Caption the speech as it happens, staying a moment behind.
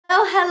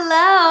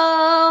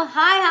hello.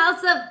 Hi,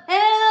 House of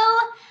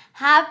Hill.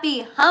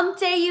 Happy hump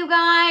day, you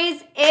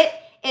guys. It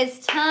is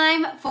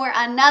time for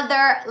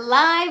another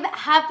live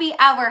happy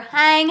hour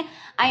hang.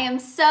 I am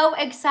so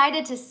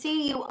excited to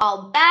see you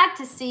all back,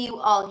 to see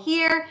you all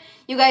here.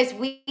 You guys,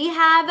 we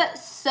have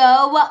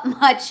so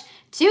much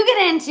to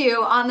get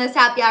into on this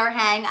happy hour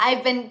hang.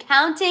 I've been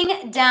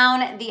counting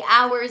down the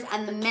hours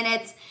and the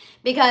minutes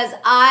because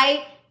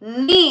I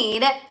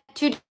need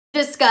to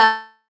discuss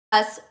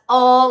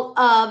all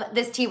of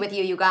this tea with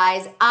you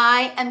guys.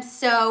 I am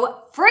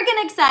so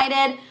freaking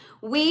excited.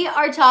 We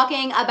are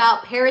talking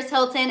about Paris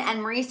Hilton and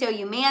Mauricio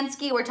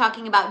Umansky. We're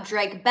talking about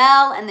Drake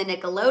Bell and the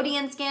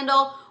Nickelodeon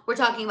scandal. We're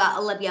talking about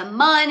Olivia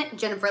Munn,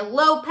 Jennifer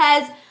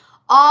Lopez,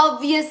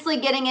 obviously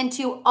getting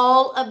into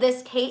all of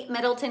this Kate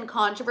Middleton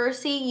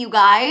controversy. You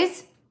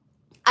guys,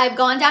 I've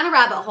gone down a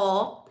rabbit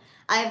hole.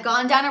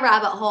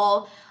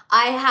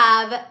 I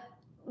have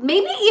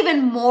maybe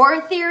even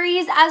more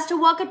theories as to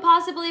what could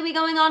possibly be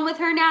going on with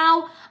her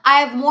now.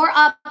 I have more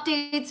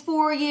updates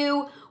for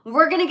you.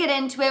 We're going to get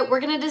into it.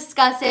 We're going to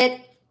discuss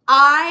it.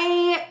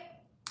 I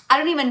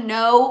don't even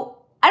know,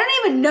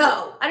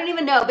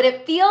 but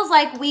it feels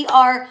like we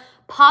are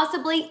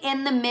possibly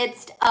in the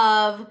midst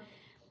of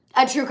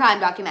a true crime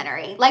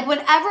documentary. Like,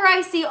 whenever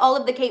I see all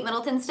of the Kate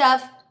Middleton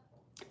stuff,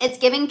 it's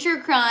giving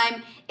true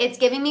crime. It's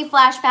giving me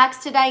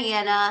flashbacks to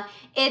Diana.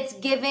 It's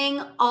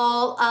giving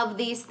all of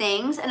these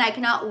things, and I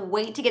cannot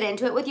wait to get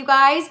into it with you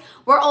guys.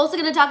 We're also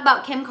going to talk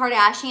about Kim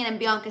Kardashian and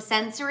Bianca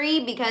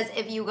Sensory, because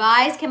if you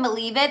guys can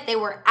believe it, they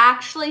were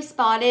actually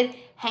spotted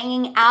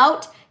hanging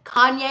out.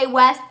 Kanye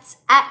West's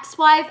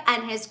ex-wife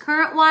and his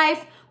current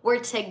wife were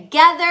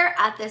together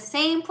at the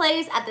same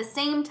place at the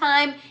same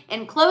time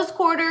in close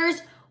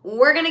quarters.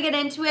 We're going to get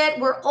into it.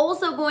 We're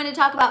also going to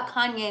talk about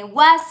Kanye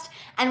West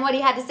and what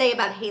he had to say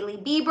about Hailey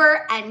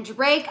Bieber and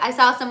Drake. I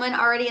saw someone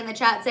already in the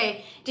chat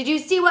say, did you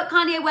see what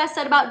Kanye West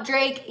said about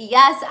Drake?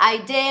 Yes, I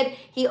did.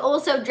 He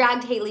also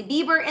dragged Hailey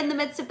Bieber in the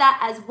midst of that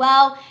as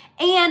well.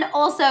 And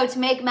also, to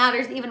make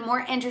matters even more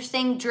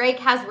interesting, Drake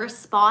has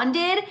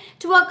responded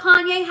to what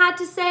Kanye had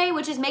to say,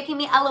 which is making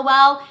me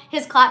LOL.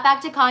 His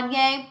clapback to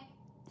Kanye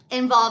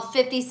involved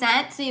 50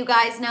 Cent, so you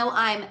guys know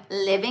I'm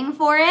living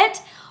for it.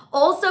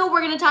 Also,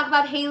 we're going to talk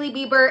about Hailey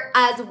Bieber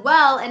as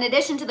well, in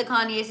addition to the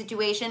Kanye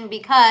situation,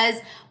 because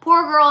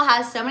poor girl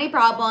has so many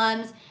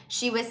problems.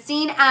 She was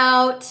seen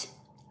out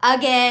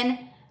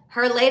again.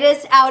 Her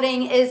latest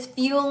outing is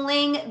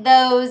fueling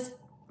those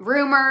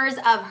rumors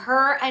of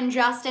her and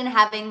Justin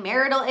having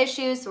marital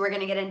issues, so we're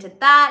going to get into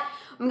that.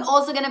 I'm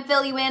also going to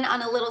fill you in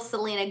on a little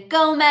Selena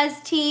Gomez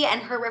tea and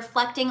her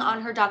reflecting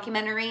on her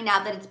documentary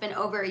now that it's been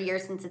over a year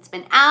since it's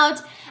been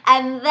out.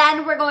 And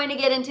then we're going to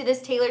get into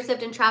this Taylor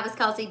Swift and Travis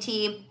Kelce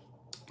tea.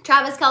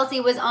 Travis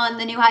Kelce was on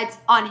the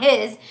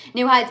his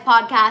New Heights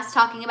podcast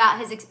talking about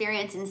his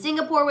experience in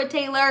Singapore with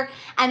Taylor.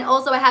 And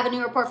also I have a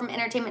new report from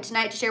Entertainment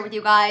Tonight to share with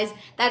you guys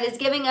that is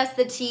giving us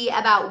the tea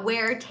about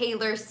where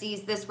Taylor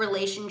sees this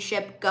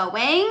relationship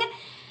going.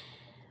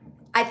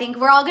 I think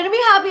we're all going to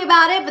be happy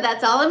about it, but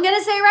that's all I'm going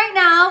to say right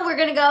now. We're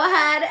going to go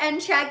ahead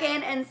and check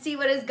in and see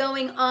what is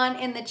going on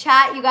in the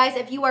chat. You guys,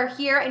 if you are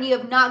here and you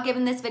have not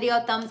given this video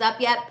a thumbs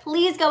up yet,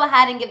 please go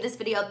ahead and give this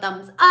video a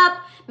thumbs up.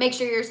 Make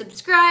sure you're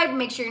subscribed.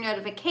 Make sure your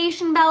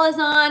notification bell is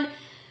on.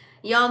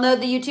 Y'all know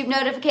the YouTube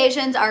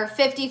notifications are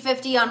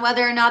 50-50 on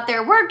whether or not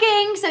they're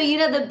working. So you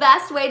know the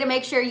best way to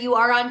make sure you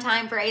are on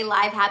time for a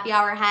live happy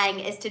hour hang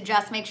is to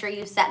just make sure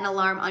you set an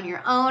alarm on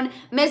your own.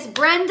 Miss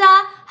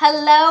Brenda,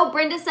 hello.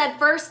 Brenda said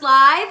first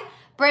live.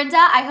 Brenda,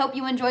 I hope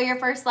you enjoy your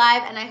first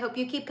live, and I hope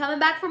you keep coming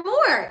back for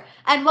more.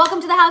 And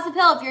welcome to the House of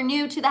Hill if you're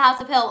new to the House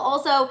of Hill.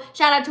 Also,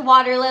 shout out to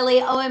Water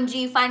Lily.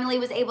 OMG finally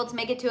was able to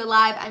make it to a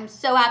live. I'm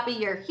so happy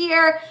you're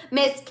here.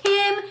 Miss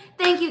Kim,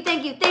 thank you,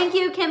 thank you, thank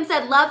you. Kim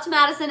said, love to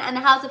Madison and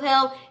the House of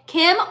Hill.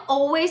 Kim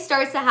always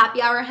starts the happy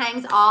hour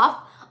hangs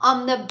off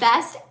on the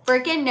best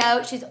freaking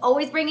note. She's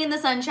always bringing the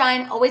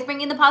sunshine, always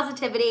bringing the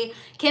positivity.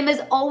 Kim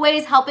is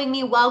always helping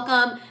me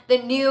welcome the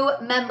new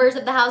members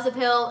of the House of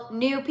Hill,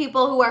 new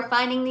people who are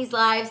finding these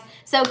lives.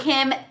 So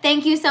Kim,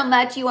 thank you so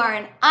much. You are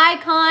an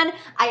icon.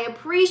 I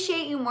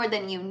appreciate you more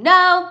than you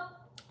know.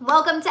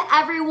 Welcome to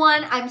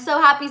everyone. I'm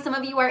so happy some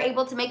of you are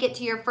able to make it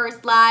to your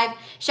first live.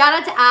 Shout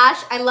out to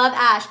Ash. I love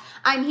Ash.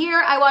 I'm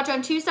here. I watch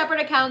on 2 separate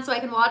accounts so I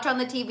can watch on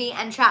the TV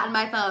and chat on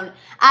my phone.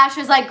 Ash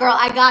is like, girl,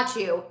 I got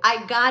you.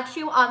 I got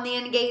you on the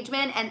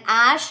engagement. And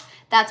Ash,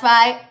 that's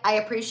why I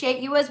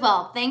appreciate you as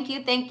well. Thank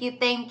you, thank you,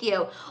 thank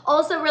you.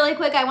 Also, really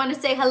quick, I want to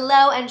say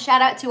hello and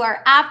shout out to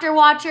our after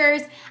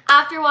watchers.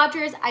 After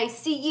watchers, I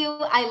see you.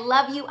 I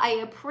love you. I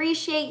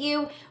appreciate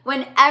you.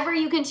 Whenever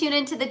you can tune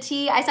into the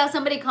tea, I saw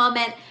somebody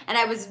comment and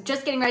I was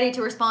just getting ready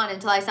to respond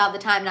until I saw the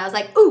time and I was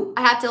like, ooh,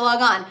 I have to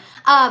log on.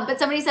 But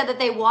somebody said that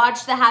they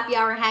watch the happy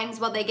hour hangs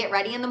while they get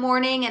ready in the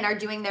morning and are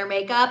doing their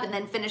makeup and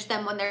then finish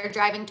them when they're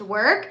driving to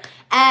work.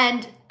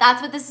 And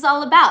that's what this is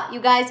all about.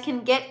 You guys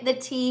can get the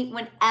tea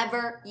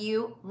whenever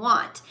you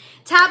want.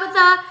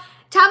 Tabitha,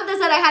 Tabitha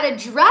said, I had a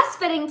dress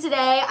fitting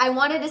today. I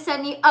wanted to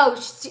send you,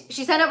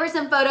 she sent over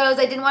some photos.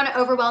 I didn't want to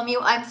overwhelm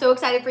you. I'm so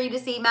excited for you to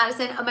see,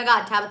 Madison. Oh my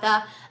God,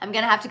 Tabitha, I'm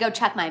going to have to go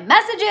check my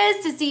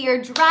messages to see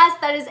your dress.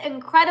 That is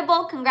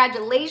incredible.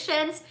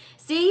 Congratulations.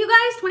 See you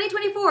guys,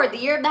 2024, the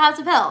year of the House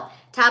of Hill.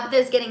 Tabitha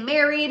is getting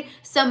married.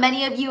 So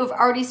many of you have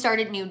already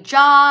started new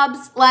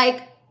jobs.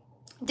 Like,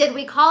 did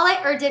we call it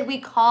or did we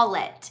call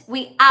it?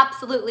 We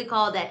absolutely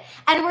called it.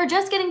 And we're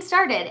just getting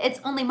started. It's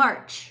only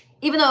March.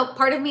 Even though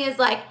part of me is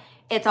like,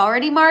 it's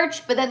already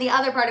March, but then the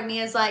other part of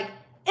me is like,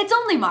 it's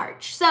only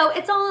March. So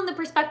it's all in the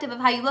perspective of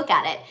how you look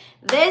at it.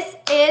 This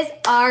is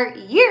our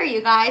year,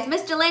 you guys.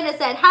 Miss Jelena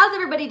said, how's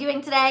everybody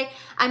doing today?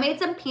 I made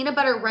some peanut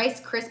butter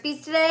Rice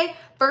Krispies today.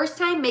 First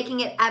time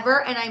making it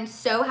ever, and I'm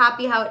so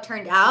happy how it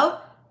turned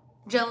out.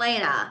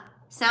 Jelena,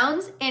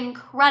 sounds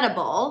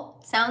incredible.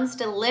 Sounds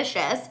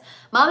delicious.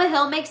 Mama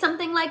Hill makes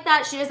something like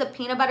that. She does a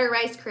peanut butter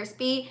Rice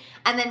Krispie,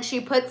 and then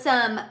she puts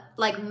some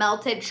like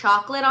melted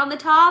chocolate on the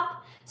top.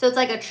 So it's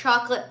like a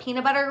chocolate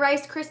peanut butter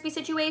Rice Krispie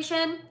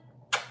situation.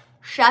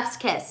 Chef's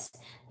kiss.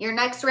 Your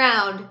next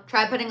round,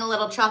 try putting a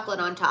little chocolate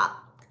on top.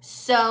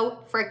 So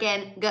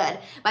freaking good.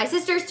 My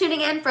sister's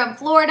tuning in from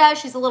Florida.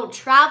 She's a little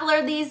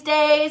traveler these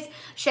days.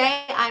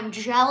 Shay, I'm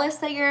jealous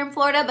that you're in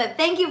Florida, but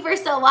thank you for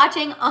still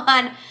watching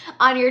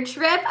on your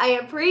trip. I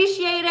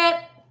appreciate it.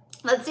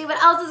 Let's see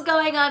what else is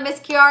going on. Miss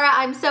Kiara,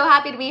 I'm so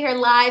happy to be here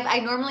live. I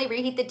normally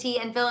reheat the tea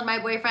and fill in my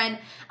boyfriend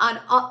on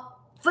all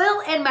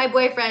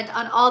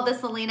the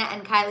Selena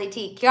and Kylie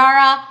tea.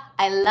 Kiara,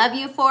 I love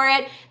you for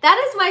it.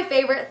 That is my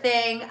favorite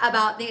thing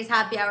about these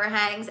happy hour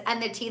hangs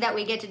and the tea that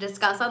we get to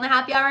discuss on the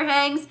happy hour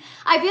hangs.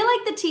 I feel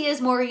like the tea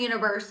is more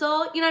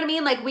universal, you know what I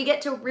mean? Like we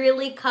get to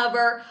really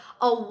cover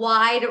a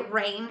wide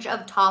range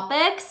of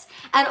topics.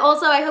 And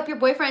also I hope your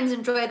boyfriends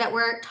enjoy that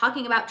we're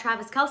talking about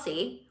Travis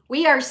Kelce.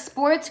 We are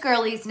sports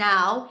girlies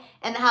now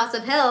in the House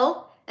of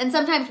Hill. And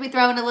sometimes we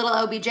throw in a little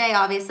OBJ,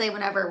 obviously,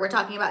 whenever we're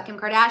talking about Kim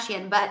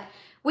Kardashian, but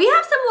we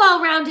have some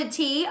well-rounded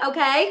tea,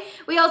 okay?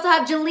 We also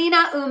have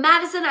Jelena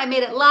Madison. I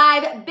made it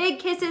live. Big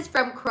kisses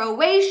from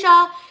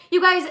Croatia. You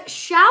guys,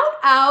 shout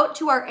out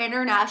to our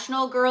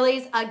international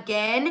girlies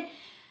again.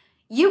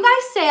 You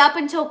guys stay up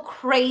until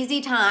crazy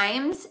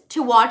times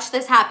to watch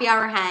this happy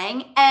hour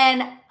hang,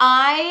 and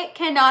I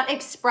cannot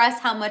express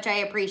how much I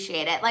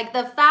appreciate it. Like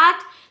the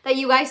fact that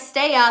you guys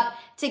stay up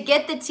to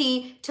get the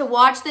tea, to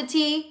watch the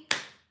tea,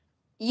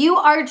 you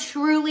are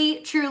truly,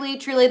 truly,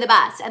 truly the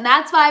best. And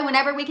that's why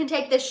whenever we can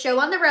take this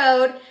show on the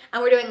road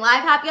and we're doing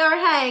live happy hour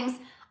hangs,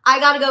 I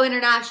gotta go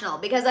international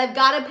because I've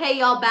gotta pay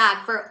y'all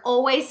back for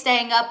always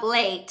staying up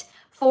late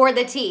for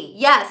the tea.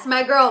 Yes,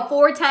 my girl,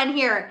 4:10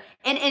 here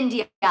in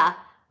India.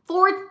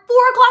 4 o'clock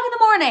in the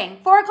morning,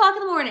 4 o'clock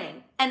in the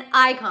morning. An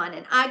icon,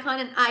 an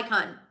icon, an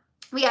icon.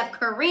 We have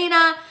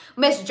Karina.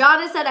 Miss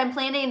Jana said, I'm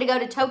planning to go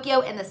to Tokyo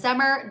in the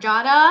summer.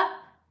 Jana,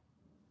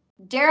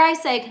 dare I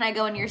say, can I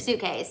go in your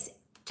suitcase?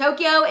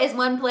 Tokyo is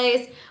one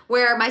place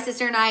where my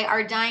sister and I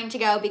are dying to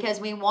go because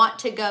we want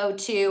to go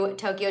to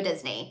Tokyo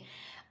Disney.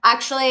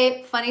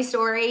 Actually, funny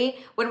story,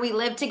 when we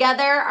lived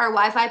together, our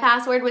Wi-Fi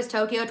password was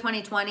Tokyo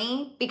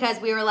 2020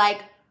 because we were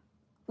like,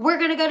 we're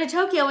gonna go to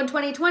Tokyo in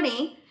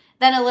 2020.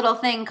 Then a little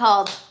thing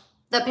called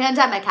the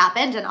pandemic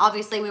happened and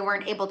obviously we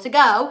weren't able to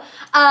go,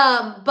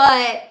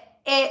 but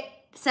it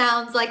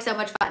sounds like so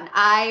much fun.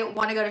 I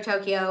want to go to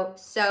Tokyo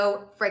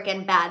so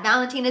freaking bad.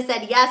 Valentina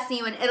said, yes, see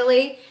you in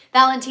Italy.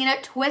 Valentina,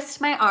 twist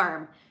my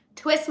arm.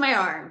 Twist my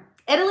arm.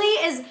 Italy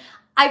is,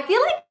 I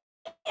feel like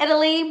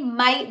Italy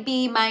might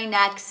be my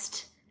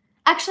next,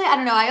 actually, I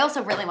don't know. I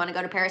also really want to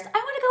go to Paris. I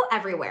want to go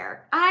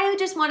everywhere. I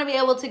just want to be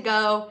able to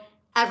go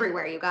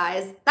everywhere, you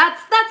guys.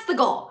 That's the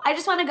goal. I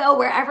just want to go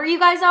wherever you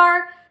guys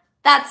are.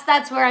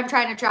 That's where I'm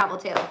trying to travel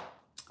to.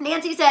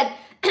 Nancy said,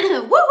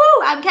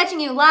 woohoo, I'm catching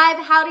you live.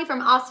 Howdy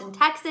from Austin,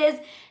 Texas.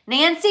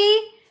 Nancy,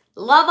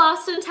 love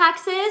Austin,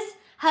 Texas.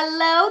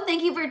 Hello,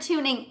 thank you for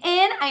tuning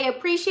in. I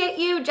appreciate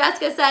you.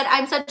 Jessica said,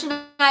 I'm such a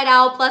night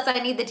owl, plus I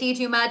need the tea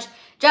too much.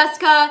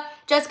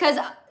 Jessica's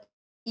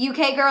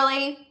UK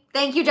girly.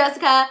 Thank you,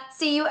 Jessica.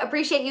 See you,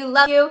 appreciate you,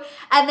 love you.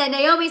 And then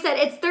Naomi said,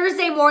 it's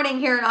Thursday morning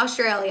here in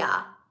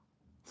Australia.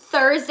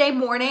 Thursday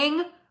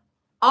morning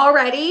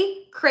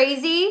already,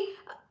 crazy.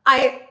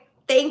 I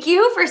thank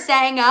you for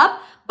staying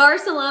up.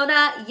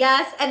 Barcelona,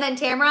 yes. And then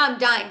Tamara, I'm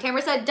dying.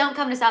 Tamara said, don't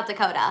come to South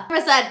Dakota.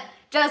 Tamara said,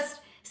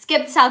 just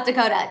skip South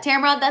Dakota.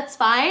 Tamara, that's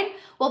fine.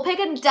 We'll pick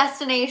a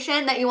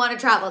destination that you want to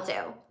travel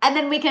to. And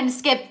then we can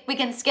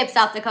skip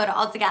South Dakota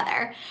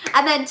altogether.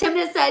 And then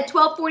Timna said,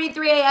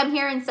 12:43 a.m.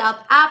 here in South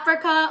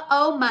Africa.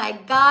 Oh my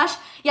gosh.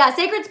 Yeah,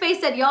 Sacred Space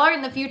said, y'all are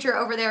in the future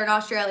over there in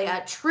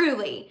Australia.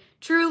 Truly,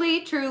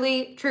 truly,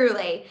 truly,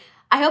 truly.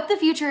 I hope the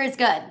future is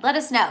good. Let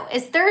us know.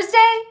 Is Thursday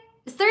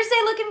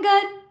looking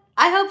good?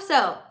 I hope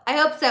so. I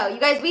hope so. You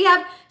guys, we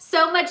have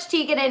so much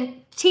tea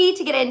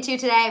to get into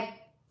today.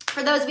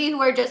 For those of you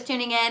who are just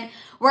tuning in,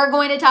 we're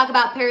going to talk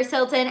about Paris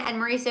Hilton and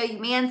Mauricio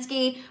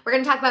Umansky. We're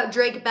going to talk about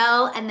Drake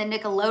Bell and the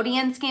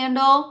Nickelodeon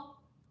scandal.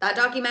 That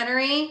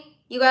documentary,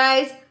 you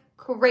guys,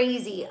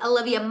 crazy.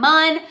 Olivia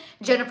Munn,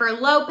 Jennifer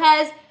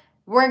Lopez.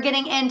 We're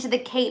getting into the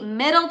Kate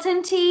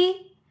Middleton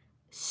tea.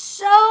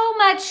 so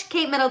much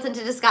Kate Middleton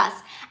to discuss.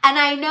 And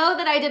I know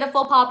that I did a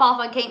full pop-off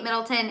on Kate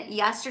Middleton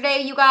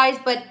yesterday, you guys,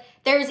 but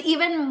there's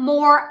even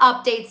more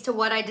updates to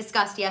what I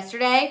discussed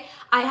yesterday.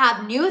 I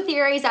have new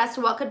theories as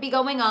to what could be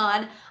going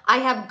on.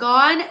 I've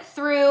gone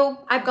through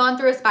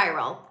a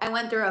spiral. I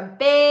went through a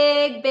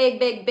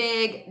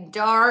big,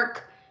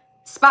 dark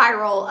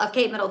spiral of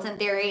Kate Middleton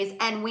theories,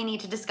 and we need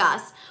to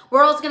discuss.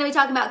 We're also going to be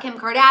talking about Kim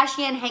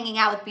Kardashian hanging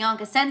out with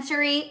Bianca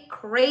Censori,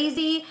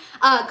 crazy.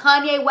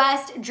 Kanye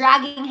West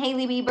dragging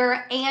Hailey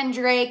Bieber and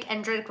Drake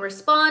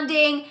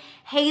responding.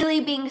 Hailey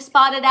being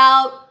spotted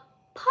out,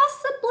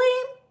 possibly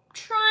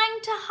trying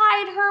to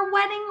hide her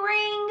wedding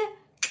ring.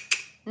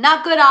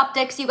 Not good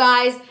optics, you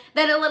guys.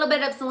 Then a little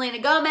bit of Selena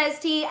Gomez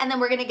tea, and then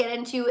we're gonna get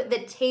into the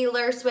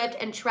Taylor Swift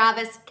and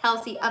Travis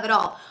Kelce of it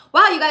all.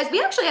 Wow, you guys,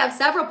 we actually have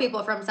several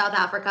people from South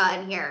Africa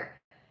in here.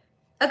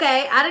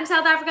 Okay, adding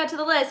South Africa to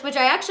the list, which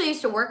I actually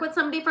used to work with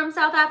somebody from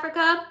South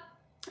Africa,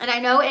 and I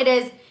know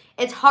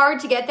it's hard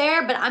to get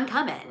there, but I'm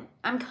coming.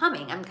 I'm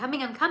coming.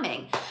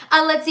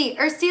 Let's see.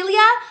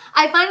 Urcelia,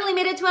 I finally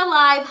made it to a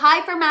live.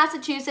 Hi from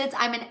Massachusetts.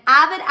 I'm an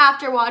avid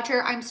after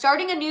watcher. I'm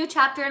starting a new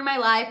chapter in my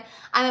life.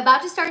 I'm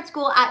about to start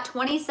school at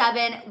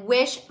 27.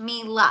 Wish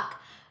me luck.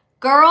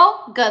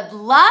 Girl, good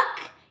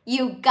luck.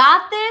 You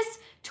got this.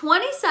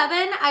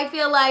 27, I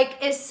feel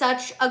like, is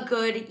such a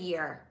good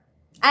year.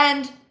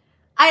 And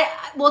I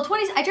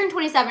turned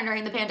 27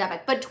 during the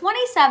pandemic, but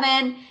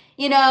 27,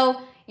 you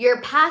know, you're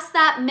past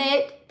that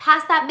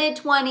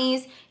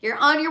mid-20s, you're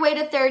on your way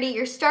to 30,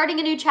 you're starting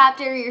a new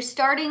chapter, you're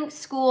starting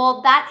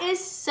school. That is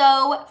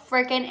so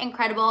freaking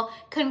incredible.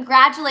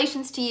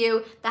 Congratulations to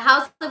you. The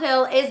House of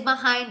Hill is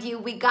behind you.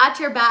 We got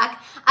your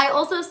back. I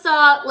also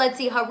saw, let's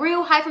see,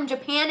 Haru, hi from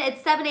Japan.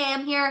 It's 7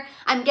 a.m. here.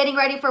 I'm getting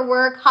ready for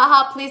work.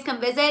 Haha, please come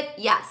visit.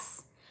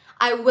 Yes,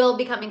 I will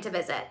be coming to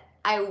visit.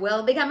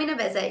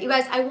 You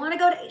guys, I want to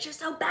go to Asia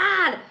so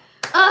bad.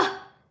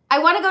 I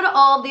want to go to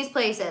all of these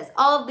places,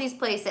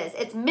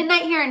 It's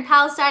midnight here in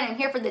Palestine. I'm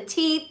here for the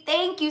tea.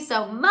 Thank you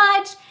so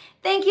much.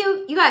 Thank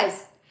you. You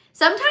guys,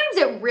 sometimes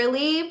it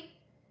really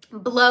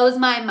blows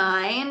my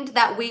mind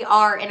that we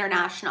are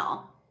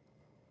international.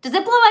 Does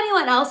it blow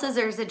anyone else's,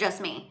 or is it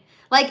just me?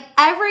 Like,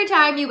 every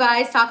time you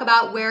guys talk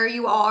about where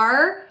you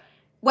are,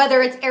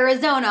 whether it's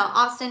Arizona,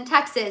 Austin,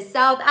 Texas,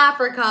 South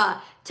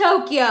Africa,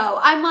 Tokyo,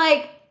 I'm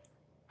like,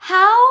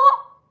 how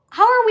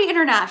are we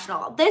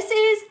international? This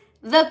is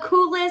the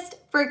coolest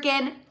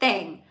freaking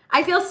thing.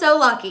 I feel so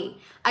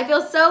lucky. I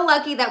feel so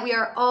lucky that we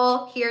are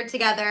all here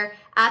together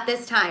at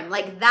this time.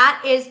 Like,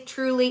 that is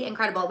truly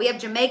incredible. We have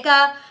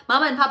Jamaica.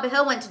 Mama and Papa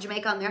Hill went to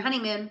Jamaica on their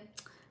honeymoon.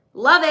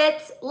 Love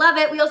it. Love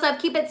it. We also have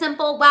Keep It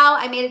Simple. Wow,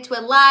 I made it to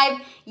a live.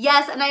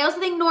 Yes, and I also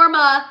think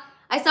Norma,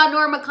 I saw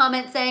Norma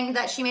comment saying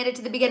that she made it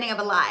to the beginning of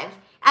a live.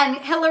 And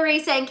Hillary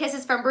saying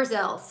kisses from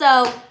Brazil.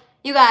 So,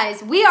 you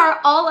guys, we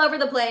are all over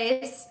the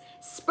place,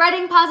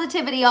 spreading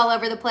positivity all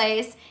over the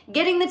place,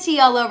 getting the tea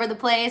all over the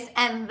place,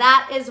 and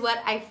that is what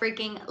I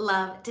freaking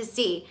love to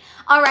see.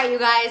 All right, you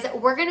guys,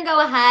 we're gonna go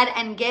ahead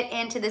and get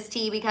into this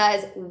tea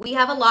because we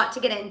have a lot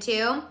to get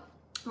into.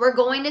 We're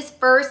going to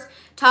first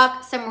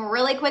talk some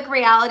really quick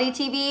reality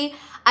TV.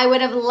 I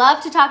would have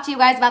loved to talk to you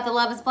guys about the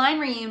Love is Blind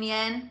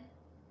reunion,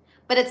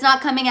 but it's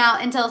not coming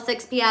out until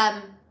 6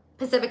 p.m.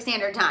 Pacific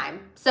Standard Time.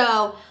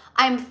 So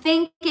I'm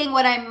thinking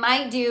what I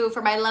might do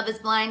for my Love is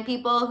Blind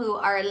people who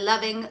are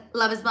loving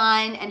Love is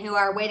Blind and who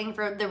are waiting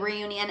for the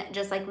reunion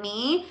just like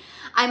me.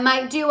 I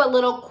might do a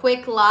little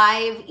quick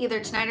live either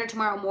tonight or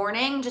tomorrow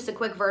morning, just a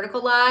quick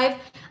vertical live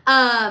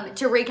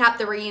to recap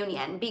the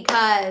reunion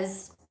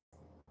because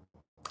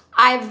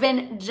I've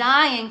been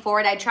dying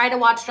for it. I tried to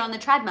watch it on the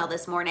treadmill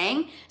this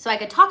morning so I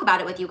could talk about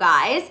it with you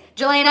guys.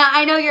 Jelena,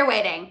 I know you're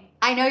waiting.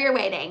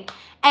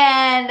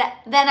 And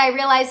then I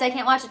realized I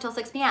can't watch it till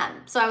 6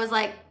 p.m. So I was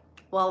like,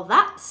 well,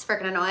 that's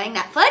freaking annoying,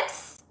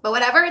 Netflix, but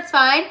whatever, it's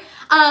fine.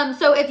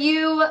 So if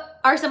you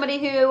are somebody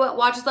who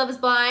watches Love is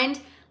Blind,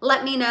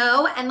 let me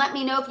know, and let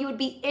me know if you would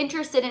be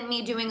interested in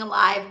me doing a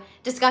live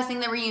discussing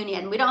the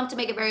reunion. We don't have to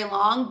make it very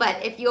long,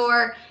 but if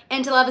you're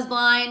into Love is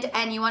Blind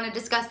and you want to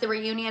discuss the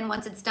reunion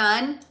once it's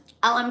done,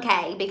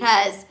 LMK,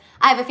 because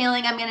I have a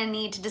feeling I'm gonna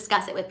need to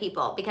discuss it with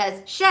people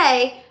because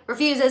Shay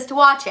refuses to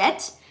watch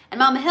it and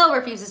Mama Hill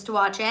refuses to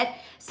watch it.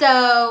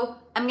 So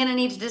I'm gonna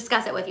need to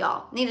discuss it with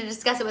y'all. Need to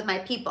discuss it with my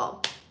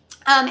people.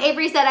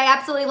 Avery said, I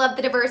absolutely love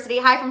the diversity.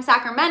 Hi from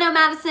Sacramento,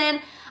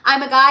 Madison.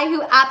 I'm a guy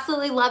who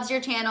absolutely loves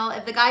your channel.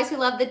 If the guys who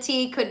love the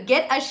tea could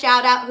get a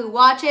shout out who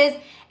watches.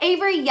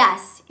 Avery,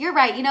 yes, you're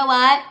right. You know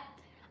what?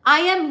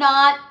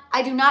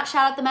 I do not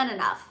shout out the men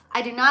enough.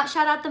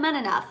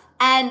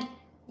 And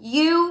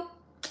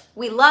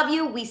we love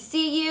you, we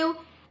see you,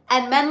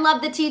 and men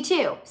love the tea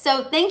too.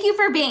 So thank you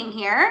for being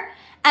here.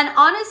 And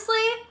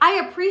honestly,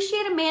 I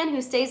appreciate a man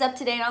who stays up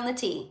to date on the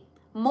tea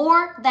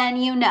more than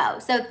you know.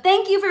 So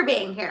thank you for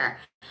being here.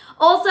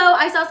 Also,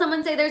 I saw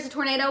someone say there's a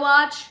tornado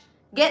watch.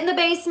 Get in the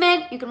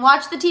basement. You can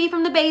watch the tea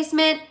from the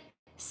basement.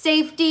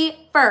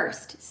 Safety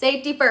first.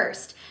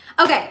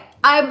 Okay,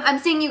 I'm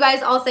seeing you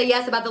guys all say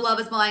yes about the Love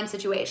is Blind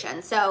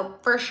situation. So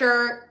for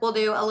sure, we'll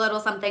do a little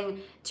something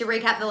to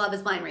recap the Love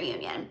is Blind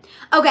reunion.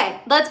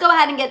 Okay, let's go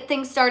ahead and get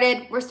things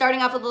started. We're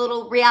starting off with a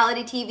little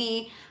reality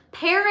TV.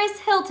 Paris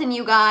Hilton,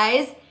 you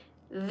guys,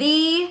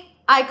 the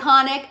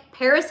iconic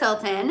Paris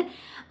Hilton,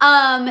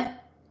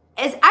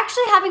 is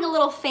actually having a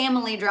little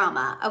family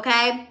drama,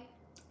 okay?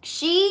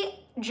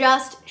 She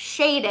just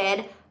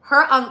shaded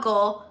her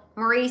uncle,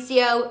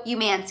 Mauricio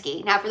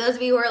Umansky. Now, for those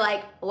of you who are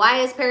like,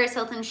 why is Paris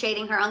Hilton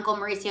shading her uncle,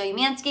 Mauricio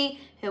Umansky?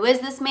 Who is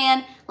this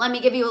man? Let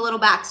me give you a little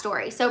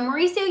backstory. So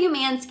Mauricio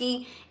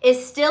Umansky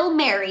is still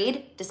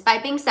married,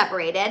 despite being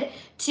separated,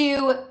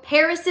 to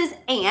Paris's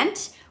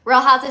aunt,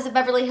 Real Housewives of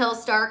Beverly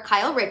Hills star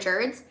Kyle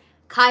Richards.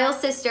 Kyle's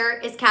sister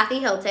is Kathy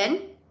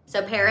Hilton,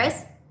 so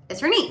Paris is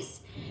her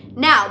niece.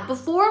 Now,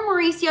 before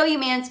Mauricio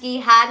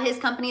Umansky had his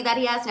company that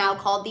he has now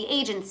called The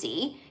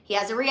Agency, he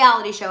has a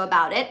reality show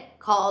about it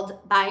called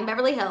Buying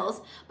Beverly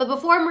Hills. But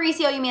before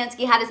Mauricio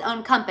Umansky had his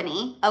own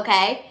company,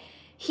 okay,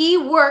 he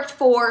worked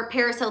for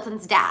Paris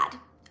Hilton's dad,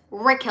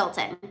 Rick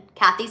Hilton,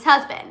 Kathy's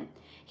husband.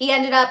 He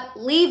ended up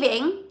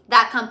leaving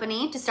that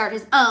company to start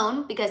his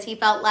own because he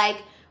felt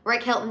like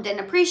Rick Hilton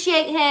didn't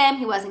appreciate him.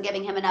 He wasn't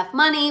giving him enough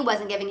money,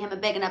 wasn't giving him a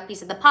big enough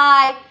piece of the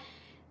pie.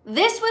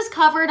 This was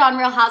covered on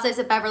Real Housewives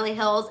of Beverly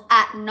Hills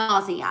at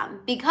nauseum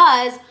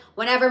because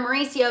whenever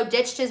Mauricio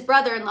ditched his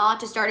brother-in-law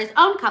to start his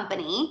own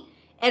company,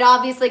 it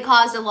obviously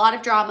caused a lot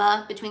of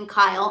drama between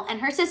Kyle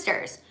and her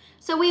sisters.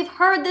 So we've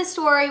heard this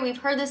story, we've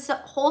heard this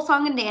whole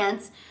song and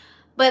dance,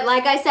 but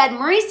like I said,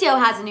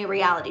 Mauricio has a new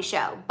reality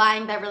show,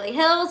 Buying Beverly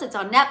Hills. It's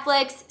on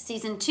Netflix,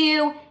 season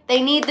 2.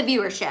 They need the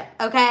viewership,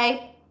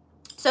 okay?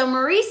 So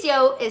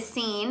Mauricio is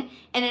seen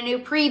in a new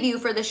preview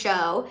for the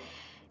show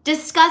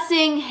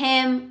discussing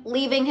him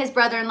leaving his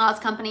brother-in-law's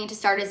company to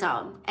start his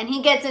own. And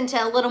he gets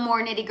into a little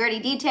more nitty-gritty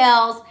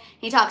details.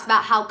 He talks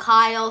about how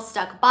Kyle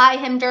stuck by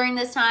him during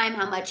this time,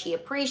 how much he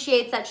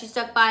appreciates that she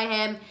stuck by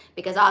him,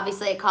 because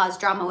obviously it caused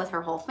drama with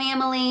her whole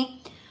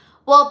family.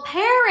 Well,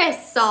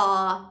 Paris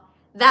saw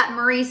that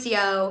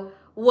Mauricio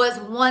was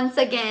once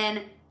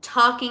again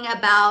talking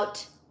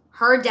about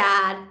her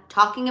dad,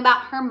 talking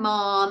about her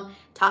mom,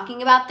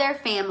 talking about their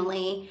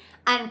family,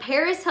 and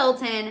Paris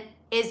Hilton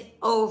is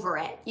over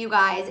it, you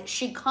guys.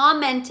 She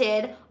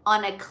commented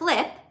on a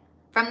clip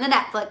from the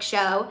Netflix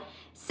show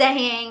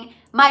saying,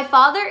 "My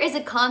father is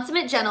a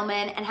consummate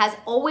gentleman and has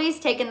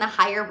always taken the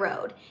higher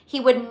road. He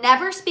would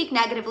never speak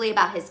negatively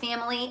about his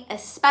family,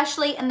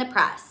 especially in the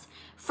press.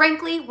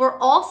 Frankly, we're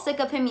all sick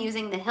of him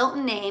using the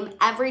Hilton name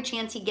every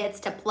chance he gets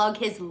to plug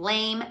his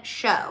lame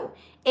show.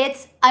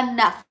 It's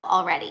enough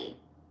already."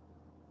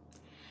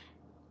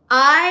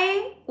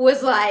 I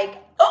was like,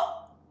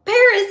 oh,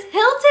 Paris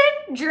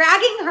Hilton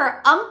dragging her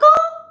uncle?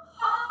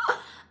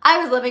 I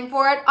was living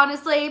for it,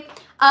 honestly.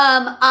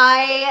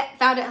 I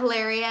found it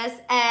hilarious,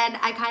 and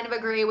I kind of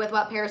agree with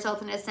what Paris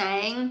Hilton is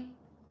saying.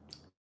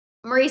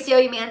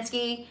 Mauricio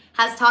Umansky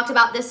has talked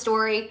about this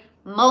story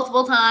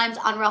multiple times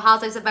on Real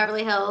Housewives of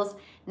Beverly Hills.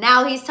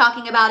 Now he's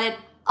talking about it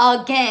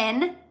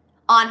again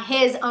on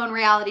his own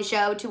reality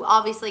show to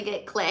obviously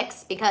get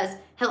clicks, because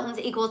Hilton's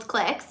equals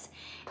clicks.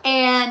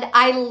 And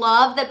I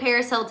love that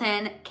Paris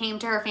Hilton came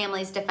to her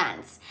family's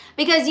defense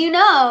because, you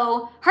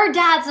know, her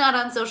dad's not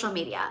on social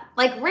media.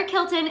 Like, Rick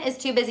Hilton is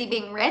too busy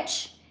being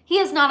rich. He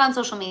is not on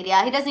social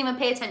media. He doesn't even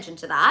pay attention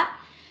to that.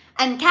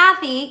 And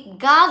Kathy,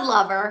 God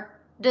love her,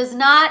 does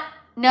not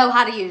know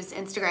how to use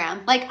Instagram.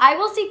 Like, I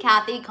will see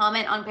Kathy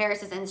comment on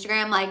Paris's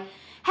Instagram like,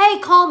 "Hey,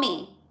 call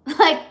me."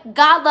 Like,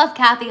 God love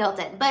Kathy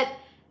Hilton. But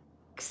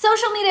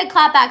social media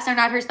clapbacks are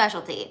not her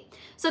specialty.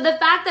 So the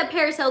fact that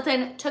Paris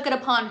Hilton took it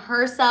upon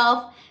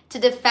herself to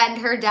defend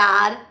her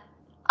dad,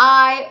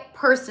 I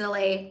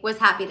personally was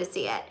happy to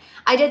see it.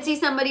 I did see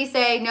somebody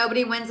say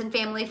nobody wins in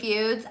family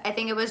feuds. I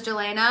think it was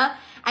Jelena.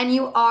 And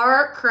you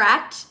are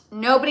correct.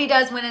 Nobody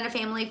does win in a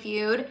family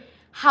feud.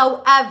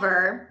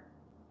 However,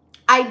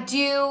 I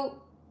do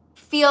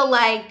feel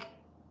like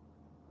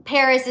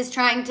Paris is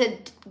trying to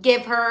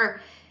give her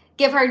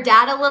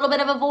dad a little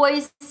bit of a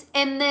voice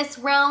in this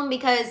realm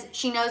because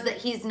she knows that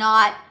he's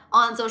not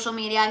on social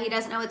media. He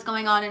doesn't know what's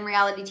going on in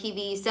reality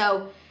TV.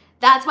 So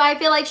that's why I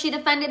feel like she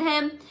defended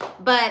him.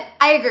 But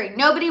I agree,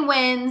 nobody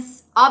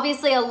wins.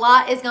 Obviously, a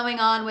lot is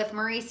going on with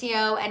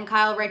Mauricio and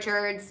Kyle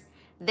Richards.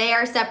 They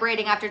are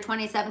separating after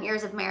 27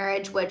 years of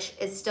marriage, which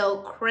is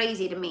still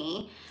crazy to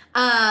me.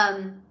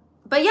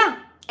 But yeah,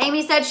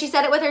 Amy said she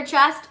said it with her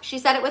chest. She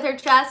said it with her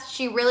chest.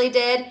 She really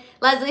did.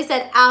 Leslie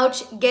said,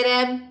 ouch, get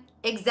him.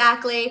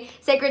 Exactly.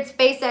 Sacred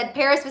Space said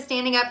Paris was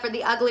standing up for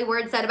the ugly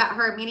words said about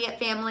her immediate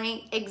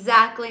family.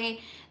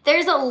 Exactly.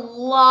 There's a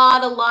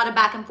lot of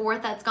back and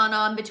forth that's gone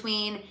on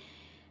between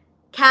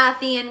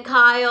Kathy and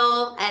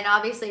Kyle and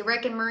obviously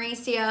Rick and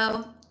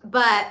Mauricio.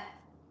 But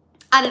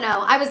I don't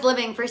know. I was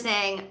living for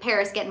saying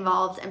Paris get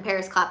involved and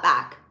Paris clap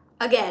back.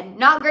 Again,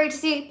 not great to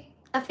see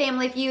a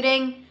family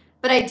feuding,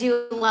 but I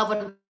do love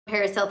when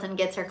Paris Hilton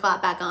gets her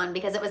clap back on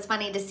because it was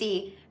funny to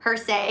see her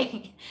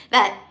say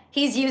that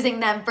he's using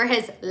them for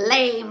his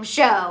lame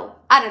show.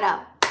 I don't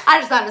know. I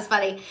just thought it was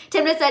funny.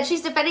 Timna said,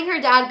 she's defending her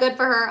dad. Good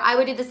for her. I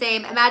would do the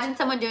same. Imagine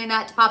someone doing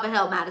that to Papa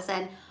Hill,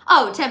 Madison.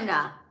 Oh,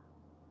 Timna.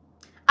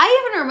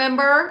 I even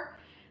remember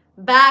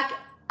back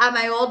at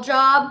my old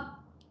job,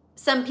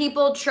 some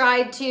people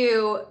tried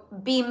to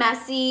be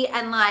messy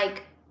and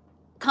like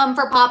come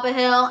for Papa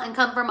Hill and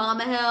come for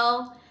Mama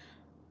Hill.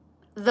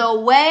 The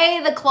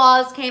way the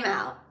claws came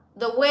out,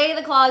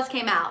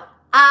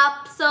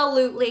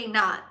 absolutely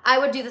not. I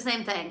would do the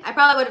same thing. I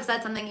probably would have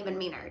said something even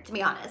meaner, to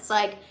be honest.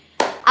 Like,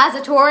 as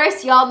a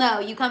Taurus, y'all know,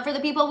 you come for the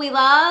people we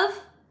love,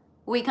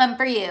 we come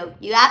for you.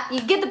 You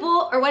get the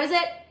bull, or what is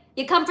it?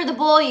 You come for the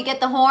bull, you get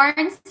the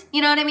horns.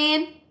 You know what I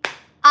mean?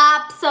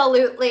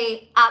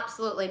 Absolutely,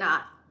 absolutely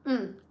not.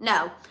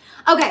 No.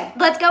 Okay,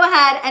 let's go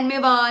ahead and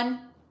move on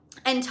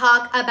and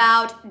talk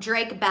about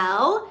Drake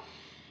Bell.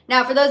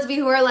 Now, for those of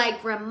you who are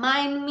like,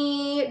 remind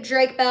me,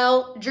 Drake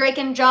Bell, Drake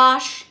and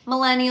Josh,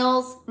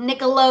 millennials,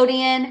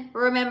 Nickelodeon,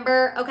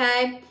 remember,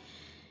 okay?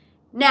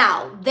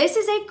 Now, this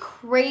is a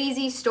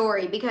crazy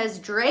story because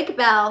Drake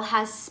Bell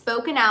has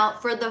spoken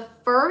out for the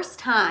first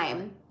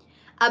time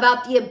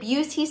about the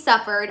abuse he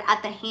suffered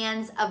at the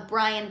hands of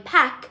Brian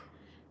Peck,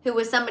 who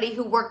was somebody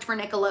who worked for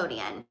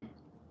Nickelodeon,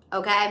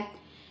 okay?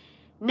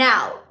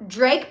 Now,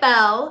 Drake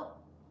Bell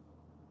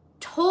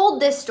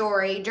told this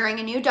story during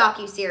a new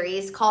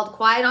docuseries called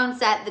Quiet on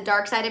Set, The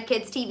Dark Side of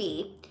Kids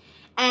TV.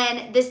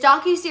 And this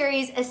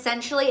docuseries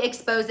essentially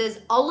exposes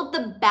all of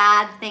the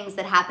bad things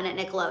that happen at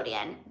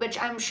Nickelodeon, which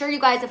I'm sure you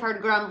guys have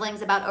heard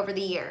grumblings about over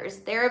the years.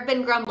 There have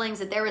been grumblings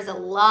that there was a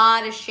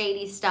lot of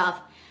shady stuff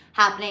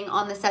happening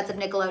on the sets of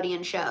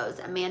Nickelodeon shows.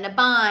 Amanda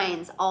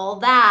Bynes, all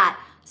that.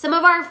 Some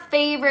of our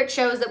favorite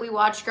shows that we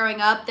watched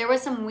growing up, there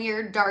was some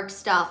weird, dark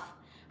stuff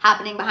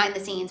happening behind the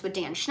scenes with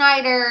Dan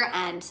Schneider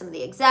and some of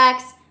the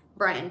execs,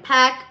 Brian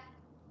Peck.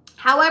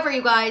 However,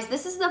 you guys,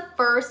 this is the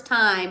first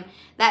time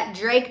that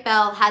Drake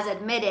Bell has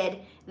admitted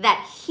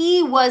that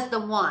he was the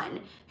one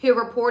who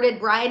reported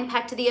Brian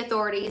Peck to the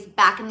authorities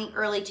back in the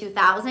early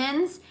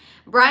 2000s.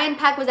 Brian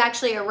Peck was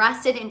actually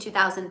arrested in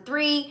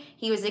 2003.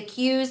 He was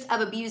accused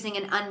of abusing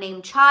an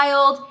unnamed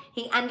child.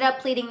 He ended up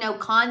pleading no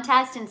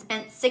contest and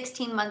spent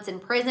 16 months in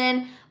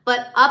prison.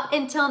 But up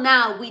until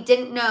now, we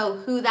didn't know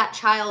who that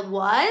child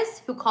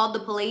was, who called the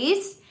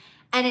police.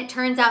 And it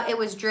turns out it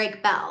was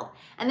Drake Bell.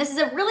 And this is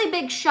a really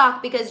big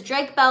shock because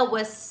Drake Bell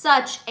was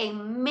such a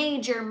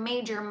major,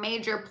 major,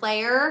 major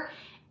player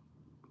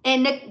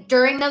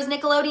during those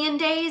Nickelodeon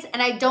days.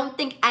 And I don't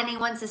think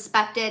anyone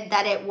suspected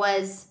that it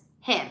was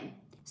him.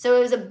 So it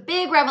was a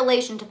big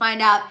revelation to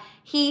find out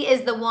he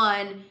is the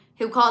one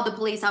who called the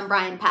police on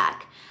Brian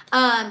Peck.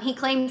 He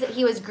claimed that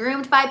he was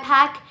groomed by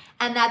Peck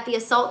and that the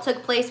assault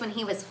took place when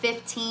he was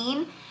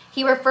 15.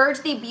 He referred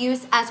to the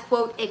abuse as,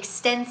 quote,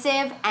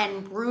 extensive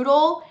and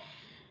brutal.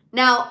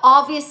 Now,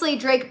 obviously,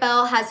 Drake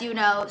Bell has, you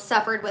know,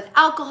 suffered with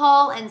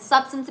alcohol and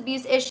substance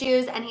abuse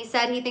issues, and he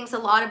said he thinks a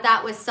lot of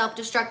that was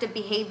self-destructive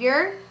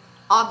behavior,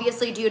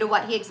 obviously due to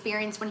what he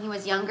experienced when he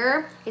was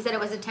younger. He said it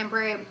was a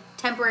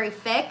temporary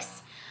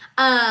fix.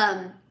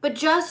 But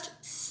just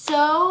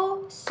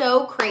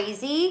so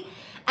crazy.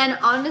 And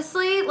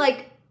honestly,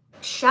 like,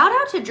 shout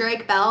out to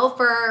Drake Bell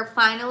for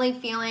finally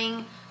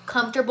feeling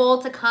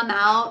comfortable to come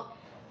out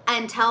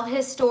and tell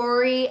his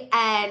story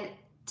and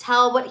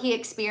tell what he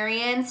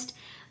experienced.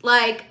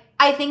 Like,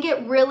 I think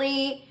it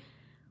really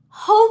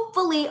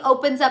hopefully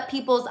opens up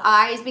people's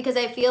eyes because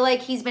I feel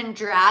like he's been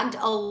dragged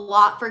a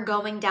lot for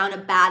going down a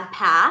bad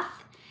path.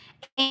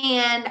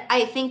 And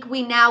I think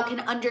we now can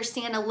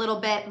understand a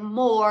little bit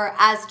more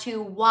as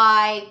to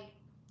why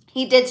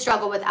he did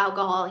struggle with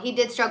alcohol. He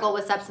did struggle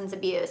with substance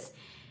abuse.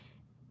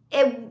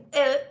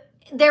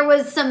 There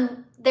was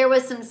some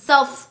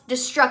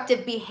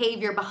self-destructive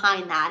behavior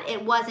behind that.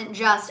 It wasn't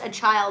just a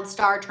child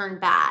star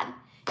turned bad.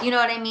 You know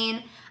what I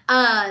mean?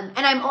 And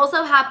I'm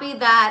also happy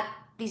that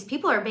these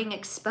people are being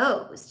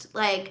exposed.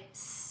 Like,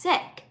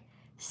 sick.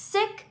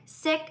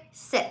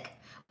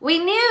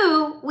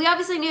 We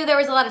obviously knew there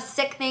was a lot of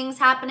sick things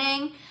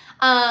happening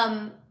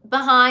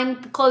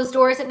behind closed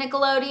doors at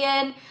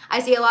Nickelodeon.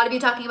 I see a lot of you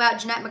talking about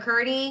Jeanette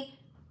McCurdy.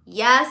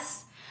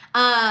 Yes.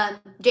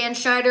 Dan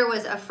Schneider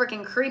was a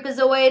freaking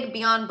creepazoid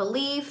beyond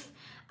belief.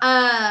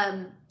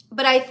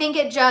 But I think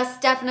it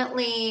just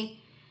definitely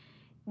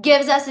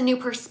gives us a new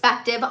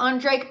perspective on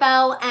Drake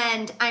Bell,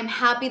 and I'm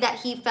happy that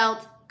he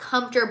felt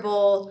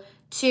comfortable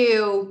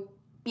to,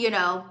 you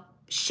know,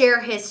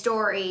 share his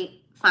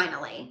story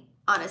finally,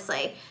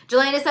 honestly.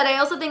 Jelena said, I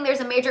also think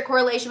there's a major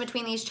correlation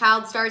between these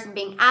child stars and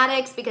being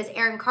addicts because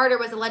Aaron Carter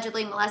was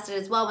allegedly molested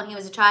as well when he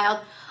was a child.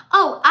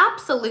 Oh,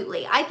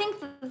 absolutely. I think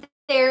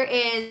there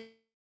is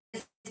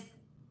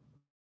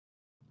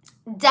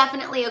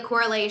definitely a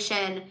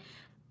correlation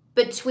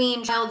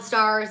between child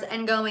stars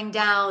and going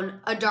down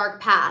a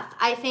dark path.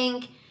 I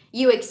think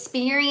you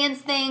experience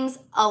things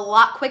a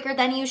lot quicker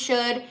than you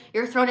should.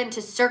 You're thrown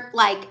into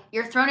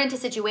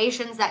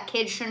situations that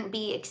kids shouldn't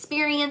be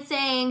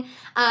experiencing.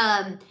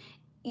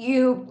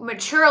 You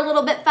mature a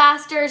little bit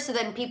faster, so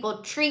then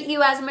people treat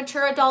you as a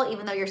mature adult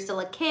even though you're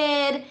still a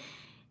kid.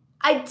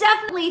 I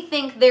definitely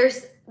think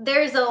there's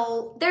there's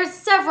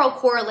several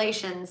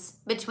correlations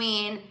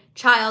between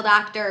child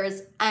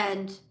actors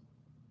and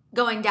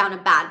going down a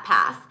bad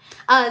path.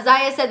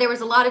 Zaya said there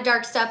was a lot of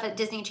dark stuff at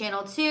Disney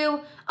Channel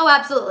too. Oh,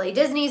 absolutely.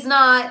 Disney's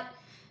not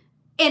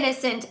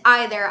innocent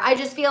either. I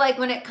just feel like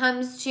when it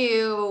comes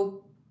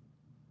to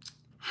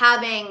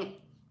having,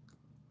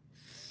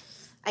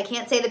 I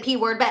can't say the P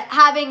word, but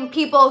having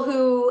people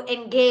who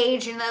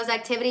engage in those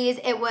activities,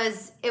 it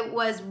was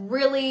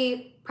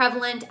really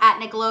prevalent at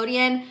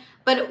Nickelodeon,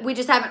 but we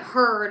just haven't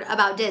heard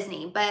about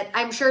Disney. But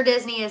I'm sure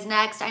Disney is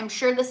next. I'm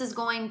sure this is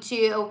going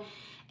to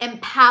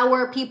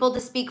empower people to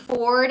speak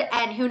forward,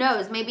 and who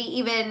knows, maybe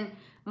even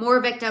more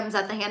victims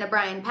at the hand of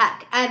Brian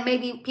Peck, and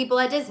maybe people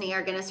at Disney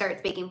are going to start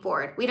speaking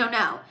forward. We don't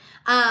know.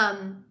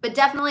 But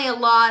definitely a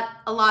lot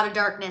of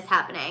darkness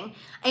happening.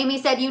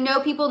 Amy said, you know,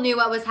 people knew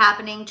what was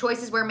happening.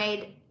 Choices were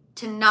made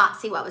to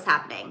not see what was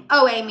happening.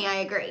 Oh, Amy, I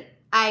agree.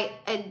 I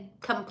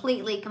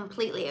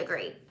completely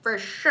agree, for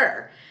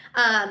sure.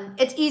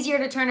 It's easier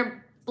to turn a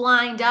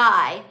blind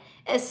eye,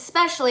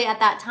 especially at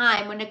that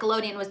time when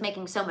Nickelodeon was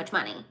making so much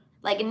money.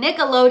 Like,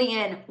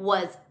 Nickelodeon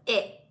was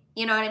it.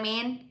 You know what I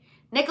mean?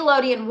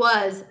 Nickelodeon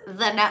was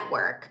the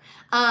network.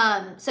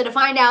 So to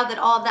find out that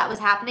all of that was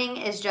happening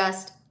is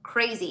just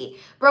crazy.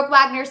 Brooke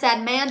Wagner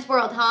said, man's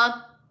world,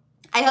 huh?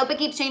 I hope it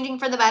keeps changing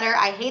for the better.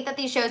 I hate that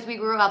these shows we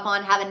grew up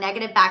on have a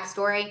negative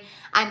backstory.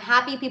 I'm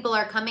happy people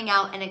are coming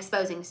out and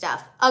exposing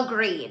stuff.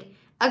 Agreed.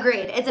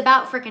 It's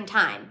about freaking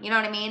time. You know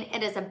what I mean?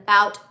 It is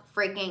about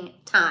freaking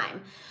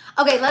time.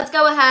 Okay, let's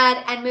go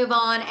ahead and move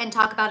on and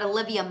talk about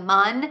Olivia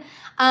Munn,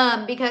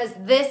 because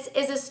this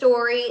is a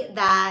story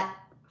that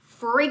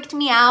freaked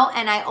me out,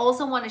 and I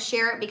also want to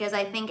share it because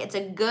I think it's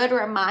a good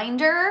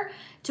reminder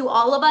to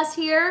all of us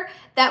here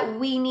that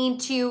we need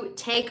to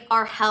take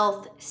our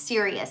health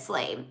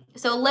seriously.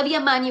 So Olivia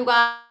Munn, you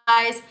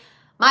guys,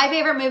 my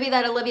favorite movie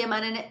that Olivia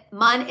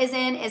Munn is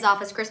in is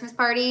Office Christmas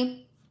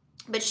Party,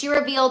 but she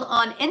revealed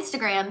on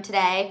Instagram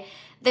today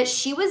that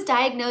she was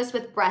diagnosed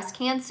with breast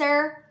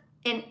cancer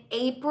in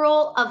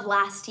April of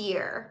last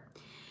year.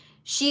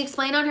 She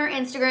explained on her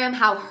Instagram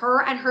how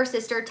her and her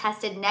sister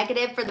tested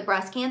negative for the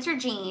breast cancer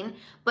gene,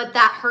 but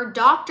that her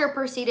doctor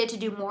proceeded to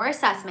do more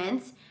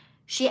assessments.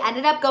 She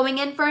ended up going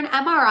in for an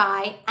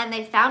MRI, and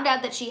they found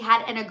out that she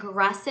had an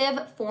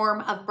aggressive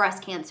form of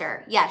breast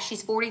cancer. Yes,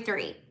 she's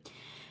 43.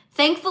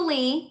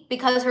 Thankfully,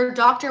 because her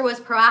doctor was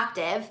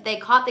proactive, they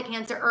caught the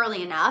cancer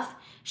early enough.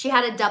 She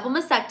had a double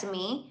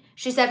mastectomy.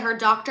 She said her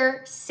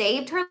doctor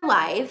saved her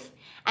life,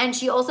 and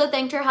she also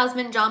thanked her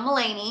husband, John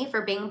Mulaney,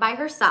 for being by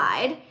her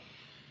side.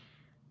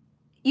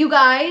 You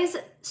guys,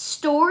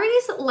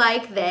 stories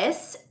like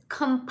this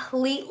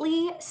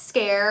completely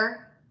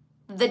scare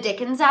the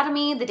dickens out of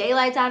me, the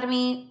daylights out of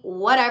me,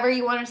 whatever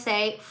you want to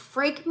say,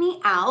 freak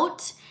me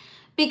out,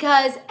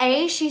 because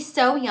A, she's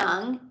so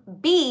young,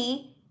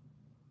 B,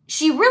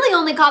 she really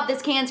only caught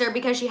this cancer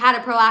because she had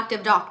a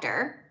proactive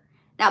doctor.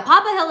 Now,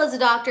 Papa Hill is a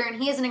doctor,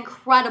 and he is an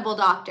incredible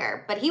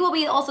doctor, but he will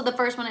be also the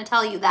first one to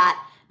tell you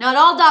that not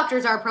all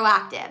doctors are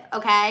proactive,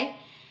 okay?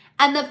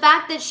 And the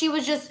fact that she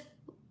was just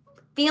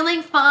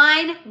feeling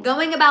fine,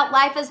 going about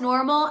life as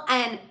normal,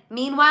 and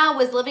meanwhile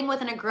was living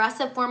with an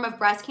aggressive form of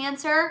breast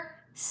cancer,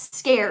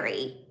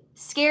 scary.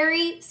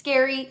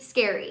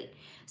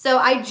 So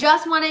I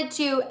just wanted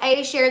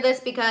to share this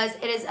because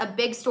it is a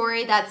big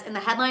story that's in the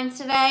headlines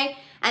today.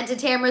 And to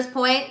Tamara's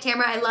point,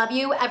 Tamara, I love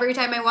you. Every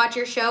time I watch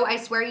your show, I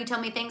swear you tell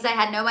me things I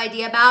had no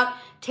idea about.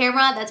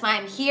 Tamara, that's why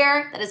I'm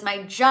here. That is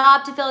my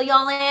job to fill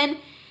y'all in.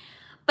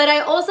 But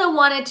I also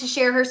wanted to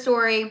share her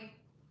story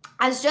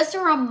as just a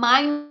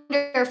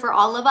reminder for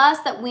all of us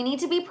that we need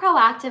to be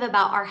proactive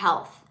about our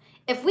health.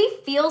 If we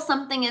feel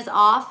something is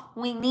off,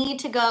 we need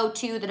to go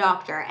to the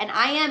doctor. And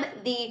I am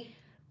the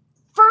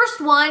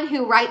first one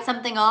who writes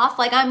something off.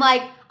 Like, I'm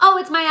like, oh,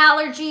 it's my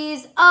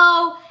allergies.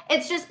 Oh,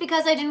 it's just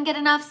because I didn't get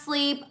enough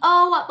sleep.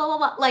 Oh, blah, blah,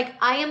 blah. Like,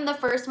 I am the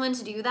first one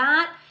to do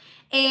that.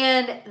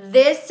 And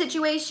this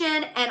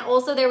situation, and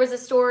also there was a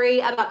story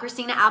about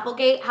Christina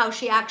Applegate, how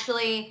she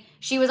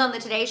was on the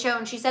Today Show,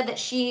 and she said that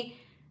she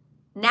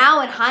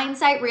now in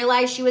hindsight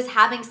realized she was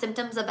having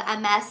symptoms of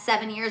MS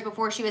 7 years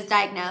before she was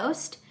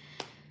diagnosed.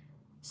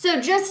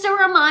 So just a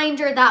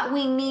reminder that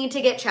we need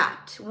to get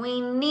checked.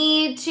 We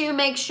need to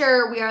make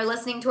sure we are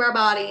listening to our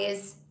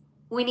bodies.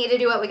 We need to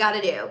do what we got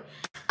to do.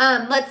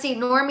 Let's see.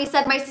 Normie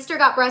said, my sister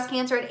got breast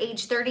cancer at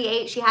age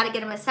 38. She had to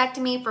get a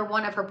mastectomy for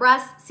one of her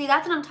breasts. See,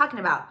 that's what I'm talking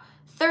about.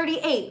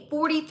 38,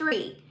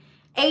 43.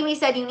 Amy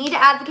said, you need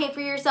to advocate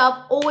for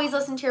yourself. Always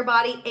listen to your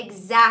body.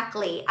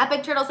 Exactly.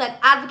 Epic Turtle said,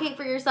 advocate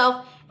for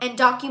yourself and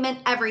document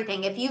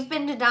everything. If you've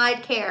been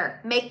denied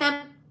care, make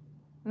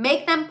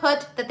them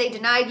put that they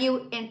denied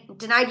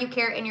you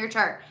care in your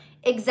chart.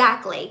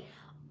 Exactly.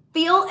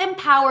 Feel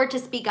empowered to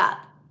speak up.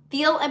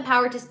 Feel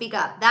empowered to speak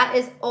up. That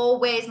is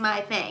always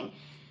my thing.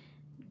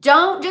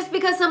 Don't, just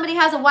because somebody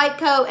has a white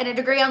coat and a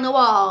degree on the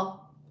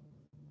wall,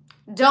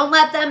 don't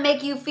let them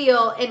make you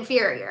feel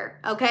inferior,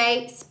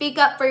 okay? Speak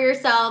up for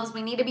yourselves.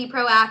 We need to be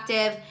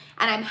proactive.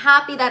 And I'm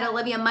happy that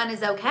Olivia Munn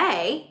is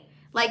okay.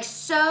 Like,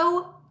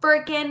 so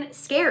freaking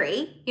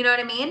scary. You know what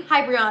I mean?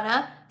 Hi,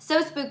 Brianna.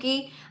 So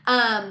spooky.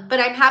 But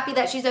I'm happy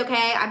that she's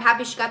okay. I'm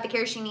happy she got the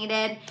care she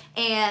needed.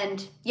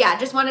 And yeah,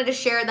 just wanted to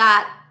share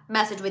that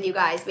message with you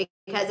guys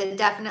because it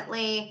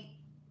definitely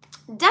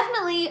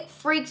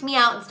freaked me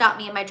out and stopped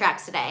me in my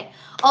tracks today.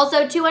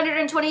 Also,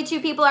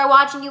 222 people are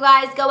watching, you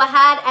guys. Go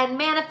ahead and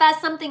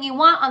manifest something you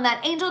want on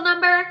that angel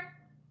number.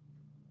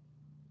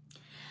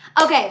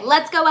 Okay,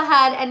 let's go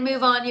ahead and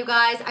move on, you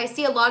guys. I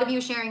see a lot of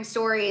you sharing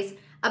stories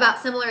about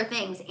similar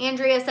things.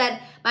 Andrea said,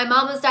 my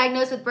mom was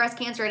diagnosed with breast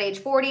cancer at age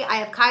 40. I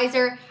have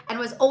Kaiser and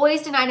was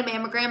always denied a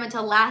mammogram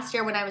until last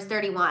year when I was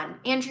 31.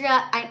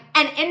 Andrea,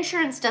 and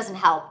insurance doesn't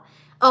help.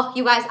 Oh,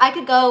 you guys, I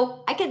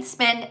could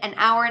spend an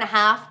hour and a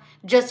half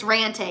just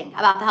ranting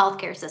about the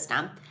healthcare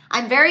system.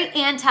 I'm very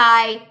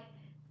anti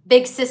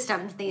big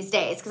systems these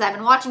days because I've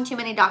been watching too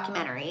many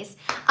documentaries.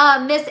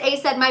 Miss A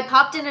said, my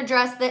pop didn't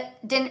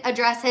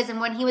address his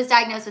and when he was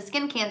diagnosed with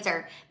skin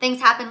cancer.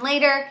 Things happened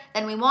later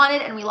than we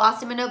wanted and we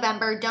lost him in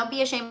November. Don't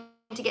be ashamed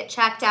to get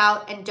checked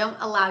out and don't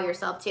allow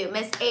yourself to.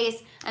 Miss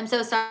Ace, I'm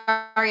so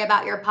sorry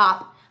about your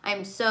pop.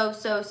 I'm so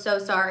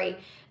sorry.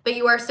 But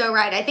you are so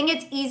right. I think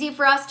it's easy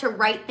for us to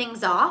write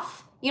things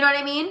off. You know what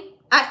I mean?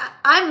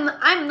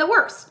 I'm the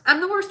worst. I'm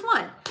the worst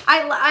one.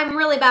 I'm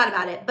really bad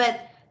about it. But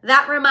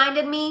that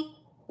reminded me,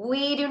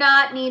 we do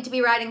not need to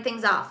be writing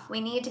things off.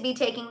 We need to be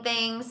taking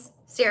things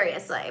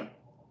seriously.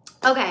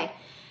 Okay,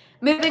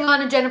 moving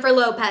on to Jennifer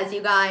Lopez,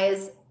 you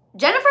guys.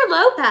 Jennifer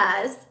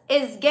Lopez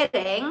is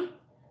getting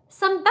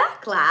some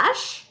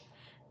backlash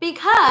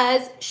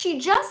because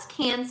she just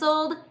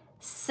canceled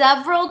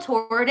several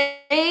tour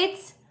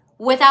dates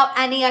without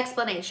any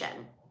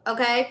explanation,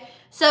 okay?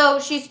 So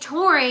she's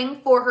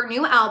touring for her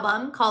new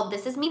album called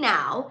This Is Me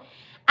Now.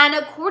 And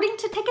according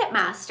to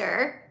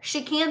Ticketmaster,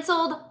 she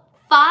canceled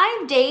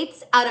 5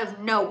 dates out of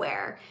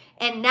nowhere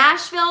in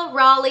Nashville,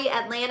 Raleigh,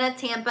 Atlanta,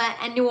 Tampa,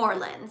 and New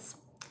Orleans.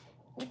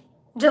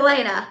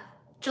 Jelena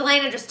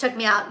just took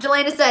me out.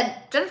 Jelena said,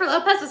 Jennifer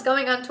Lopez is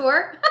going on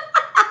tour.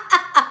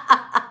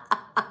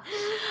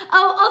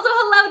 Oh, also,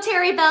 hello,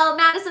 Terry Bell.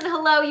 Madison,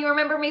 hello. You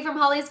remember me from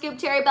Holly Scoop,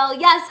 Terry Bell.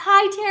 Yes,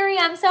 hi, Terry.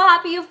 I'm so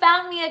happy you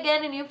found me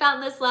again and you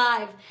found this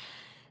live.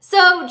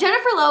 So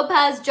Jennifer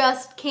Lopez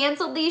just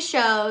canceled these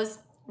shows,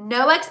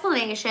 no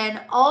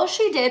explanation. All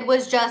she did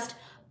was just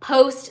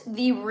post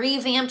the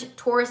revamped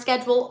tour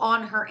schedule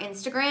on her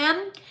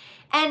Instagram.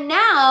 And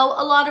now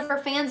a lot of her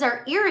fans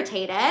are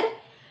irritated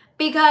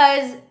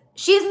because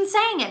she isn't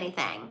saying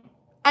anything.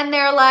 And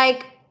they're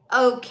like,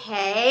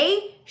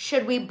 okay,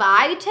 should we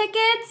buy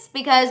tickets?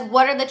 Because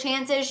what are the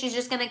chances she's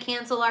just gonna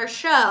cancel our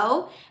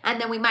show and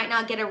then we might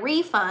not get a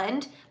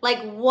refund?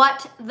 Like,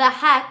 what the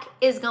heck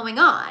is going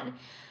on?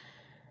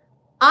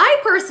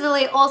 I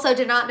personally also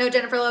did not know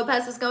Jennifer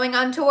Lopez was going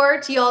on tour,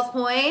 to y'all's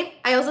point.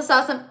 I also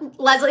saw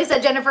Leslie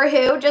said Jennifer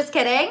who, just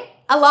kidding.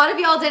 A lot of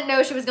y'all didn't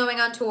know she was going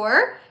on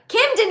tour.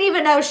 Kim didn't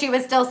even know she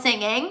was still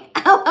singing,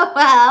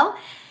 LOL.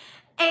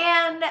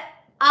 And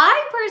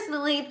I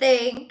personally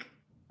think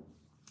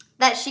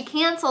that she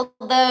canceled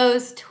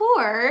those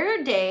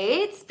tour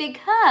dates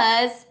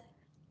because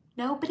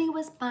nobody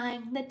was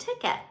buying the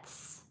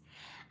tickets.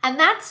 And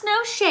that's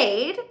no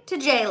shade to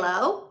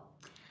J-Lo.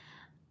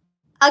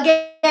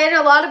 Again,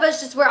 a lot of us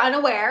just were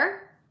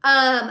unaware.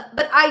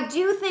 But I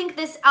do think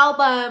this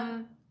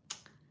album,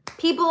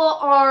 people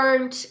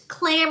aren't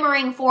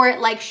clamoring for it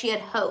like she had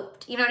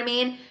hoped. You know what I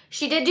mean?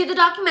 She did do the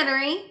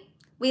documentary.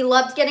 We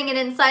loved getting an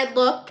inside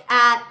look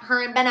at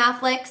her and Ben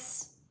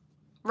Affleck's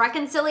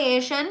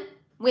reconciliation.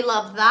 We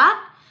loved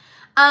that.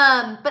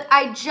 But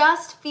I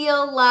just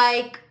feel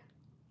like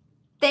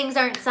things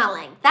aren't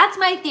selling. That's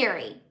my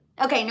theory.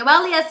 Okay,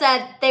 Noelia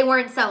said they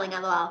weren't selling,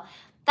 LOL.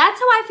 That's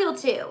how I feel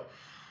too.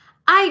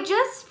 I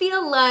just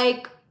feel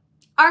like,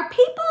 are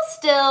people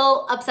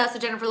still obsessed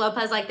with Jennifer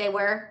Lopez like they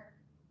were?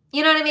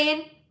 You know what I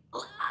mean?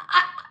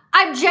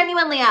 I'm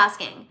genuinely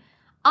asking.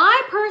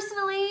 I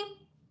personally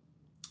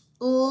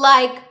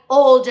like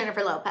old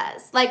Jennifer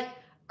Lopez. Like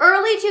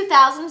early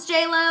 2000s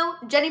J-Lo,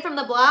 Jenny from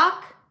the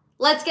Block,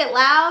 Let's Get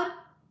Loud,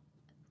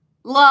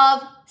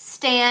 love,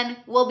 stan,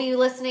 will be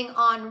listening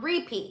on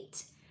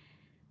repeat.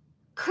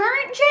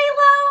 Current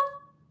J-Lo?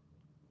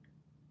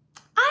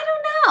 I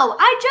don't know.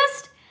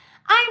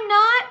 I'm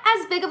not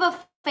as big of a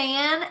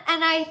fan,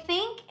 and I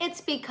think it's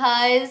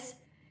because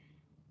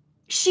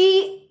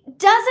she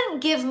doesn't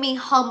give me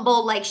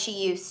humble like she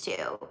used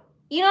to.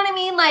 You know what I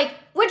mean? Like,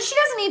 which she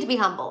doesn't need to be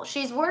humble.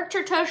 She's worked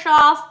her tush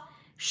off.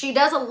 She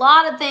does a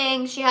lot of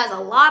things. She has a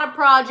lot of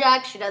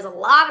projects. She does a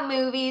lot of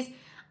movies.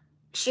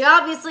 She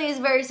obviously is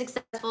very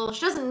successful.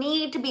 She doesn't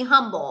need to be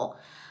humble.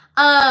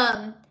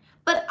 But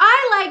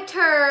I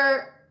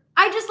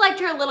just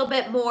liked her a little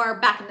bit more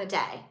back in the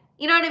day.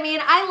 You know what I mean?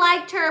 I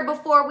liked her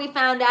before we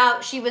found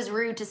out she was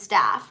rude to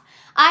staff.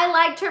 I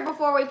liked her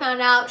before we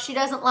found out she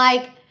doesn't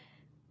like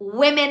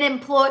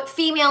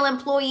female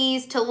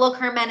employees to look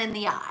her men in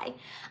the eye.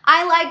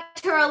 I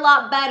liked her a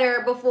lot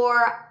better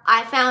before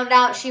I found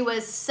out she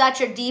was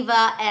such a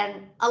diva and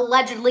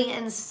allegedly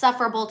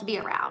insufferable to be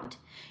around.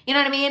 You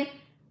know what I mean?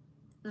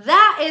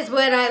 That is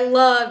when I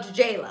loved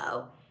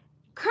J-Lo.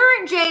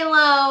 Current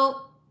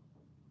J-Lo,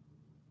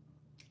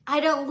 I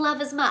don't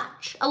love as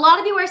much. A lot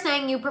of you are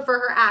saying you prefer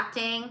her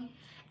acting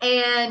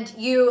and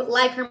you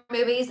like her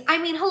movies. I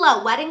mean,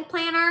 hello, Wedding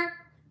Planner,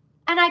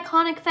 an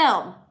iconic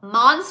film.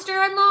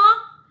 Monster-in-Law,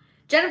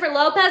 Jennifer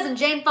Lopez and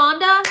Jane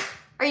Fonda.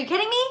 Are you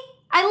kidding me?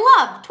 I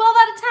love 12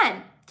 out of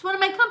 10. It's one of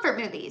my comfort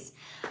movies.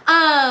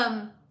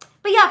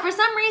 But yeah, for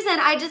some reason,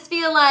 I just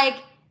feel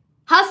like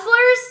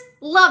Hustlers,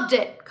 loved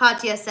it,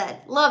 Katya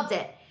said. Loved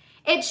it.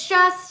 It's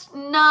just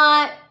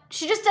not,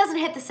 she just doesn't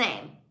hit the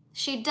same.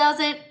 She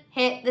doesn't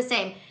hit the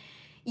same.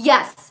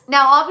 Yes.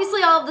 Now,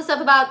 obviously, all of the stuff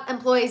about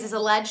employees is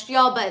alleged,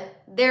 y'all,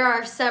 but there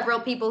are several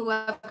people who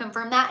have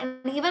confirmed that.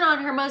 And even on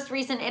her most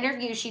recent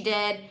interview she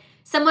did,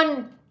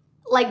 someone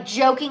like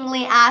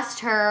jokingly asked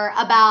her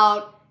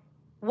about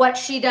what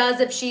she does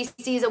if she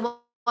sees a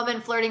woman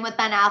flirting with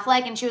Ben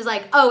Affleck. And she was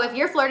like, oh, if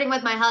you're flirting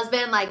with my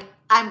husband, like,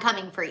 I'm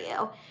coming for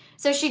you.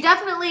 So she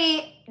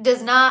definitely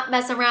does not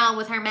mess around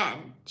with her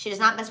men. She does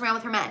not mess around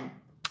with her men.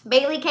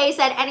 Bailey K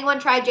said, anyone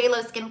tried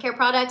JLo's skincare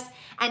products?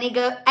 Any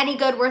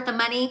good worth the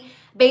money?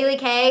 Bailey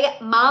K,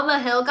 Mama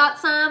Hill got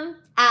some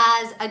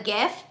as a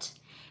gift,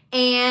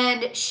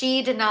 and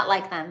she did not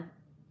like them.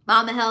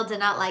 Mama Hill did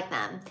not like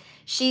them.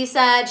 She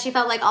said she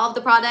felt like all of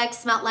the products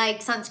smelled like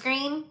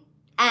sunscreen,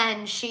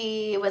 and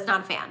she was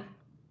not a fan.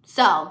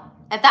 So,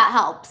 if that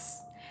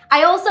helps.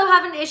 I also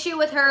have an issue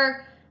with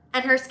her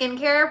and her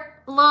skincare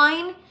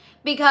line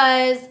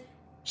because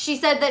she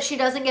said that she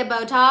doesn't get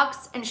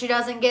Botox and she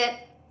doesn't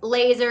get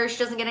laser, she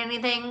doesn't get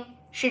anything.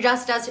 She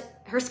just does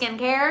her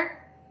skincare.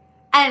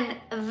 And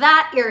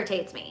that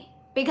irritates me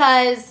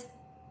because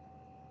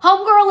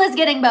homegirl is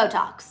getting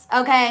Botox,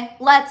 okay?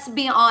 Let's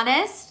be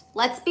honest.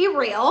 Let's be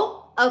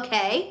real,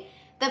 okay?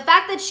 The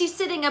fact that she's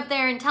sitting up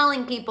there and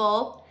telling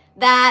people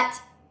that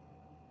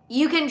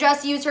you can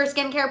just use her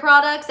skincare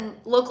products and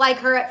look like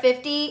her at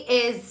 50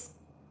 is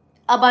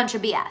a bunch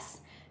of BS.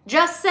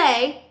 Just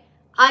say,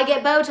 I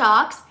get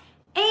Botox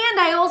and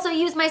I also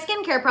use my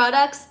skincare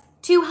products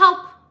to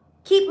help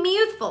keep me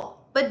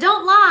youthful. But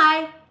don't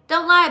lie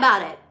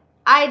about it.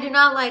 I do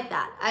not like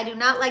that. I do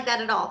not like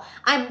that at all.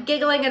 I'm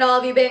giggling at all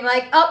of you being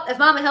like, oh, if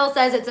Mama Hill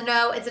says it's a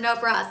no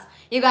for us.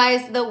 You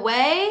guys, the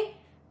way,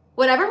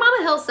 whatever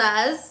Mama Hill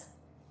says,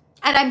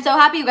 and I'm so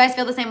happy you guys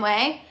feel the same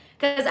way,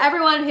 because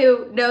everyone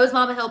who knows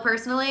Mama Hill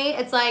personally,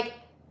 it's like,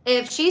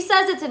 if she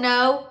says it's a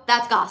no,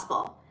 that's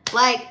gospel.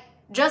 Like,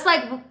 just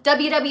like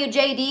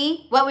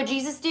WWJD, what would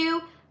Jesus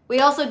do? We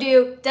also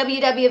do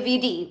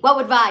WWVD, what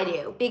would Vi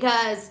do?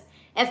 Because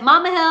if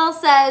Mama Hill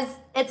says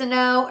it's a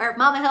no, or if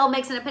Mama Hill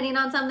makes an opinion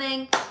on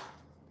something,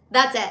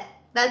 that's it.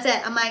 That's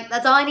it. I'm like,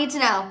 that's all I need to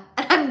know.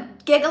 And I'm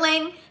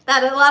giggling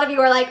that a lot of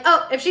you are like,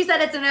 oh, if she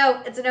said it's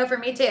a no for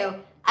me too.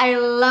 I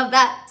love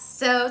that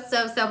so,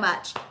 so, so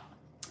much.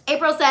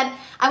 April said,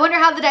 I wonder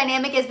how the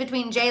dynamic is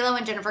between JLo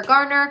and Jennifer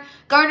Garner.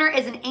 Garner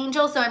is an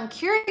angel, so I'm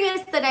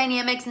curious the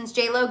dynamic since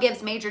JLo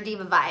gives major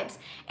diva vibes.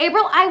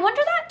 April, I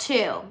wonder that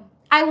too.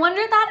 I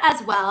wonder that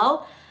as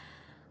well.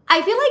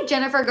 I feel like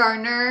Jennifer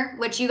Garner,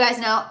 which you guys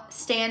know,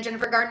 stan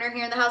Jennifer Garner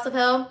here in the House of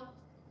Hill.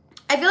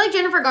 I feel like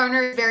Jennifer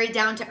Garner is very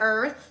down to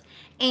earth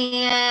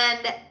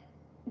and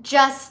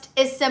just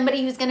is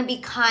somebody who's going to be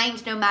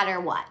kind no matter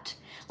what.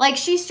 Like,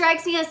 she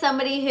strikes me as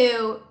somebody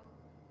who,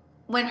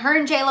 when her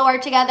and JLo are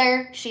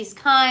together, she's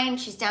kind,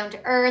 she's down to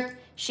earth,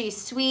 she's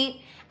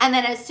sweet. And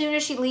then as soon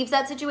as she leaves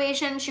that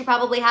situation, she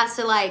probably has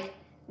to like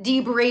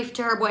debrief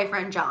to her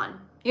boyfriend,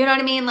 John. You know what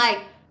I mean? Like,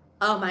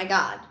 oh my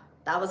God,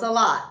 that was a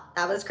lot.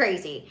 That was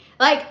crazy.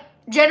 Like,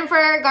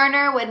 Jennifer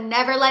Garner would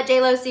never let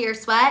JLo see her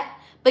sweat,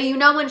 but you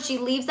know when she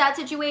leaves that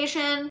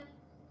situation,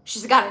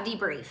 she's got to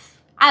debrief,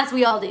 as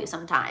we all do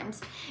sometimes.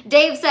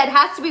 Dave said,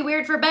 has to be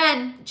weird for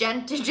Ben.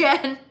 Jen to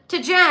Jen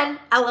to Jen.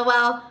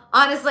 LOL.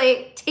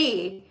 Honestly,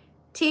 T.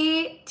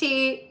 Okay,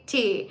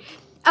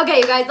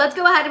 you guys, let's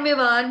go ahead and move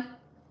on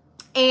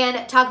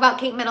and talk about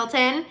Kate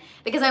Middleton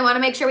because I want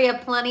to make sure we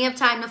have plenty of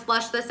time to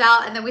flush this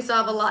out and then we still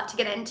have a lot to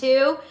get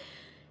into.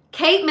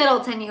 Kate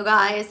Middleton, you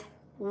guys,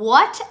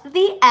 what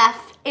the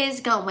F is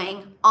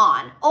going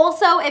on?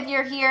 Also, if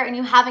you're here and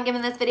you haven't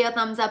given this video a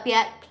thumbs up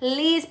yet,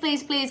 please,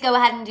 please, please go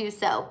ahead and do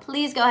so.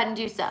 Please go ahead and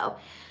do so.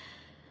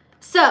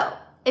 So,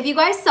 if you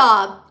guys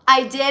saw,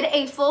 I did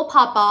a full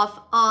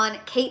pop-off on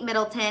Kate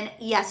Middleton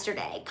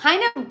yesterday,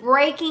 kind of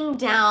breaking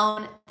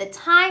down the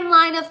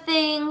timeline of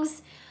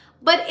things,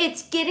 but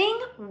it's getting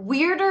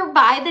weirder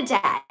by the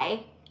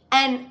day,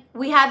 and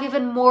we have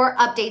even more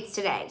updates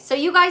today. So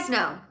you guys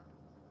know,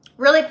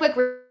 really quick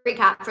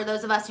recap for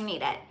those of us who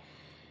need it.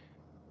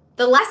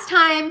 The last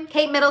time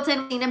Kate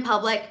Middleton was seen in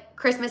public,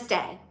 Christmas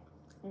Day.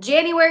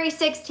 January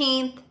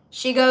 16th,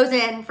 she goes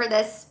in for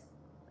this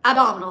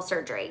abdominal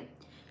surgery.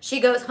 She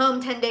goes home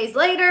 10 days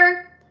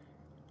later,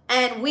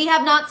 and we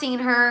have not seen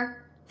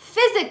her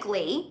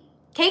physically.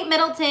 Kate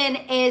Middleton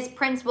is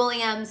Prince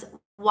William's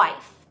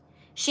wife.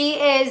 She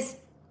is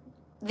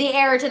the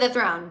heir to the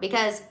throne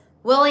because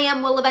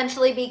William will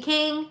eventually be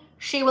king.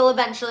 She will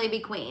eventually be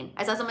queen.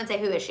 I saw someone say,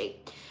 who is she?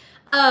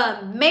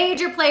 A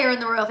major player in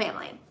the royal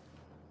family.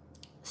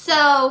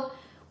 So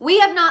We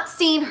have not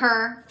seen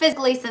her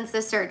physically since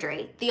this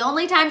surgery. The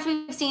only times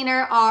we've seen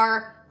her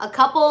are a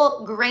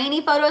couple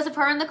grainy photos of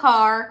her in the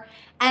car,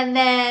 and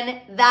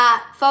then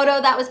that photo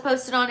that was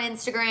posted on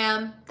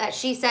Instagram that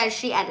she says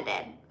she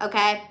edited,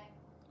 okay?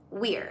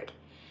 Weird.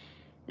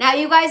 Now,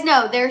 you guys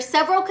know there's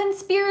several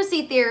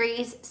conspiracy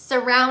theories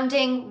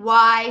surrounding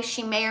why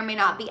she may or may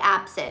not be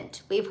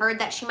absent. We've heard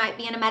that she might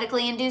be in a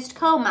medically induced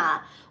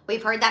coma.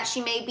 We've heard that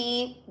she may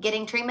be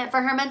getting treatment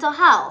for her mental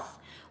health.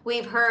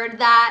 We've heard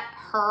that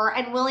her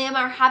and William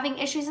are having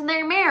issues in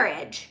their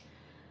marriage.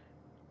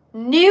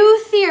 New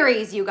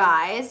theories, you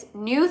guys,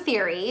 new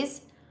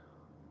theories.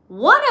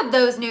 One of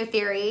those new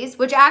theories,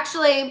 which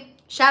actually,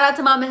 shout out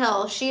to Mama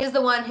Hill, she is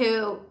the one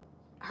who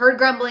heard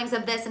grumblings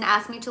of this and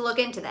asked me to look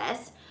into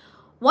this.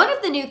 One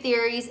of the new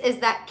theories is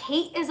that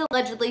Kate is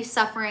allegedly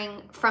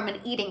suffering from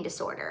an eating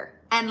disorder,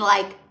 and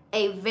like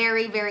a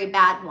very, very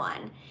bad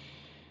one.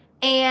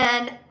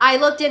 And I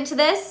looked into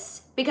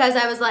this because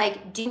I was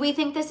like, do we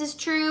think this is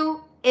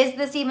true? Is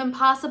this even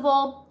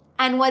possible?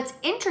 And what's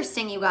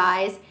interesting, you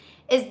guys,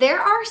 is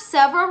there are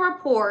several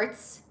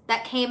reports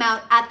that came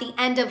out at the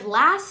end of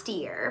last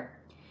year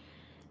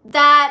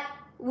that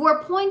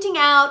were pointing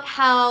out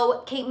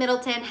how Kate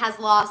Middleton has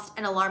lost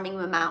an alarming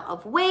amount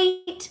of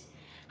weight,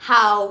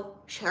 how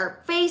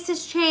her face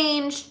has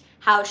changed,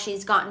 how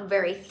she's gotten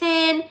very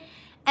thin.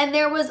 And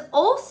there was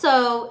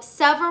also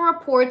several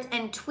reports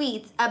and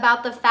tweets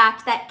about the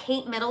fact that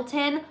Kate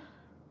Middleton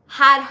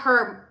had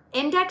her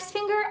index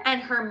finger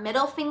and her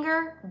middle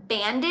finger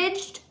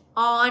bandaged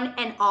on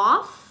and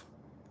off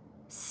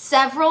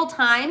several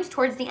times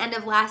towards the end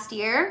of last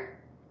year,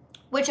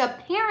 which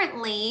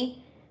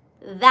apparently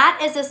that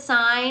is a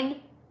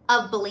sign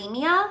of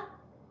bulimia.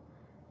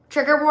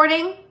 Trigger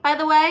warning, by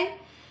the way.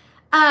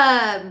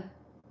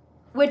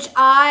 Which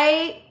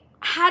I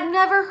had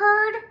never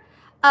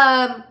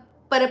heard,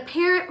 but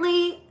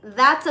apparently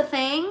that's a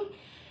thing.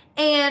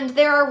 And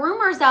there are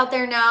rumors out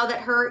there now that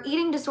her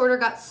eating disorder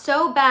got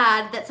so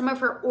bad that some of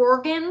her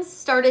organs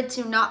started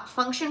to not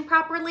function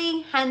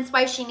properly, hence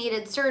why she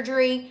needed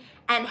surgery,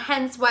 and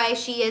hence why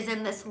she is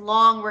in this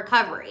long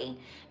recovery.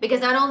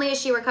 Because not only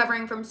is she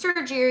recovering from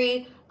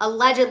surgery,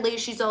 allegedly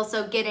she's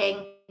also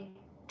getting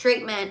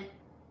treatment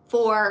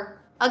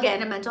for,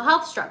 again, a mental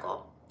health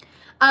struggle.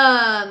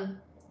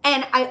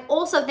 And I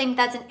also think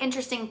that's an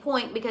interesting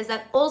point because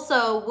that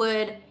also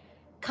would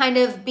kind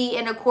of be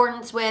in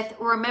accordance with,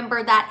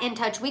 remember that In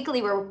Touch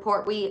Weekly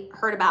report we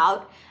heard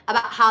about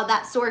how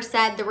that source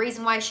said the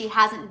reason why she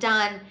hasn't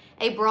done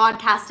a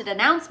broadcasted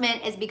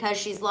announcement is because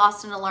she's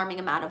lost an alarming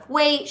amount of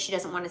weight. She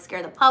doesn't want to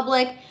scare the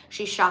public.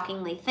 She's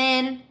shockingly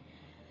thin.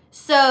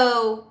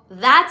 So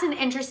that's an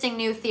interesting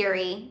new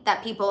theory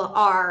that people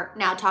are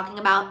now talking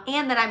about,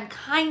 and that I'm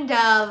kind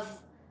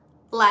of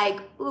like,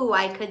 ooh,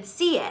 I could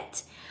see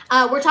it.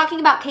 We're talking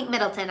about Kate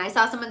Middleton. I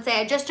saw someone say,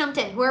 I just jumped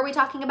in. Who are we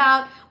talking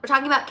about? We're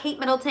talking about Kate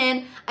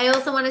Middleton. I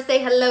also want to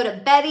say hello to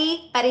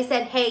Betty. Betty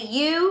said, hey,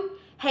 you.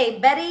 Hey,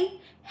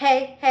 Betty.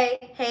 Hey, hey,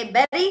 hey,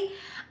 Betty.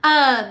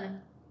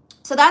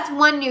 So that's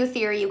one new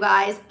theory, you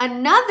guys.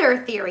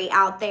 Another theory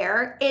out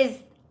there is,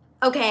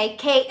 okay,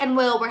 Kate and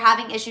Will were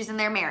having issues in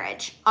their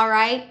marriage, all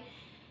right?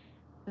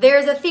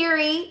 There's a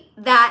theory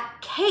that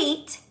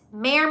Kate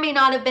may or may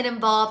not have been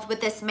involved with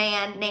this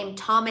man named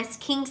Thomas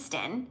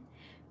Kingston.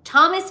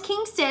 Thomas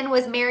Kingston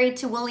was married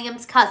to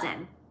William's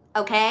cousin,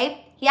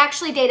 okay? He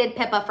actually dated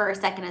Pippa for a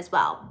second as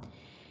well.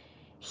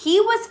 He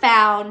was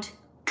found,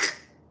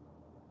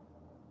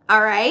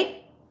 all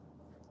right,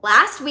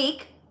 last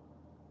week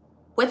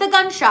with a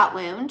gunshot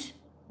wound.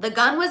 The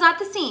gun was at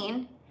the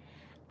scene,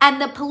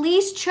 and the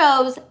police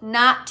chose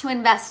not to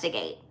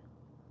investigate.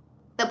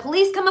 The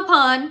police come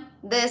upon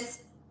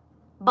this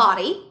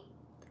body,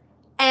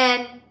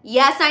 and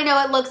yes, I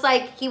know it looks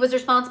like he was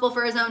responsible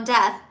for his own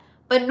death,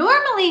 but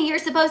normally you're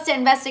supposed to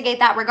investigate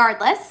that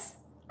regardless,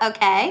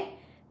 okay?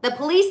 The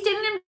police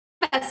didn't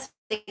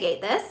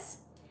investigate this.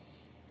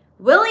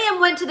 William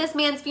went to this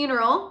man's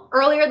funeral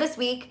earlier this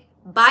week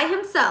by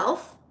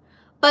himself,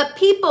 but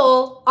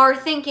people are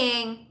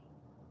thinking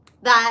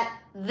that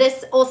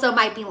this also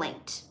might be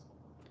linked.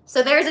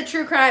 So there's a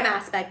true crime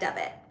aspect of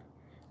it.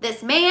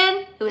 This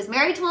man who is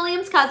married to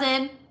William's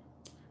cousin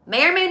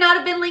may or may not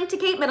have been linked to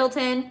Kate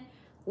Middleton.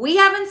 We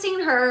haven't seen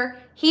her.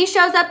 He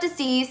shows up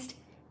deceased,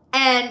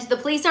 and the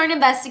police aren't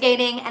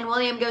investigating, and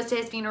William goes to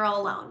his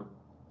funeral alone.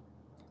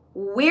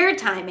 Weird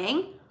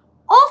timing.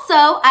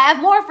 Also, I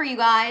have more for you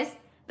guys.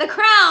 The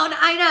Crown,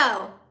 I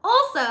know.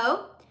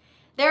 Also,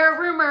 there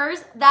are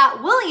rumors that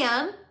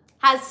William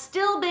has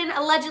still been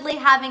allegedly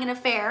having an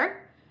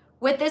affair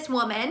with this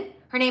woman.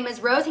 Her name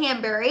is Rose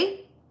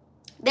Hanbury.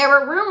 There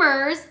were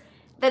rumors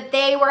that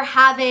they were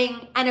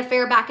having an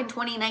affair back in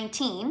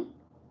 2019.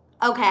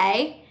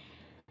 Okay.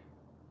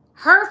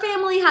 Her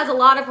family has a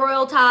lot of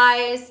royal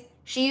ties.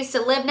 She used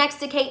to live next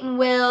to Kate and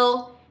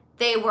Will.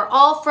 They were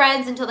all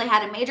friends until they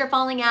had a major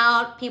falling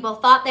out. People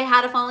thought they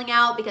had a falling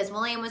out because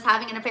William was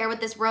having an affair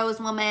with this Rose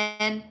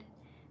woman.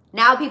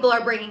 Now people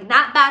are bringing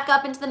that back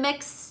up into the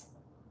mix.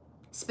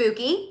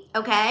 Spooky,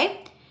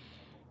 okay?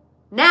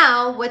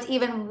 Now, what's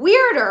even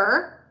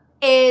weirder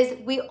is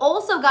we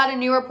also got a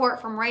new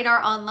report from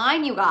Radar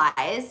Online, you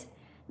guys,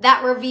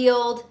 that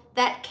revealed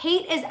that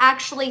Kate is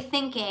actually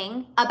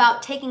thinking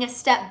about taking a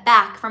step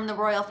back from the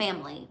royal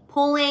family,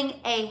 pulling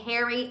a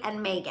Harry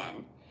and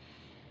Meghan.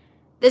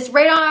 This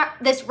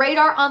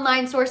Radar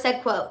Online source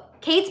said, quote,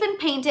 Kate's been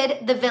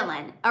painted the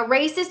villain, a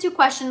racist who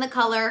questioned the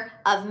color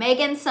of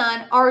Meghan's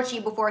son, Archie,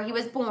 before he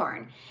was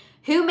born,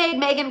 who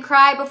made Meghan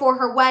cry before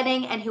her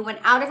wedding, and who went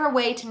out of her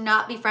way to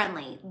not be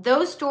friendly.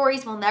 Those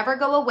stories will never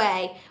go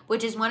away,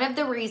 which is one of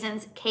the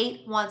reasons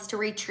Kate wants to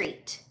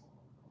retreat.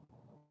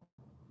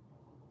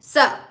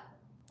 So,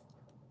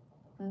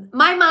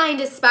 my mind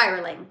is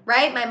spiraling,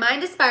 right? My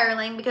mind is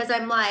spiraling because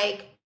I'm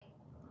like,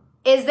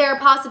 is there a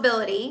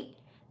possibility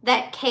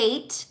that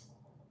Kate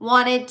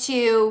wanted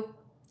to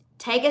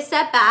take a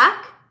step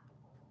back,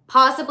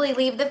 possibly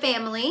leave the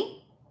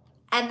family,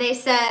 and they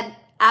said,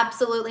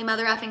 absolutely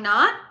mother effing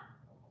not?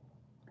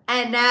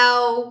 And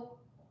now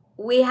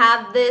we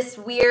have this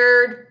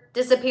weird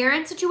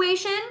disappearance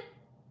situation?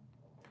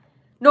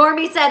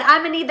 Normie said,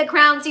 I'm gonna need the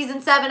Crown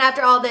season 7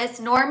 after all this.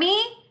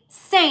 Normie,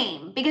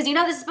 same. Because you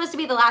know this is supposed to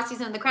be the last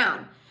season of the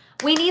Crown.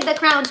 We need the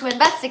Crown to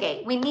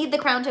investigate. We need the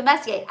Crown to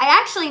investigate.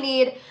 I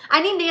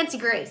need Nancy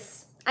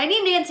Grace. I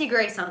need Nancy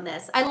Grace on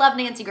this. I love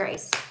Nancy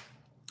Grace.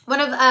 One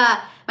of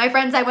my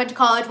friends I went to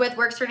college with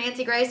works for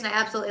Nancy Grace, and I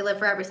absolutely live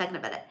for every second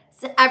of it.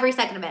 Every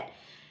second of it.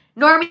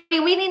 Normie,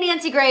 we need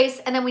Nancy Grace,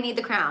 and then we need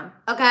the Crown,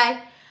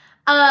 okay?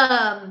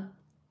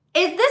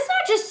 Is this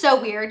not just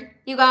so weird,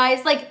 you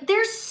guys? Like,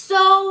 there's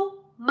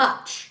so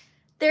much.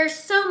 There's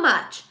so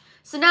much.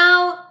 So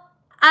now,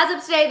 as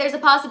of today, there's a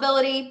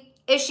possibility.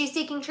 Is she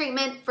seeking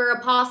treatment for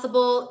a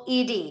possible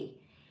ED?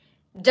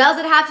 Does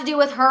it have to do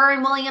with her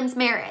and William's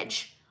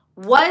marriage?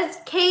 Was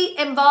Kate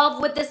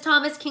involved with this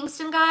Thomas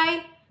Kingston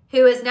guy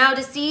who is now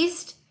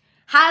deceased?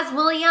 Has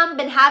William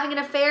been having an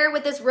affair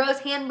with this Rose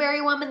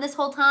Hanbury woman this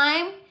whole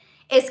time?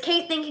 Is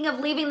Kate thinking of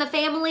leaving the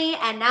family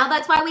and now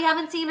that's why we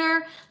haven't seen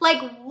her?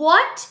 Like,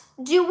 what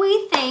do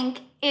we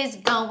think is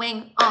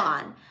going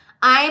on?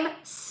 I'm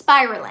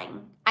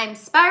spiraling. I'm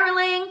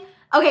spiraling.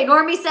 Okay,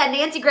 Normie said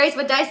Nancy Grace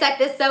would dissect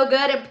this so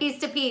good and piece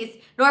to piece.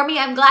 Normie,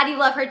 I'm glad you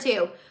love her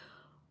too.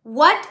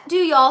 What do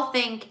y'all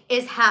think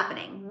is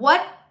happening?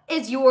 What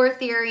is your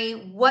theory?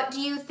 What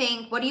do you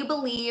think? What do you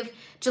believe?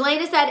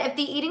 Jelena said, if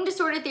the eating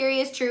disorder theory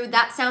is true,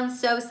 that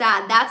sounds so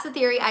sad. That's the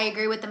theory I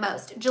agree with the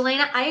most.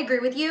 Jelena, I agree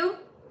with you.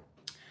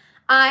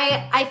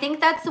 I think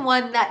that's the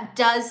one that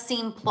does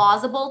seem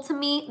plausible to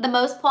me, the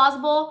most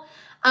plausible.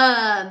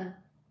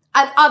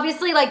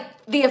 Obviously, like,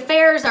 the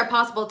affairs are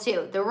possible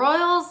too. The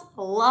royals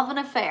love an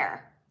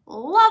affair.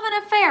 Love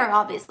an affair,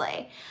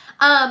 obviously.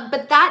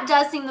 But that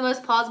does seem the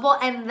most plausible,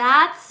 and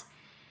that's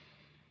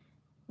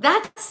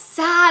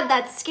sad,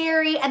 that's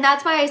scary, and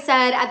that's why I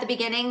said at the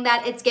beginning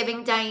that it's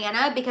giving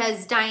Diana,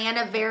 because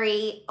Diana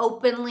very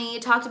openly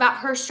talked about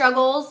her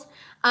struggles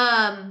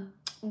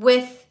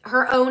with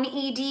her own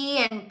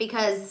ED, and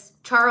because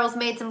Charles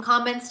made some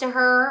comments to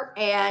her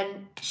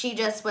and she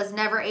just was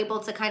never able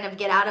to kind of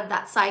get out of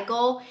that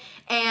cycle,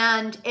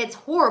 and it's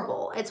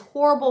horrible. It's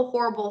horrible,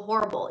 horrible,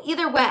 horrible.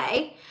 Either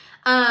way,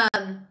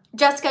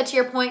 Jessica, to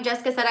your point,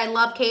 Jessica said, I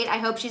love Kate. I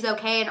hope she's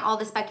okay, and all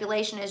the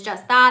speculation is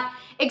just that.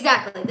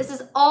 Exactly. This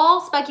is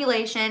all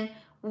speculation.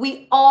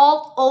 We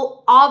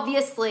all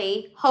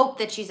obviously hope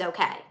that she's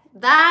okay.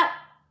 That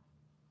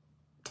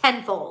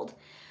tenfold.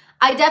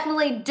 I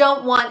definitely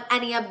don't want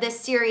any of this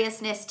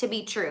seriousness to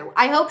be true.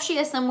 I hope she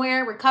is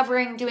somewhere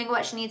recovering, doing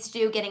what she needs to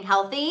do, getting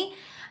healthy.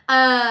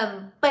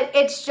 But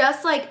it's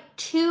just like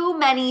too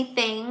many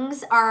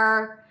things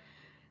are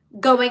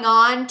going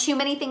on. Too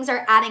many things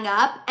are adding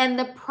up. And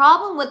the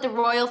problem with the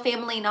royal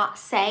family not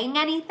saying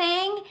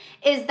anything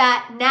is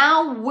that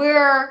now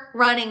we're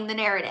running the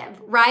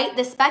narrative, right?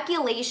 The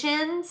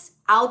speculations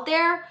out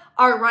there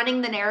are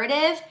running the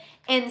narrative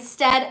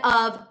instead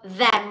of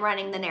them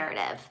running the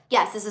narrative.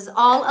 Yes, this is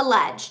all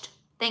alleged.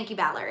 Thank you,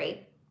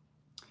 Valerie.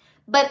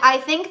 But I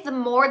think the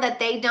more that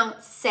they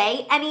don't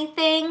say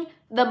anything,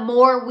 the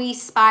more we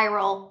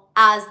spiral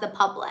as the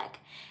public.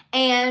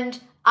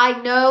 And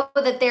I know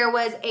that there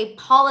was a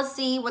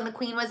policy when the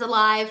Queen was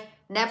alive,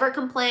 never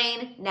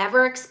complain,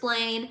 never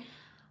explain,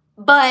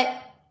 but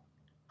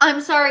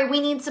I'm sorry,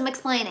 we need some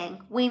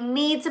explaining. We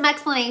need some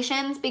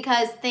explanations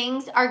because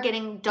things are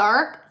getting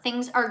dark,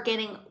 things are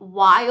getting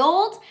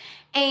wild,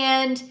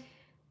 and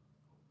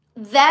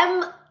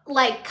them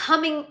like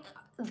coming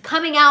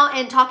out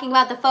and talking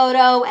about the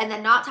photo and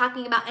then not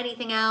talking about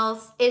anything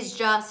else is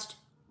just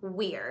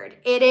weird.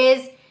 It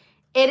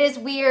is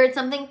weird.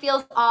 Something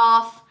feels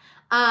off.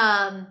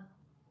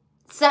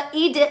 So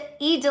E.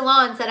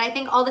 DeLon said, I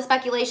think all the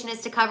speculation is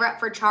to cover up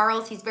for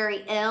Charles. He's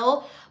very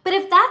ill. But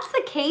if that's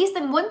the case,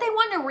 then wouldn't they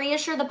want to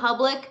reassure the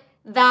public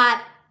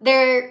that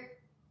the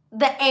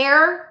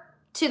heir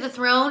to the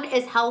throne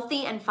is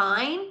healthy and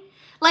fine?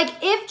 Like,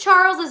 if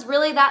Charles is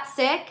really that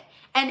sick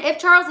and if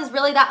Charles is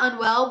really that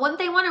unwell, wouldn't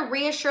they want to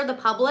reassure the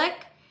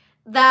public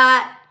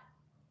that,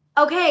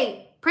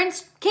 okay,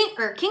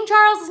 King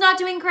Charles is not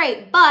doing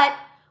great, but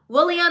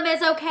William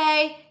is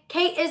okay,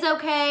 Kate is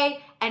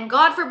okay, and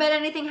God forbid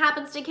anything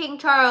happens to King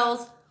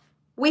Charles,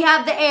 we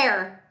have the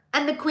heir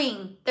and the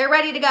queen. They're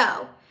ready to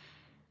go.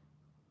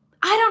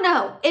 I don't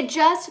know. It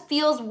just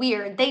feels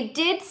weird. They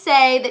did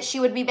say that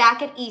she would be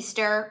back at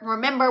Easter.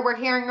 Remember, we're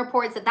hearing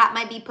reports that that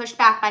might be pushed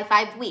back by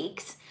 5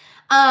 weeks.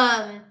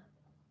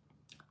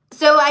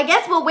 So I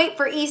guess we'll wait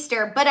for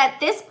Easter. But at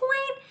this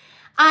point,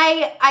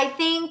 I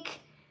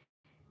think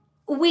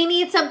we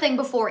need something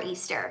before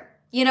Easter.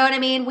 You know what I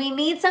mean? We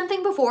need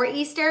something before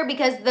Easter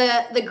because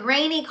the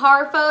grainy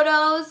car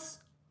photos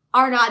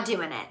are not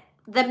doing it.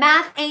 The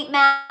math ain't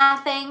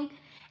mathing.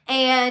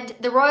 And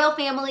the royal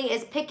family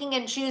is picking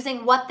and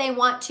choosing what they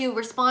want to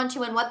respond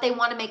to and what they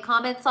want to make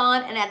comments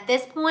on. And at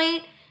this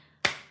point,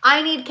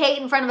 I need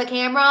Kate in front of a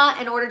camera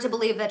in order to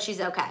believe that she's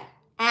okay.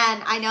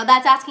 And I know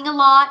that's asking a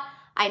lot.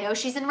 I know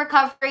she's in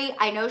recovery.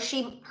 I know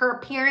her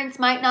appearance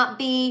might not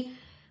be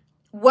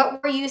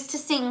what we're used to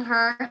seeing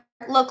her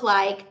look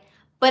like.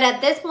 But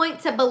at this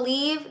point, to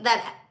believe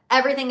that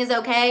everything is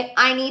okay,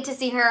 I need to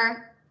see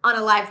her on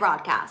a live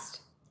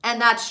broadcast. And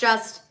that's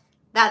just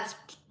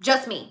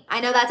me.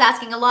 I know that's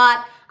asking a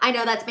lot. I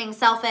know that's being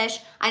selfish.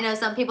 I know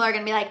some people are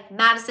going to be like,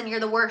 Madison, you're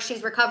the worst.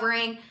 She's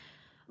recovering.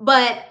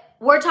 But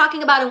we're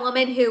talking about a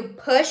woman who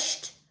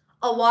pushed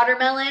a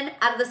watermelon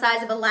out of the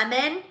size of a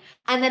lemon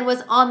and then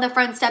was on the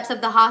front steps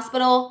of the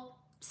hospital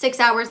 6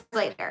 hours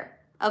later.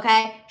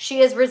 Okay? She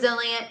is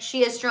resilient.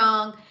 She is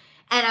strong.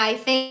 And I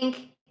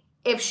think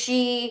if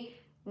she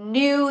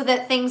knew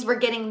that things were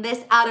getting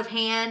this out of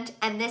hand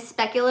and this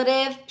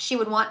speculative, she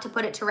would want to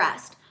put it to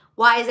rest.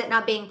 Why is it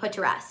not being put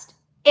to rest?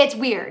 It's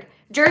weird.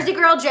 Jersey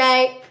Girl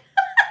J.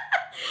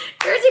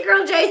 Jersey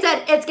Girl J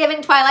said, it's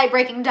giving Twilight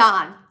Breaking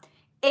Dawn.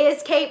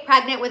 Is Kate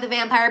pregnant with a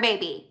vampire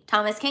baby?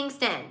 Thomas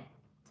Kingston.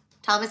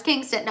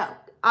 No,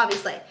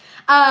 obviously.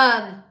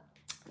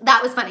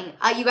 That was funny.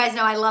 You guys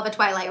know I love a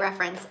Twilight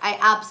reference. I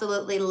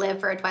absolutely live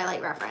for a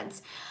Twilight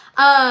reference.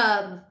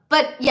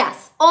 But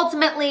yes,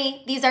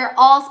 ultimately, these are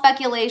all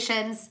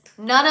speculations.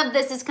 None of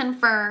this is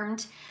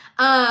confirmed.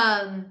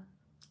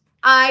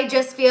 I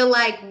just feel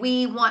like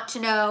we want to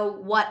know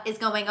what is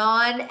going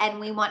on and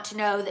we want to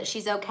know that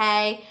she's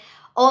okay.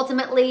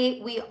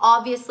 Ultimately, we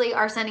obviously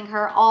are sending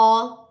her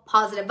all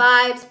positive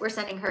vibes. We're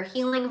sending her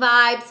healing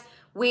vibes.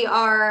 We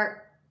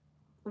are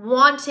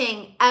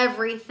wanting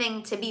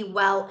everything to be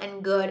well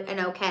and good and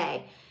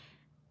okay.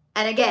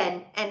 And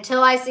again,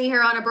 until I see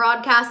her on a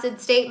broadcasted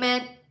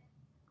statement,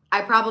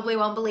 I probably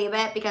won't believe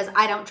it because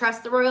I don't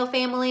trust the royal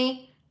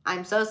family.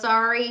 I'm so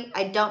sorry.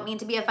 I don't mean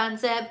to be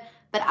offensive,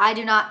 but I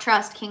do not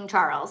trust King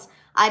Charles.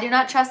 I do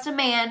not trust a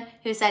man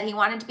who said he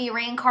wanted to be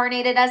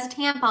reincarnated as a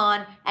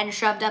tampon and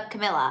shoved up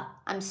Camilla.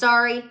 I'm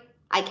sorry.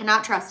 I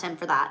cannot trust him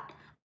for that.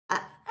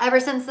 Ever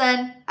since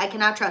then, I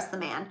cannot trust the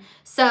man.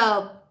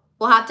 So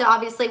we'll have to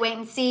obviously wait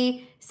and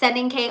see.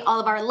 Sending Kate all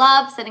of our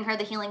love, sending her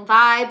the healing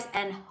vibes,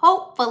 and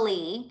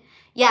hopefully,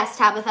 yes,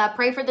 Tabitha,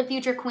 pray for the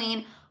future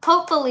queen.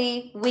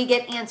 Hopefully, we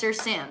get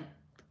answers soon.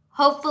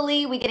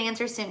 Hopefully, we get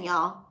answers soon,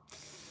 y'all.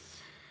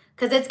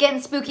 Because it's getting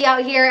spooky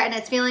out here and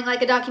it's feeling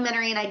like a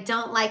documentary and I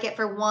don't like it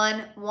for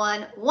one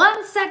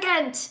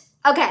second.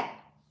 Okay,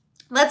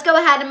 let's go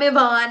ahead and move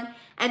on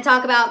and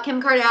talk about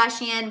Kim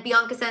Kardashian,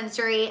 Bianca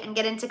Sensory, and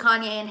get into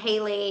Kanye and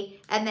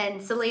Hailey, and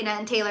then Selena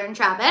and Taylor and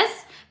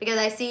Travis, because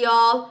I see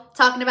y'all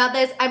talking about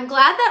this. I'm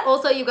glad that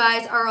also you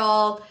guys are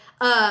all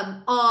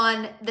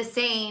on the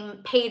same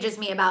page as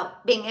me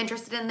about being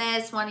interested in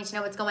this, wanting to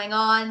know what's going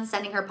on,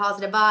 sending her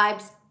positive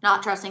vibes,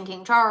 not trusting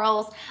King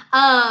Charles.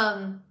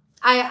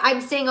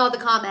 I'm seeing all the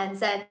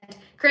comments, and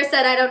Chris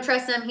said, I don't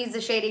trust him. He's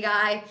a shady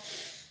guy.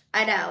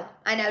 I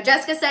know.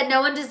 Jessica said,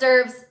 no one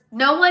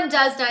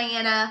does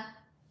Diana.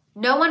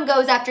 No one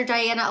goes after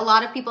Diana. A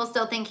lot of people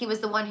still think he was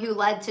the one who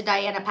led to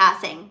Diana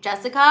passing.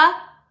 Jessica,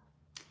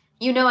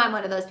 you know I'm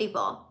one of those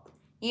people.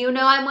 You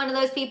know I'm one of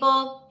those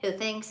people who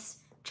thinks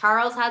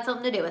Charles had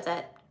something to do with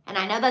it. And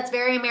I know that's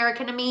very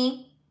American to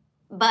me,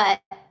 but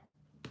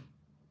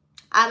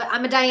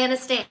I'm a Diana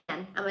stan.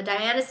 I'm a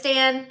Diana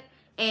stan,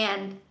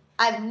 and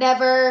I've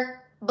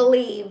never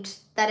believed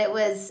that it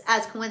was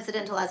as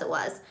coincidental as it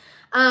was.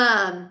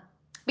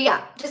 But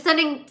yeah, just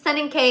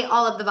sending Kate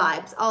all of the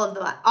vibes,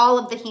 all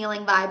of the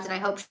healing vibes, and I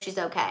hope she's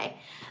okay.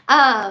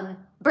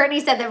 Brittany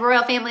said the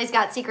royal family's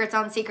got secrets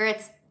on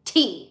secrets.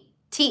 T.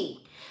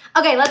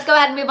 Okay, let's go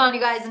ahead and move on, you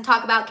guys, and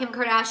talk about Kim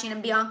Kardashian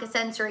and Bianca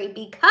Sensory,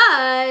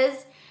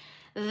 because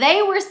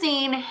they were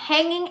seen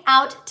hanging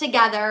out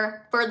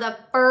together for the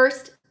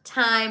first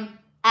time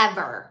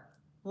ever.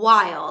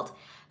 Wild.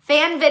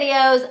 Fan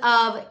videos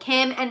of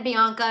Kim and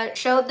Bianca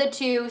showed the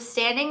two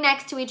standing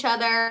next to each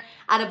other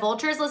at a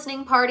Vultures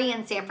listening party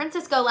in San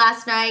Francisco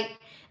last night.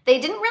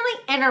 They didn't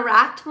really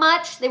interact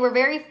much. They were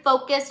very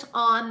focused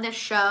on the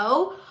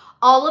show.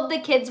 All of the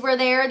kids were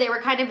there. They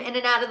were kind of in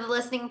and out of the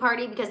listening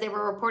party because they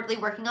were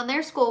reportedly working on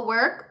their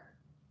schoolwork.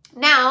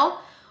 Now,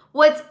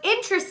 what's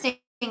interesting,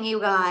 you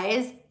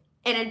guys,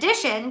 in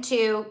addition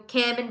to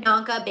Kim and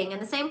Bianca being in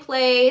the same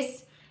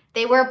place,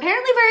 they were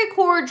apparently very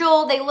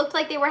cordial. They looked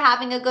like they were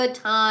having a good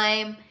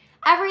time.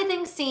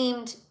 Everything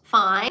seemed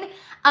fine.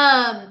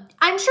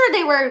 I'm sure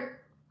they were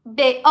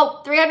Big,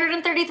 oh,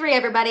 333,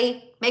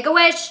 everybody. Make a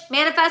wish.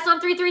 Manifest on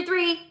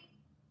 333.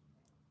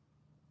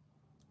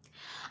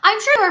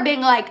 I'm sure they're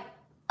being like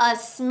a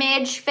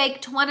smidge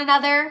fake to one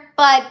another,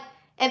 but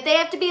if they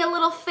have to be a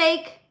little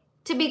fake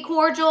to be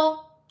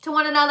cordial to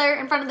one another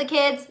in front of the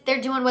kids,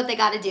 they're doing what they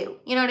got to do.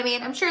 You know what I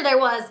mean? I'm sure there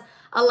was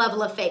a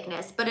level of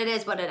fakeness, but it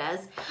is what it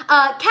is.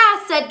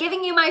 Cass said,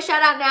 giving you my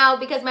shout out now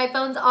because my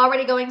phone's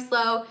already going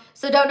slow,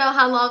 so don't know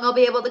how long I'll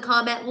be able to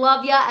comment.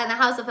 Love ya and the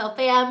House of Hill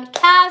fam.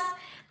 Cass,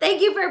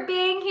 thank you for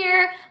being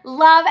here.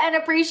 Love and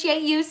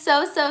appreciate you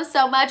so, so,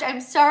 so much.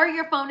 I'm sorry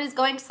your phone is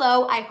going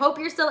slow. I hope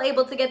you're still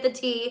able to get the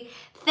tea.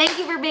 Thank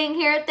you for being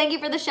here. Thank you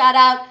for the shout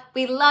out.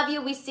 We love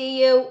you. We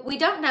see you. We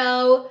don't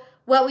know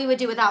what we would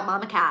do without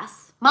Mama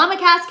Cass. Mama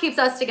Cass keeps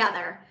us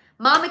together.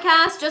 Mama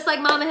Cass, just like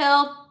Mama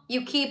Hill,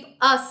 you keep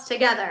us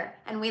together.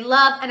 And we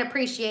love and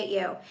appreciate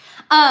you.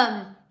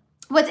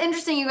 What's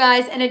interesting, you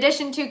guys, in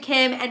addition to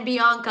Kim and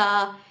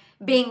Bianca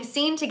being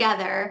seen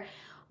together,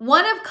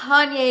 one of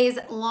Kanye's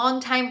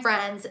longtime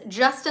friends,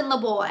 Justin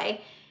LaBoy,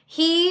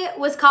 he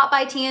was caught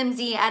by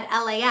TMZ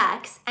at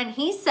LAX, and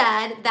he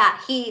said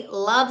that he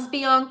loves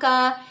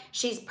Bianca.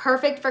 She's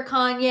perfect for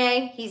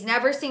Kanye. He's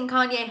never seen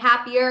Kanye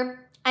happier.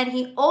 And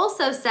he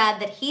also said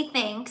that he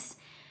thinks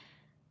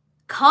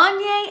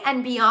Kanye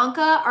and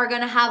Bianca are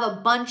going to have a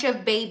bunch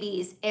of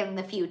babies in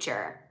the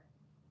future.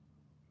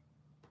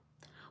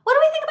 What do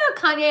we think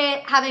about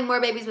Kanye having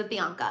more babies with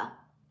Bianca?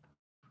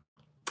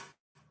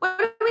 What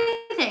do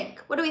we think?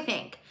 What do we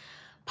think?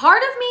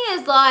 Part of me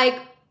is like,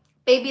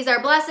 babies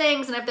are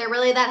blessings, and if they're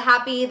really that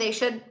happy, they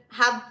should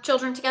have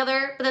children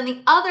together. But then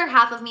the other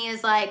half of me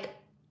is like,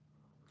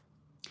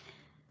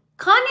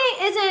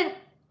 Kanye isn't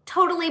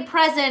totally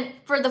present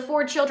for the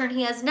 4 children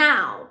he has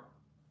now.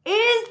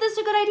 Is this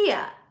a good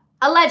idea?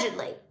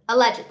 Allegedly,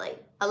 allegedly,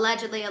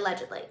 allegedly,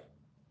 allegedly.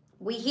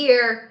 We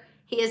hear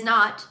he is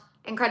not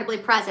incredibly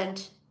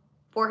present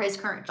for his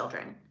current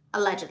children,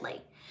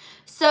 allegedly.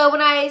 So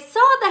when I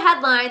saw the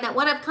headline that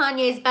one of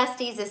Kanye's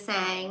besties is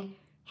saying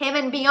him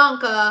and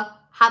Bianca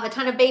have a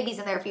ton of babies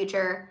in their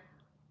future,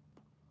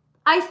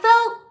 I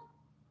felt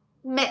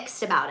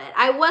mixed about it.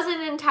 I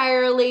wasn't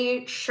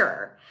entirely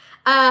sure.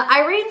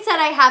 Irene said,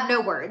 I have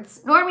no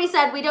words. Normie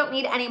said, we don't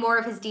need any more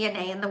of his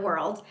DNA in the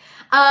world.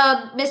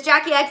 Miss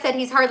Jackie X said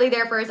he's hardly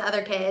there for his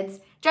other kids.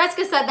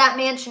 Jessica said that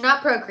man should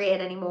not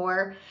procreate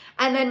anymore.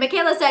 And then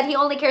Michaela said he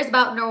only cares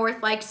about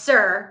North like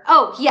Sir.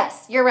 Oh,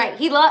 yes, you're right.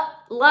 He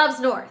loves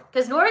North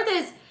because North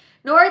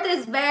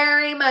is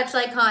very much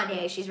like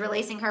Kanye. She's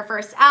releasing her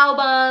first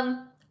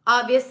album,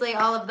 obviously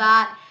all of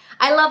that.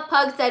 I Love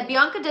Pug said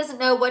Bianca doesn't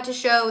know what to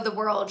show the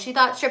world. She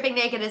thought stripping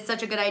naked is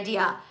such a good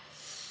idea.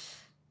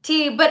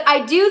 But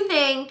I do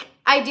think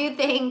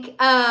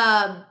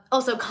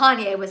also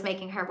Kanye was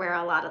making her wear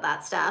a lot of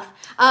that stuff.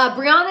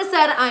 Brianna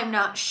said, I'm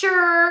not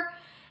sure.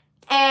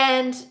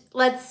 And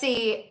let's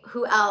see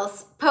who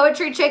else.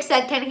 Poetry Chick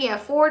said, can he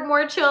afford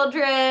more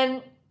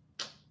children?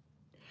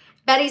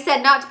 Betty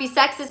said, not to be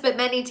sexist, but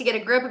men need to get a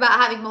grip about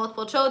having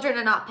multiple children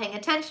and not paying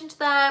attention to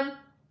them.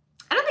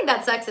 I don't think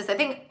that's sexist. I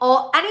think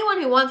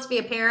anyone who wants to be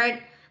a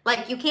parent,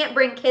 like, you can't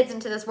bring kids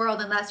into this world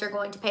unless you're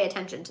going to pay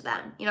attention to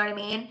them. You know what I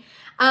mean?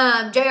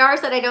 JR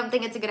said, I don't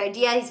think it's a good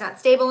idea. He's not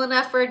stable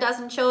enough for a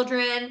dozen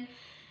children.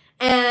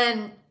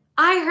 And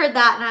I heard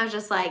that and I was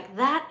just like,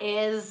 that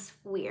is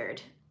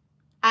weird.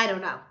 I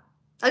don't know.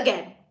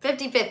 Again,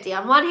 50-50.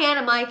 On one hand,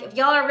 I'm like, if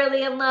y'all are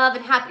really in love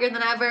and happier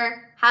than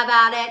ever, have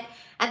at it.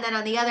 And then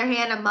on the other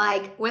hand, I'm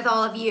like, with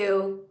all of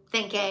you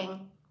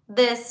thinking,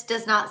 this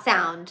does not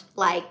sound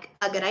like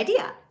a good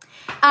idea.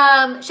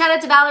 Shout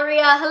out to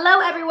Valeria. Hello,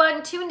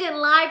 everyone. Tuned in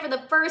live for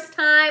the first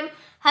time.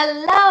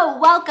 Hello.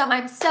 Welcome.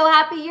 I'm so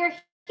happy you're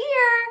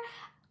here.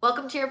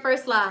 Welcome to your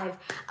first live.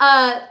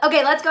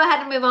 Okay, let's go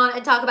ahead and move on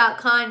and talk about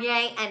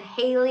Kanye and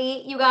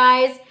Hailey, you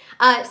guys.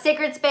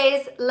 Sacred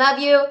Space, love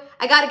you.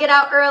 I got to get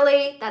out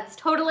early. That's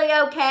totally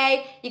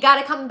okay. You got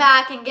to come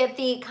back and get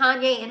the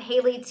Kanye and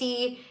Hailey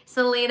tea,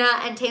 Selena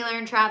and Taylor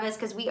and Travis,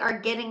 because we are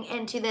getting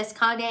into this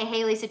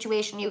Kanye-Hailey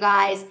situation, you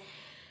guys.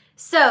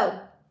 So,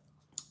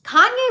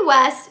 Kanye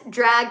West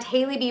dragged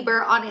Hailey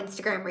Bieber on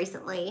Instagram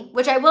recently,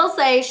 which I will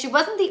say she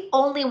wasn't the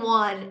only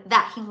one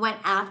that he went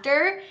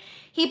after.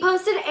 He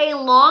posted a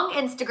long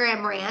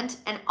Instagram rant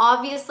and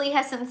obviously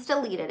has since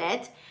deleted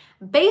it,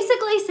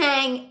 basically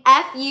saying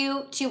F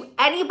you to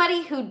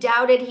anybody who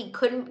doubted he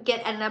couldn't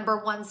get a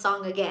 #1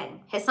 song again.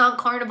 His song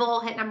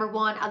Carnival hit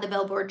 #1 on the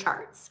Billboard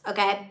charts,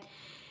 okay?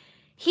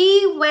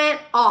 He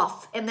went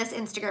off in this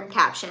Instagram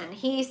caption.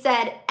 He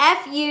said,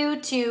 F you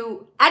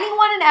to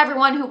anyone and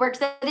everyone who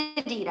works at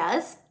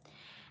Adidas.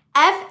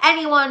 F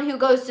anyone who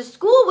goes to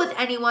school with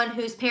anyone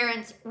whose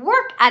parents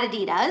work at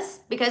Adidas,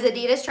 because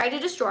Adidas tried to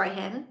destroy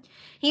him.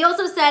 He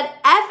also said,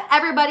 F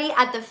everybody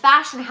at the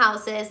fashion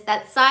houses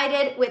that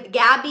sided with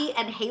Gabby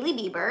and Hailey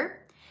Bieber.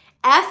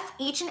 F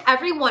each and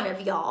every one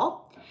of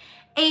y'all.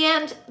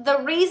 And the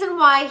reason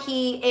why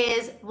he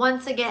is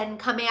once again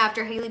coming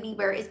after Hailey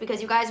Bieber is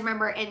because you guys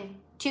remember in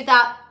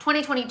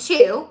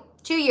 2022,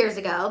 2 years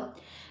ago,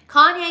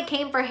 Kanye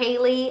came for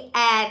Hailey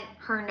and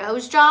her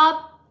nose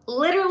job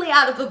literally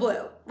out of the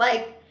blue.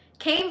 Like,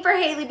 came for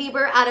Hailey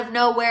Bieber out of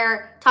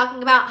nowhere,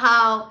 talking about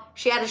how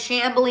she had a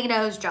shambly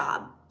nose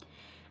job.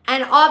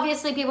 And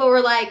obviously people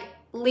were like,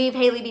 leave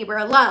Hailey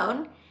Bieber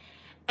alone.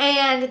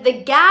 And the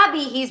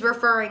Gabby he's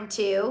referring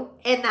to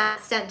in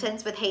that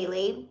sentence with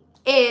Hailey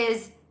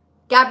is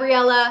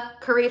Gabriella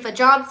Carifa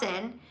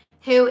Johnson,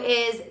 who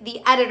is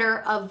the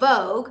editor of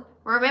Vogue.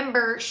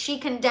 Remember, she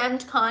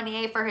condemned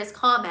Kanye for his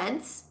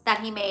comments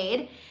that he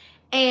made,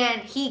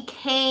 and he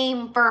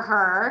came for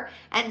her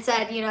and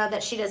said, you know,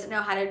 that she doesn't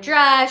know how to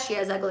dress, she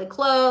has ugly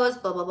clothes,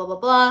 blah, blah, blah, blah,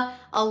 blah.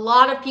 A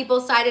lot of people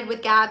sided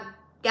with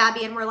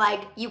Gabby and were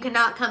like, you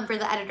cannot come for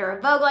the editor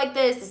of Vogue like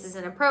this is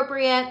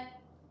inappropriate.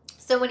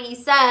 So when he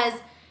says,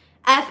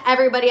 F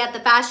everybody at the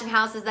fashion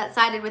houses that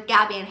sided with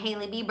Gabby and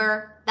Hailey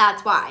Bieber,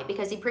 that's why.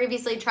 Because he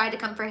previously tried to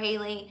come for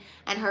Hailey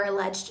and her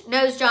alleged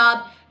nose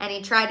job, and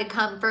he tried to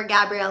come for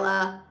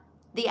Gabriella,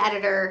 the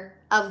editor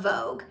of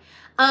Vogue.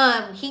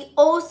 He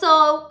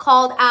also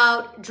called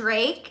out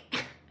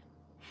Drake.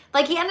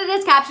 Like, he ended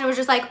his caption, was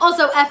just like,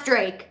 also F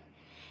Drake.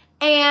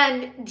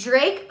 And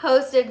Drake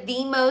posted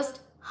the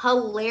most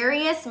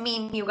hilarious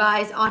meme, you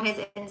guys, on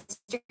his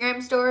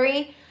Instagram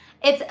story.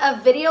 It's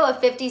a video of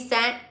 50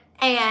 Cent,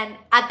 and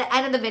at the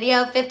end of the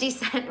video, 50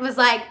 Cent was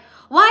like,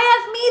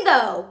 why F me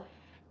though?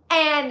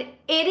 And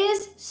it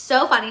is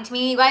so funny to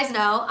me. You guys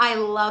know I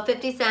love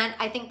 50 Cent.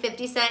 I think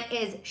 50 Cent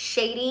is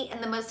shady in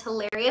the most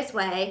hilarious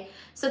way.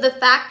 So the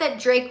fact that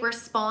Drake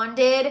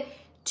responded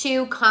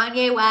to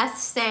Kanye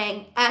West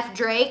saying F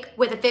Drake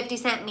with a 50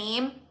 Cent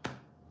meme,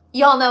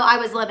 y'all know I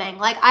was living.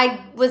 Like,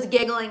 I was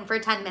giggling for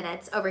 10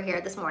 minutes over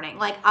here this morning.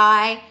 Like,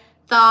 I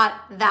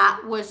thought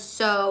that was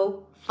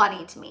so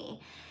funny to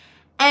me.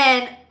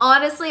 And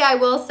honestly, I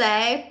will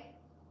say,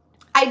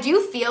 I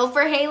do feel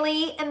for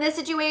Hailey in this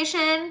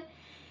situation,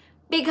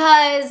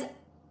 because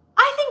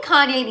I think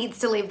Kanye needs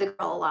to leave the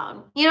girl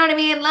alone. You know what I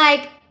mean?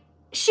 Like,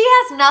 she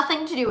has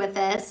nothing to do with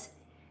this.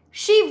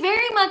 She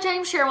very much,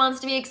 I'm sure, wants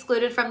to be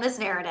excluded from this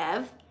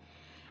narrative.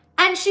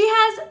 And she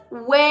has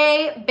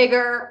way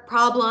bigger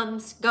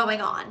problems going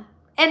on,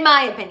 in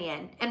my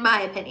opinion.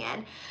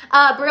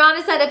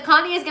 Brianna said, if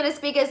Kanye is going to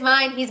speak his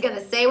mind, he's going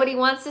to say what he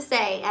wants to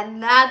say.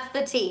 And that's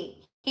the tea.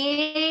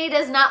 He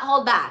does not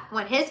hold back.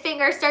 When his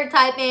fingers start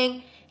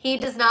typing, he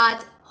does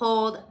not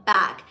hold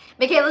back.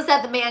 Michaela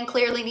said the man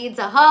clearly needs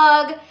a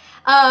hug.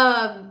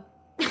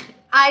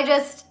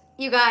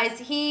 You guys,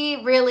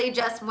 he really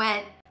just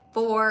went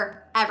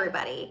for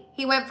everybody.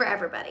 He went for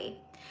everybody.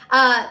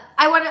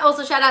 I want to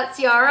also shout out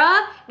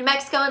Ciara, New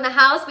Mexico in the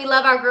house. We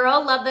love our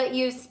girl. Love that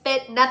you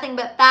spit nothing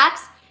but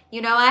facts.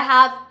 You know I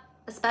have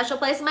a special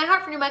place in my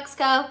heart for New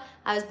Mexico.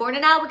 I was born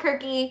in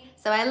Albuquerque,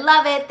 so I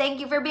love it. Thank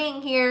you for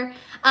being here.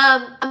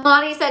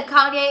 Amani said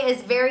Kanye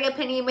is very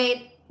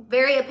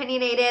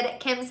opinionated.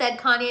 Kim said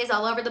Kanye is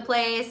all over the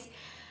place.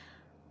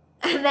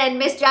 And then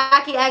Miss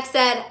Jackie X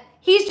said,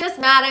 he's just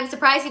mad. I'm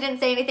surprised he didn't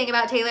say anything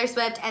about Taylor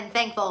Swift and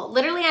thankful.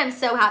 Literally, I'm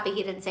so happy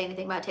he didn't say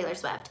anything about Taylor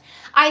Swift.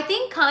 I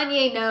think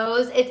Kanye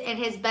knows it's in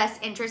his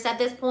best interest at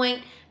this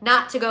point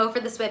not to go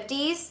for the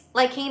Swifties.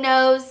 Like, he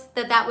knows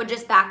that that would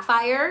just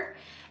backfire.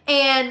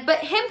 But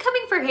him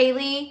coming for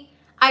Hailey,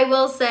 I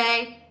will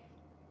say,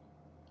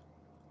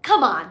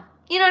 come on.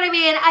 You know what I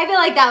mean? I feel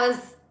like that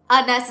was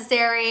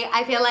unnecessary.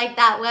 I feel like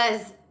that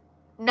was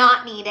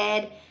not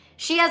needed.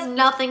 She has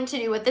nothing to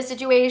do with the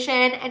situation,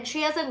 and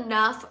she has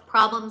enough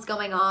problems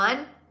going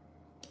on.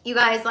 You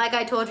guys, like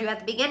I told you at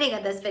the beginning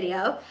of this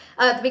video,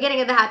 at the beginning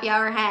of the happy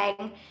hour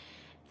hang,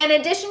 in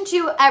addition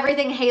to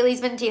everything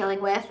Hailey's been dealing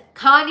with,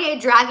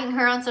 Kanye dragging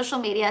her on social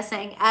media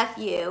saying F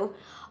you,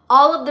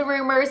 all of the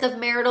rumors of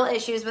marital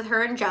issues with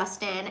her and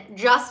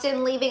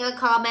Justin leaving a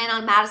comment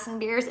on Madison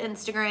Beer's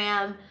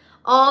Instagram,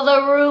 all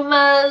the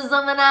rumors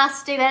of the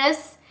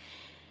nastiness.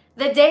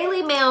 The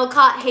Daily Mail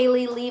caught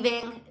Hailey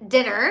leaving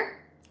dinner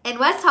in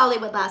West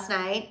Hollywood last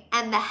night,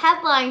 and the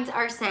headlines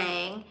are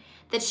saying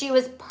that she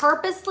was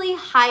purposely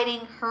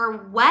hiding her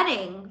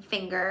wedding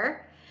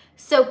finger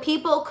so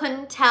people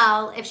couldn't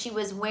tell if she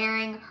was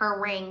wearing her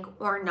ring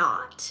or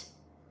not.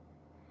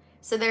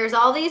 So there's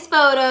all these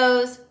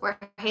photos where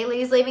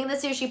Hailey's leaving the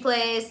sushi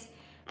place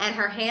and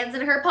her hand's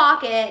in her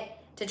pocket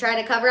to try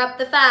to cover up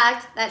the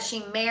fact that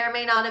she may or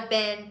may not have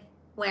been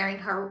wearing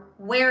her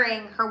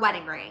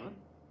wedding ring.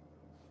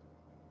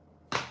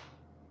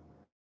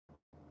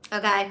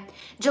 Okay.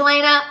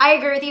 Jelena, I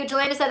agree with you.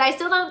 Jelena said, I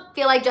still don't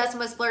feel like Justin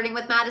was flirting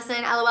with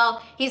Madison.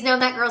 LOL. He's known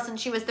that girl since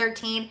she was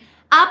 13.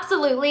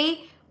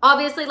 Absolutely.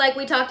 Obviously, like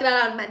we talked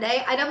about on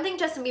Monday, I don't think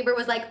Justin Bieber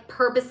was like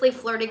purposely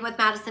flirting with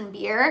Madison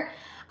Beer.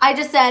 I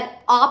just said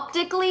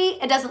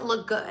optically, it doesn't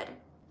look good.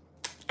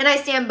 And I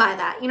stand by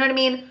that. You know what I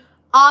mean?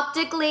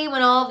 Optically,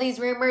 when all of these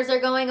rumors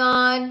are going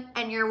on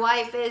and your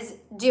wife is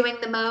doing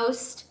the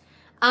most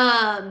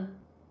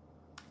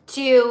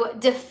to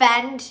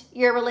defend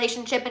your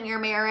relationship and your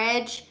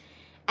marriage,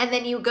 and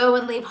then you go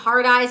and leave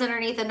hard eyes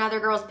underneath another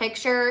girl's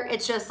picture,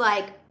 it's just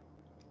like,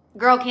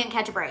 girl can't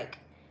catch a break.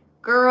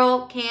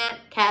 Girl can't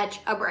catch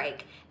a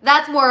break.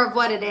 That's more of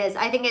what it is.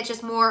 I think it's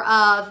just more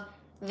of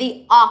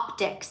the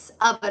optics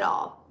of it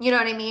all. You know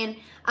what I mean?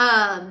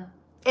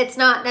 it's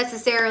not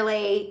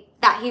necessarily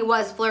that he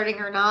was flirting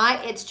or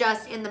not. It's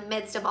just in the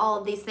midst of all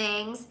of these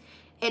things,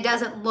 it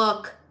doesn't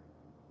look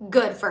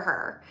good for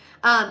her.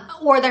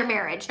 Or their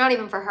marriage, not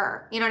even for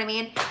her. You know what I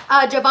mean?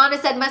 Giovanna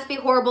said, must be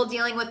horrible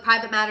dealing with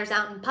private matters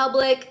out in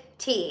public.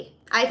 T.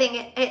 I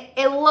think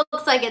it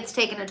looks like it's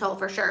taken a toll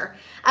for sure.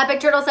 Epic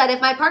Turtle said,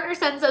 if my partner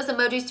sends those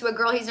emojis to a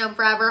girl he's known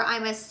forever,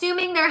 I'm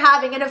assuming they're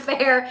having an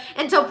affair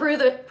until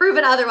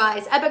proven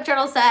otherwise. Epic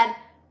Turtle said,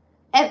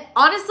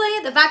 honestly,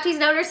 the fact he's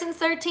known her since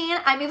 13,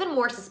 I'm even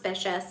more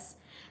suspicious.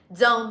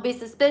 Don't be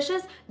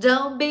suspicious.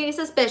 Don't be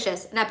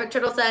suspicious. And Epic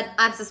Turtle said,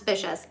 I'm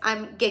suspicious.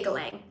 I'm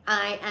giggling.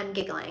 I am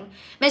giggling.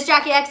 Miss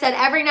Jackie X said,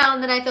 every now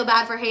and then I feel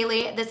bad for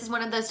Hailey. This is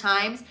one of those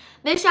times.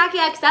 Miss Jackie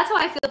X, that's how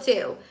I feel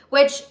too.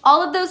 Which,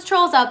 all of those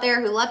trolls out there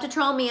who love to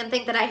troll me and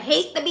think that I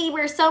hate the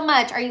Bieber so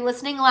much, are you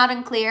listening loud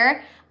and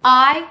clear?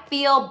 I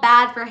feel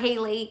bad for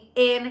Hailey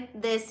in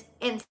this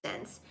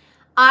instance.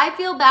 I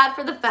feel bad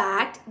for the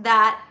fact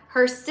that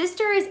her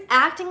sister is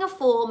acting a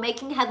fool,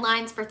 making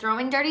headlines for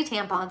throwing dirty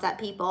tampons at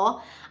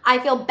people. I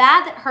feel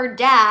bad that her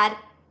dad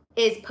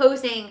is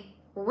posting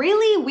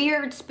really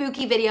weird,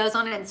 spooky videos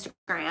on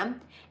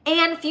Instagram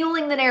and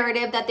fueling the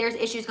narrative that there's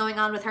issues going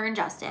on with her and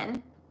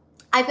Justin.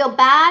 I feel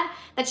bad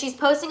that she's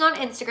posting on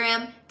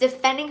Instagram,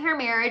 defending her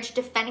marriage,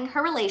 defending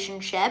her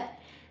relationship,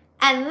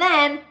 and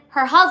then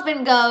her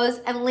husband goes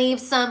and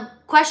leaves some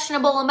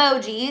questionable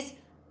emojis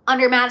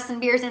under Madison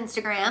Beer's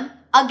Instagram.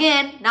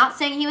 Again, not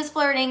saying he was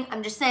flirting.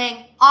 I'm just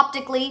saying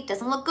optically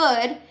doesn't look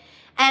good.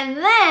 And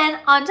then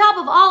on top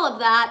of all of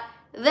that,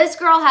 this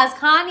girl has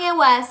Kanye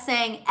West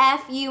saying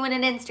F you in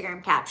an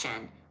Instagram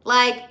caption.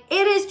 Like,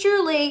 it is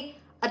truly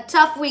a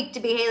tough week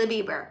to be Hailey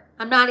Bieber.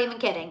 I'm not even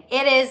kidding.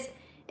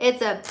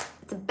 It's a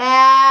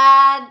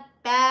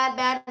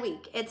bad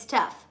week. It's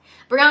tough.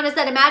 Brianna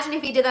said, imagine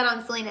if he did that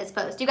on Selena's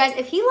post. You guys,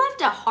 if he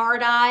left a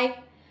hard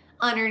eye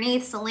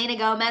underneath Selena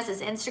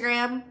Gomez's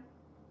Instagram,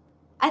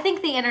 I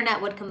think the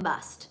internet would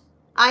combust.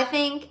 I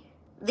think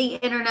the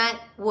internet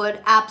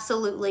would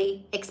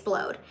absolutely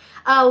explode.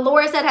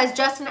 Laura said, has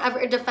Justin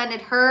ever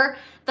defended her?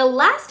 The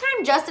last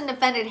time Justin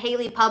defended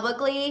Hailey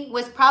publicly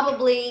was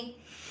probably,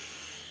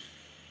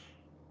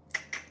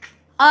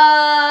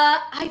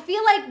 I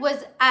feel like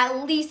was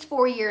at least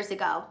 4 years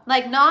ago.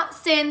 Like, not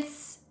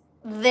since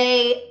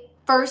they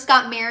first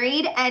got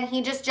married and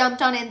he just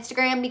jumped on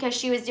Instagram because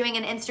she was doing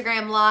an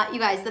Instagram live. You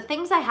guys, the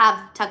things I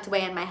have tucked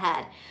away in my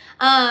head.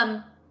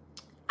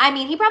 I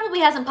mean, he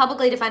probably hasn't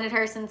publicly defended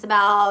her since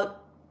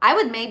about, I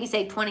would maybe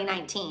say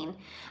 2019.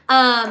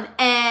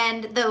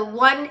 And the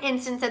one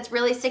instance that's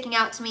really sticking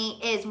out to me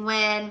is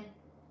when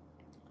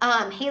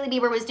Hailey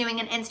Bieber was doing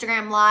an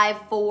Instagram live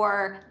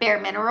for Bare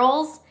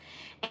Minerals,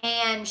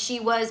 and she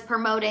was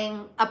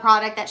promoting a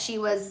product that she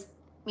was,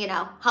 you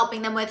know,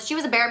 helping them with. She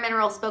was a Bare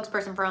Minerals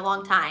spokesperson for a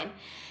long time.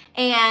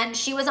 And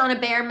she was on a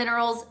Bare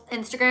Minerals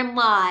Instagram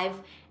live,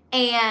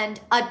 and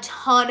a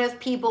ton of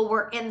people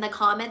were in the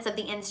comments of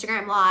the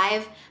Instagram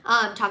live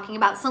talking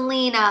about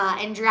Selena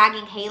and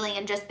dragging Hailey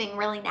and just being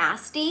really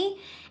nasty.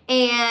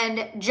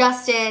 And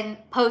Justin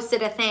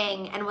posted a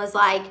thing and was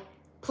like,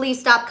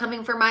 please stop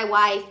coming for my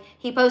wife.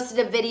 He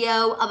posted a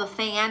video of a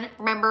fan.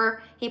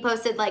 Remember, he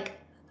posted like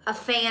a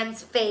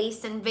fan's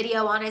face and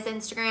video on his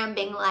Instagram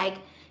being like,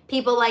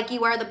 people like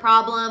you are the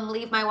problem.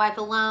 Leave my wife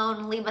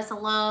alone. Leave us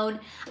alone.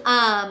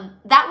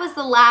 That was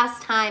the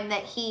last time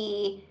that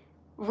he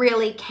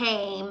really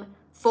came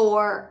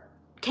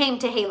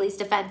to Hailey's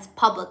defense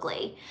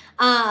publicly.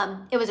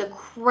 It was a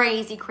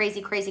crazy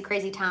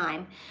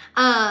time.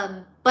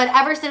 But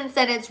ever since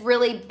then, it's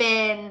really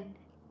been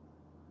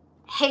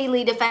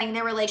Hailey defending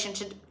their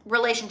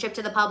relationship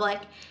to the public,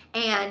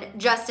 and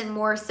Justin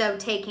more so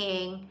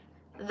taking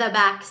the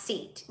back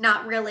seat,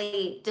 not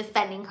really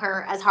defending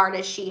her as hard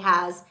as she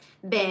has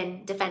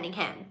been defending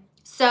him.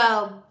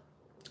 So,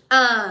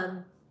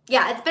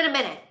 yeah, it's been a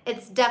minute.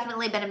 It's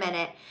definitely been a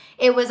minute.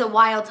 It was a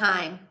wild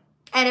time.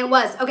 And it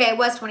was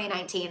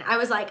 2019. I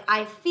was like,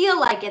 I feel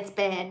like it's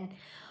been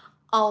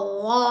a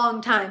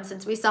long time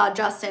since we saw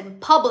Justin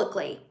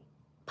publicly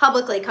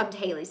come to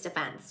Hailey's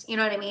defense. You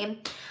know what I mean?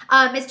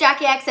 Miss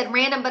Jackie X said,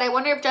 random, but I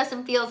wonder if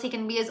Justin feels he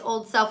can be his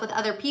old self with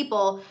other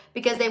people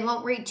because they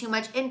won't read too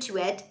much into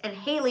it, and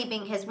Hailey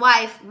being his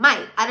wife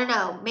might. I don't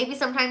know. Maybe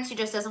sometimes he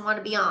just doesn't want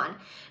to be on.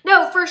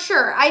 No, for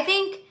sure. I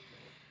think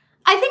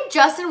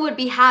Justin would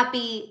be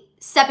happy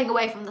stepping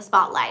away from the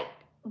spotlight.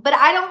 But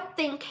I don't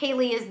think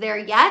Hailey is there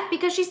yet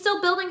because she's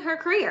still building her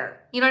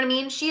career. You know what I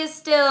mean? She is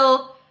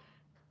still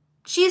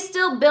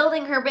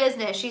building her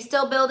business. She's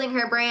still building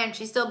her brand.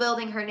 She's still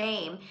building her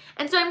name.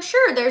 And so I'm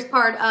sure there's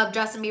part of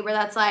Justin Bieber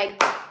that's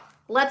like,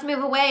 let's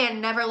move away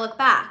and never look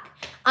back.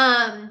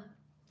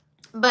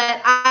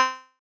 But I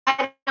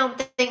don't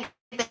think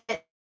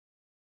that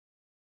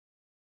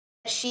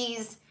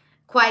she's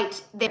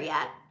quite there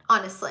yet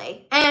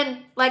honestly. And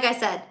like I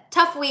said,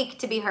 tough week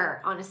to be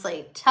her,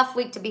 honestly. Tough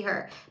week to be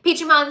her.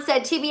 Peachamon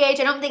said, TBH,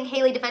 I don't think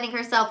Hailey defending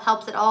herself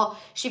helps at all.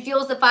 She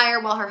fuels the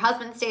fire while her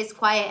husband stays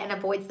quiet and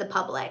avoids the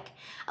public.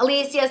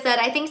 Alicia said,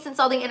 I think since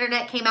all the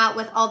internet came out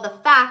with all the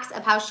facts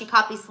of how she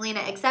copies Selena,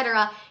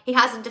 etc., he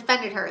hasn't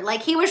defended her.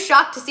 Like, he was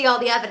shocked to see all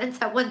the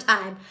evidence at one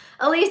time.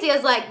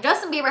 Alicia's like,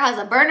 Justin Bieber has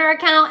a burner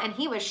account, and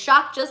he was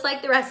shocked just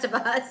like the rest of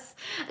us.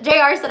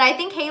 JR said, I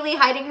think Hailey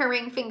hiding her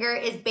ring finger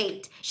is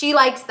bait. She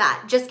likes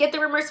that. Just get the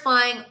rumors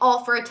flying,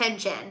 all for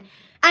attention.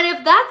 And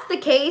if that's the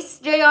case,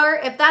 JR,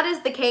 if that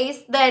is the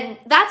case, then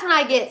that's when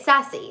I get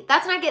sassy.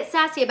 That's when I get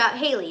sassy about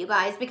Hailey, you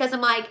guys, because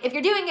I'm like, if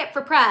you're doing it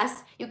for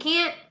press, you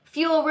can't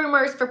fuel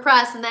rumors for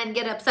press and then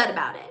get upset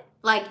about it.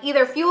 Like,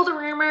 either fuel the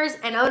rumors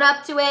and own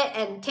up to it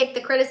and take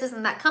the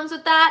criticism that comes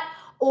with that,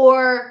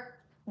 or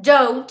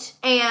don't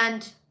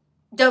and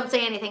don't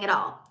say anything at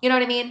all. You know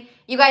what I mean?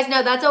 You guys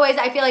know that's always,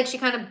 I feel like she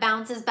kind of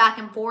bounces back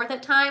and forth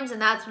at times,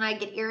 and that's when I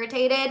get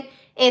irritated.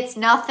 It's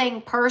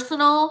nothing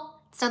personal.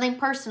 It's nothing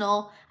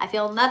personal. I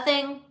feel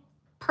nothing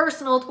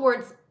personal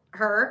towards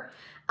her.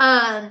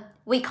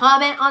 We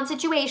comment on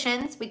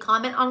situations. We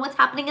comment on what's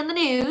happening in the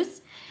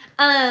news.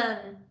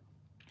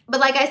 But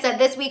like I said,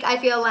 this week I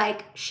feel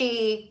like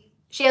she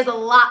has a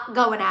lot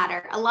going at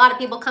her. A lot of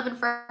people coming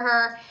for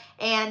her,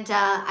 and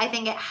I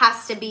think it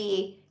has to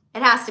be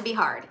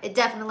hard. It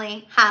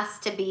definitely has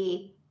to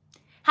be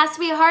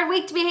a hard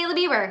week to be Hailey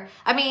Bieber.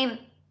 I mean,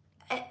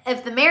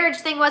 if the marriage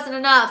thing wasn't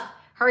enough,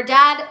 her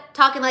dad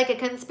talking like a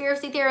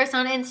conspiracy theorist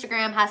on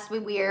Instagram has to be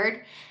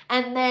weird.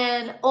 And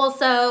then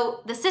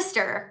also the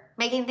sister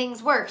making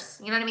things worse.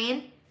 You know what I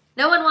mean?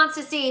 No one wants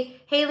to see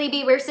Hailey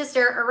Bieber's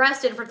sister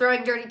arrested for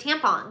throwing dirty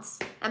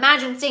tampons.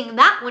 Imagine seeing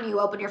that when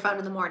you open your phone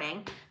in the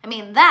morning. I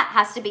mean, that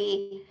has to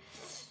be,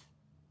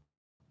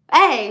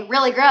 A,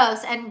 really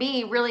gross, and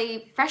B,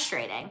 really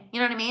frustrating. You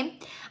know what I mean?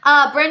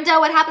 Brenda,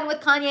 what happened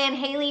with Kanye and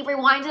Hailey?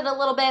 Rewinded a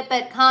little bit,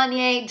 but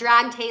Kanye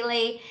dragged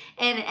Hailey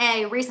in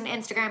a recent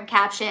Instagram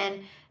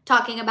caption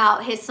talking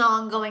about his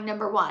song going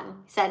 #1.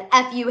 He said,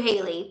 F you,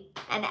 Hailey,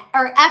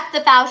 or F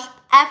the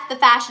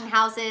fashion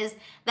houses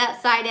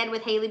that sided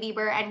with Hailey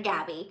Bieber and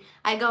Gabby.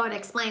 I go and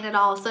explain it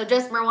all, so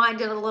just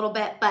rewind it a little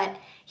bit, but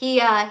he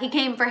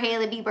came for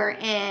Hailey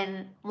Bieber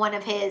in one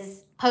of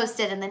his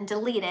posted and then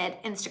deleted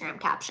Instagram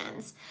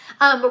captions.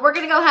 But we're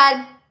going to go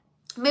ahead,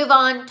 move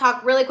on,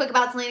 talk really quick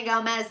about Selena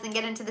Gomez, then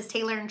get into this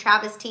Taylor and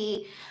Travis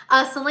tea.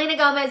 Selena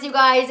Gomez, you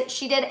guys,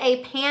 she did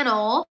a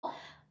panel.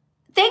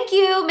 Thank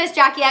you, Miss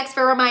Jackie X,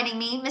 for reminding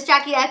me. Miss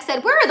Jackie X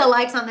said, where are the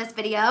likes on this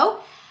video?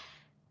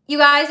 You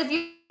guys, if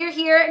you're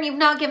here and you've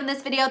not given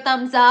this video a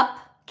thumbs up,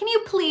 can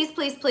you please,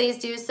 please, please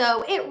do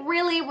so? It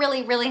really,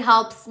 really, really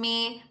helps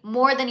me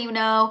more than you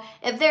know.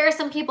 If there are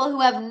some people who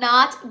have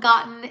not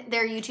gotten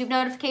their YouTube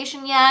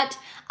notification yet,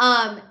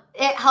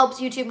 it helps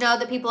YouTube know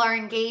that people are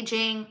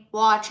engaging,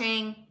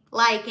 watching,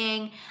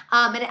 liking,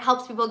 and it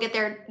helps people get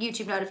their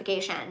YouTube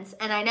notifications.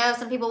 And I know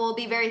some people will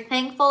be very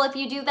thankful if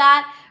you do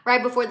that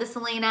right before the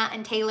Selena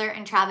and Taylor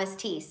and Travis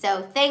tea.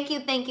 So thank you,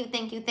 thank you,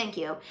 thank you, thank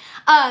you.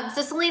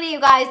 So Selena, you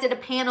guys, did a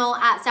panel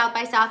at South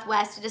by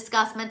Southwest to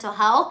discuss mental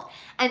health,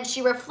 and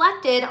she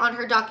reflected on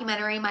her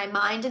documentary, My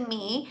Mind and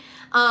Me,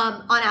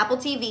 on Apple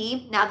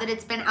TV, now that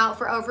it's been out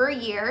for over a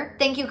year.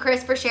 Thank you,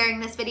 Chris, for sharing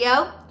this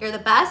video. You're the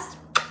best.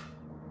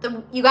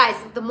 You guys,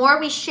 the more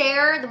we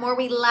share, the more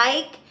we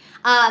like,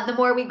 the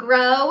more we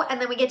grow, and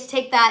then we get to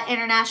take that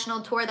international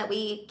tour that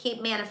we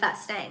keep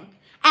manifesting,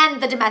 and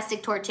the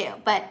domestic tour too.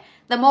 But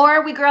the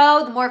more we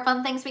grow, the more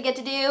fun things we get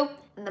to do,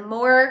 and the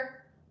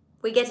more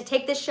we get to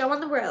take this show on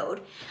the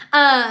road.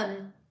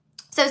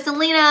 So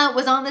Selena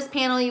was on this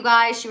panel, you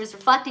guys. She was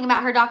reflecting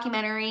about her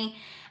documentary,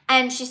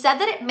 and she said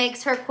that it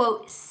makes her,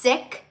 quote,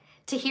 sick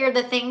to hear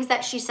the things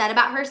that she said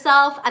about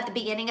herself at the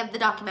beginning of the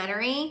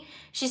documentary.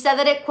 She said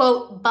that it,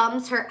 quote,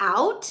 bums her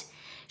out.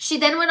 She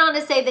then went on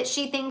to say that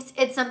she thinks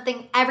it's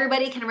something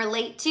everybody can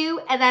relate to,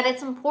 and that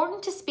it's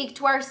important to speak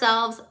to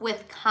ourselves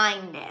with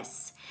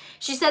kindness.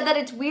 She said that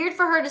it's weird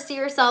for her to see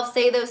herself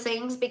say those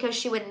things because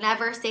she would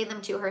never say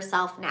them to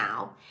herself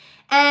now.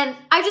 And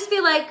I just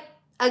feel like,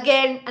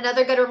 again,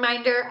 another good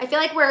reminder, I feel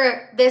like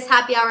we're this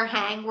happy hour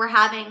hang, we're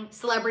having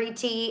celebrity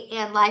tea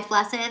and life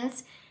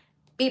lessons.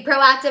 Be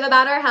proactive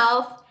about our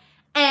health.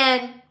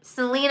 And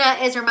Selena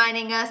is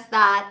reminding us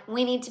that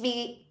we need to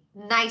be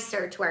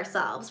nicer to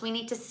ourselves. We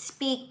need to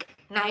speak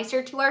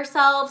nicer to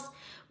ourselves,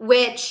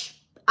 which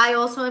I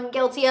also am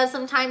guilty of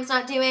sometimes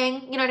not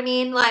doing. You know what I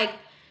mean? Like,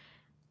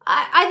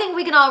 I think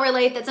we can all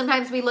relate that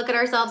sometimes we look at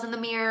ourselves in the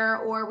mirror,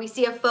 or we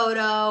see a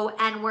photo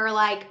and we're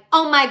like,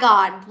 oh my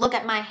God, look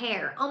at my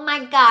hair. Oh my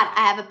God,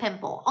 I have a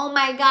pimple. Oh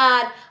my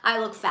God, I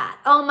look fat.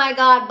 Oh my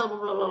God, blah, blah,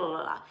 blah, blah,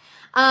 blah.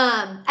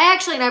 I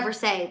actually never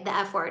say the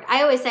F word.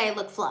 I always say I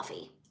look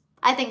fluffy.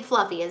 I think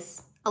fluffy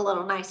is a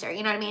little nicer.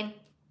 You know what I mean?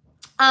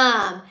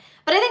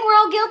 But I think we're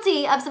all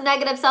guilty of some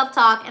negative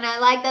self-talk, and I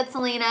like that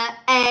Selena,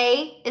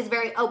 A, is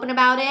very open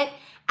about it,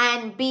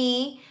 and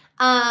B,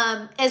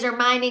 is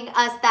reminding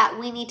us that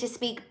we need to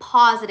speak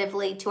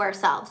positively to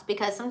ourselves,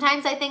 because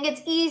sometimes I think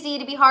it's easy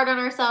to be hard on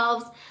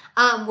ourselves.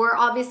 We're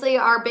obviously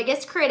our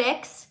biggest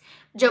critics,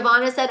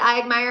 Giovanna said, I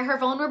admire her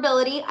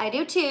vulnerability. I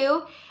do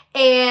too.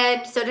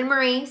 And so did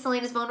Marie.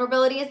 Selena's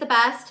vulnerability is the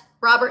best.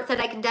 Robert said,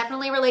 I can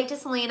definitely relate to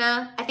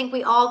Selena. I think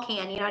we all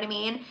can, you know what I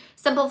mean?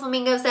 Simple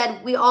Flamingo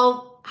said, we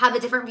all have a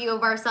different view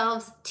of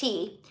ourselves,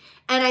 T.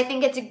 And I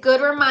think it's a good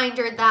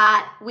reminder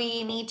that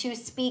we need to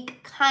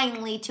speak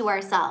kindly to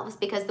ourselves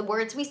because the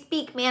words we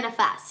speak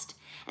manifest.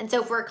 And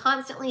so if we're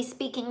constantly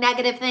speaking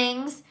negative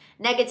things,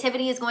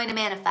 negativity is going to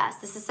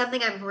manifest. This is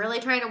something I'm really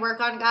trying to work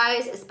on,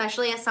 guys,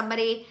 especially as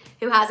somebody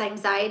who has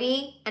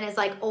anxiety and is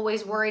like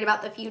always worried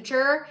about the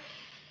future.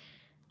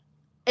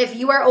 If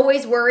you are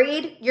always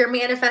worried, you're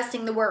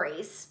manifesting the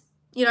worries.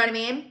 You know what I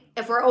mean?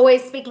 If we're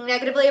always speaking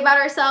negatively about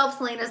ourselves,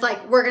 Selena's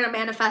like, we're going to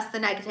manifest the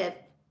negative.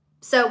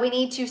 So we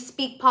need to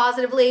speak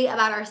positively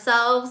about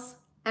ourselves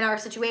and our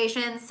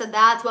situations. So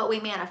that's what we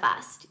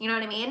manifest. You know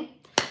what I mean?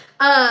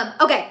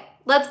 Okay,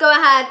 let's go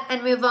ahead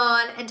and move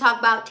on and talk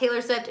about Taylor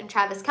Swift and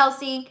Travis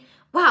Kelce.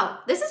 Wow,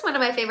 this is one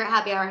of my favorite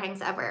happy hour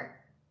hangs ever.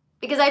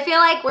 Because I feel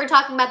like we're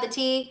talking about the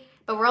tea,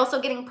 but we're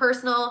also getting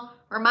personal,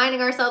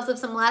 reminding ourselves of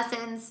some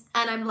lessons,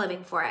 and I'm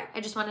living for it.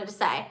 I just wanted to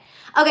say.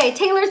 Okay,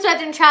 Taylor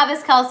Swift and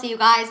Travis Kelce, you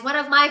guys. One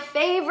of my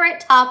favorite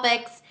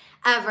topics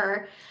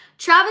ever.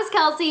 Travis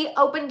Kelce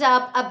opened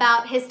up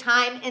about his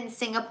time in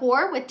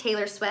Singapore with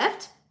Taylor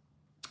Swift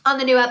on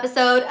the new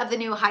episode of the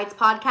New Heights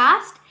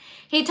podcast.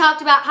 He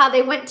talked about how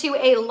they went to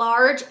a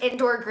large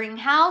indoor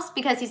greenhouse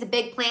because he's a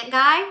big plant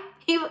guy.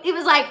 He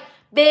was like,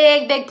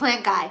 big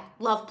plant guy.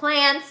 Love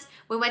plants.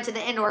 We went to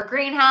the indoor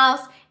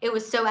greenhouse. It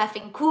was so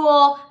effing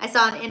cool. I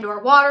saw an indoor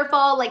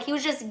waterfall. Like, he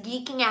was just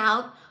geeking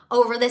out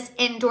over this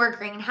indoor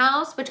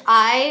greenhouse, which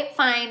I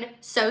find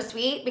so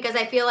sweet because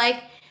I feel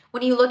like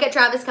when you look at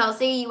Travis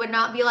Kelce, you would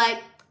not be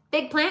like,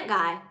 big plant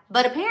guy.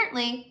 But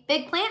apparently,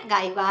 big plant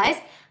guy, you guys.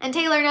 And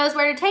Taylor knows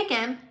where to take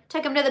him.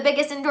 Took him to the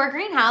biggest indoor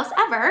greenhouse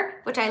ever,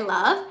 which I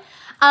love.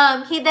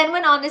 He then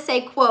went on to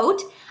say,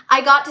 quote,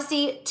 I got to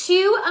see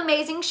 2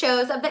 amazing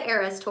shows of the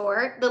Eras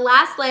Tour, the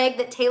last leg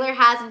that Taylor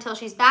has until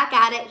she's back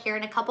at it here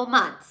in a couple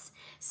months.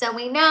 So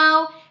we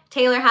know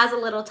Taylor has a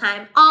little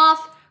time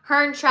off.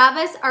 Her and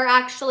Travis are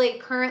actually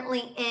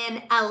currently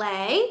in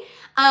LA.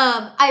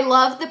 I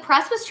love the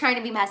press was trying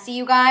to be messy,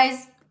 you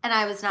guys, and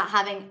I was not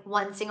having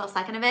one single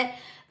second of it.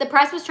 The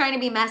press was trying to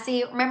be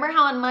messy. Remember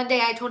how on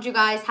Monday I told you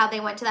guys how they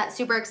went to that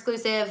super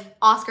exclusive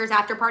Oscars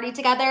after party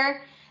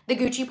together, the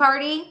Gucci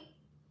party?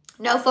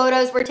 No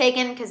photos were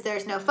taken because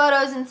there's no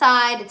photos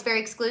inside. It's very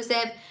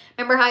exclusive.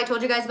 Remember how I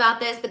told you guys about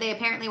this, but they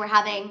apparently were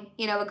having,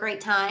 you know, a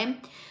great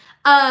time.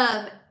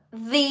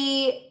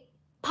 The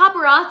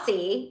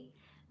paparazzi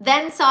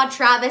then saw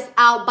Travis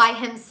out by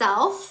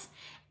himself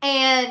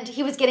and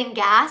he was getting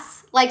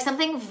gas, like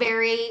something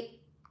very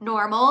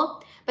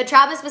normal. But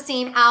Travis was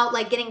seen out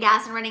like getting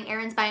gas and running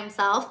errands by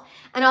himself.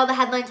 And all the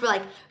headlines were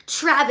like,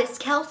 Travis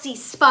Kelce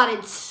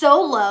spotted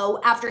solo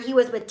after he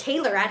was with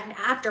Taylor at an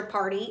after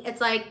party. It's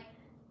like,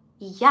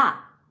 yeah.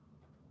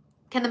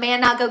 Can the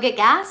man not go get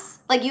gas?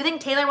 Like, you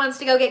think Taylor wants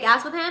to go get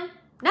gas with him?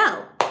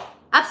 No,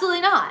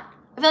 absolutely not.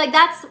 I feel like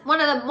that's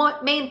one of the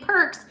main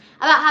perks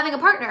about having a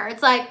partner.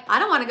 It's like, I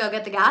don't want to go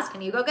get the gas.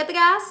 Can you go get the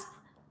gas?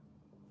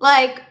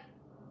 Like,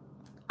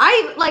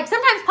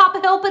 sometimes Papa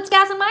Hill puts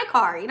gas in my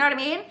car. You know what I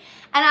mean?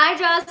 And I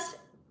just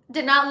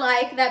did not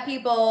like that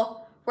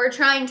people were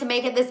trying to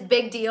make it this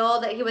big deal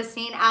that he was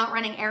seen out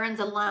running errands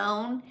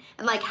alone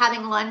and like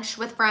having lunch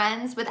with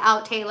friends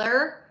without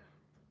Taylor.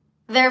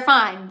 They're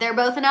fine. They're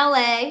both in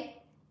LA.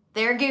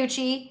 They're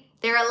Gucci.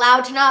 They're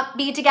allowed to not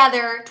be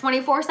together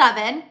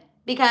 24/7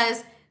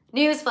 because,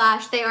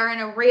 newsflash, they are in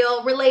a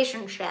real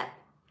relationship.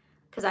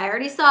 Because I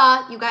already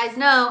saw, you guys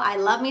know, I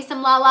love me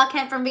some Lala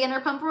Kent from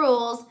Vanderpump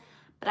Rules,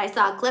 but I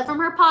saw a clip from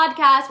her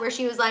podcast where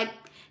she was like,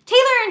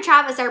 Taylor and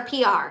Travis are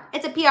PR.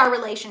 It's a PR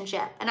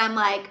relationship. And I'm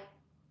like,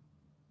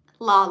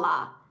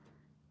 Lala,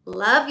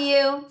 love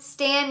you,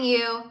 stan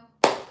you,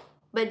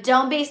 but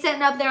don't be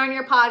sitting up there on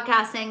your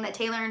podcast saying that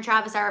Taylor and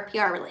Travis are a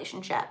PR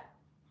relationship.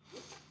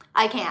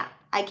 I can't.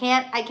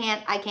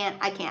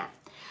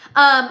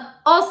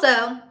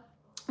 Also,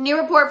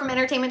 new report from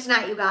Entertainment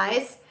Tonight, you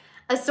guys.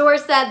 A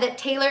source said that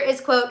Taylor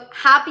is, quote,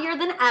 happier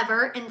than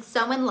ever and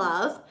so in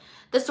love.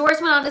 The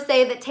source went on to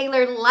say that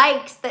Taylor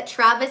likes that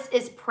Travis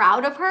is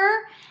proud of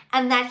her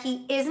and that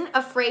he isn't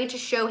afraid to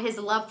show his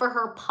love for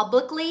her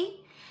publicly.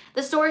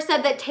 The source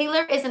said that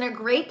Taylor is in a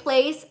great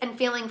place and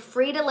feeling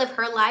free to live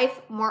her life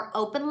more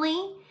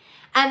openly.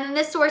 And then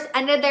this source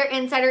ended their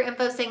insider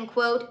info saying,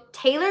 quote,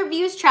 Taylor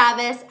views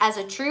Travis as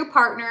a true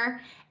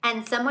partner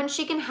and someone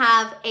she can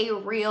have a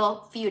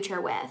real future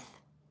with.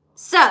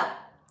 So,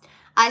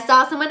 I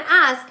saw someone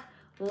ask,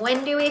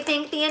 when do we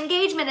think the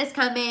engagement is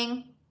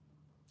coming?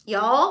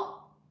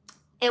 Y'all,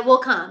 it will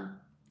come.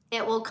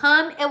 It will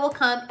come, it will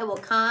come, it will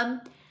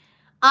come.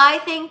 I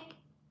think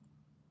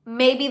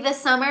maybe this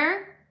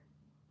summer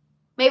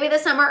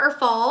or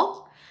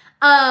fall.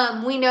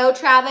 We know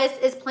Travis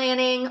is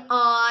planning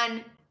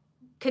on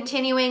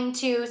continuing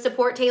to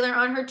support Taylor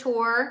on her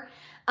tour.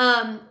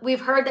 We've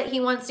heard that he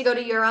wants to go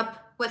to Europe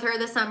with her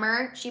this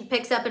summer. She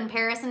picks up in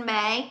Paris in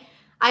May.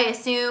 I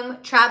assume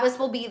Travis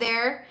will be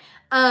there.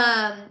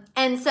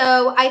 And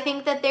so I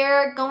think that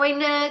they're going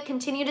to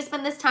continue to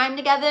spend this time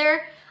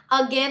together.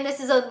 Again, this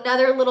is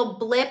another little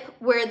blip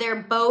where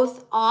they're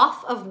both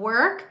off of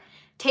work.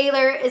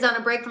 Taylor is on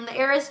a break from the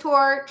Eras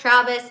Tour.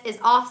 Travis is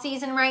off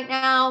season right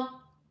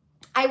now.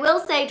 I will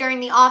say during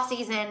the off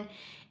season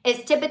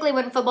is typically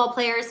when football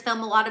players film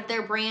a lot of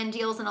their brand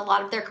deals and a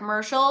lot of their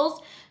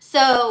commercials.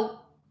 So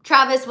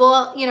Travis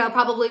will, you know,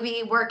 probably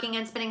be working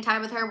and spending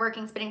time with her,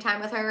 spending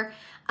time with her.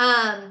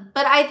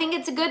 But I think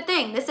it's a good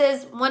thing. This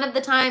is one of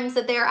the times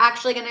that they're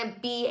actually going to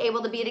be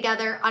able to be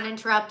together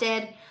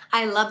uninterrupted.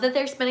 I love that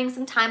they're spending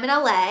some time in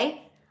LA.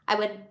 I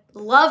would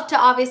love to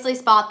obviously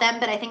spot them,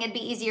 but I think it'd be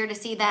easier to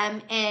see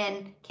them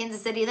in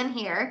Kansas City than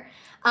here.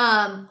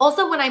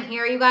 Also, when I'm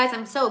here, you guys,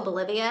 I'm so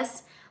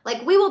oblivious.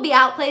 Like, we will be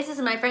out places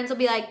and my friends will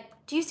be like,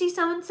 do you see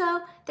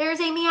so-and-so? There's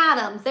Amy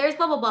Adams. There's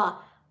blah, blah, blah.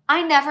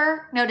 I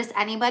never notice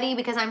anybody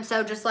because I'm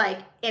so just like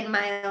in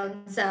my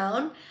own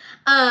zone.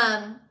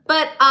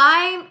 But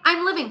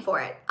I'm living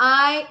for it.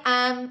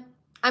 I'm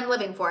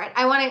living for it.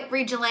 I want to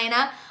read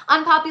Jelena.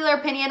 Unpopular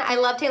opinion. I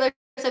love Taylor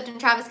Swift and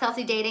Travis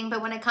Kelce dating,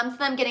 but when it comes to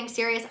them getting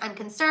serious, I'm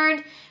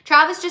concerned.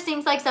 Travis just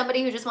seems like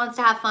somebody who just wants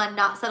to have fun,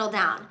 not settle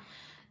down.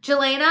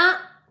 Jelena,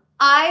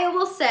 I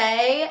will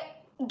say,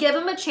 give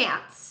him a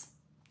chance.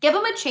 Give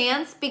him a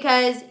chance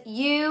because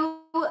you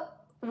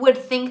would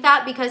think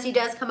that because he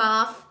does come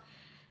off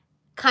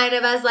kind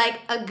of as like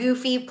a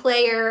goofy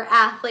player,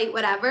 athlete,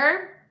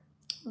 whatever.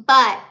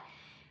 But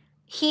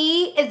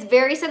he is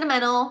very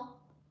sentimental.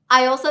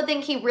 I also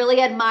think he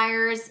really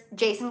admires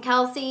Jason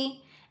Kelce.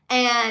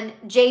 And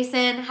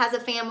Jason has a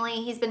family.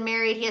 He's been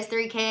married. He has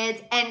 3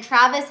 kids. And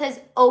Travis has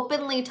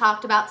openly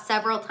talked about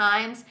several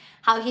times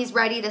how he's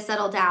ready to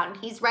settle down.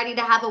 He's ready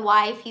to have a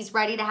wife. He's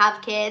ready to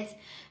have kids.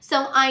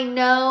 So I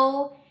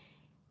know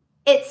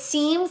it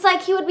seems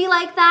like he would be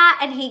like that,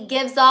 and he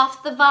gives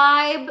off the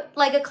vibe,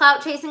 like a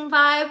clout chasing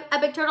vibe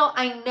at Big Turtle.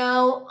 I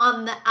know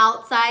on the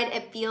outside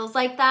it feels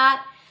like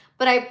that,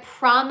 but I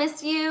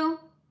promise you,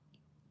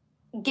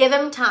 give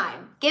him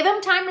time. Give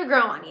him time to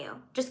grow on you.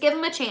 Just give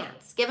him a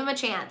chance. Give him a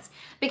chance.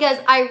 Because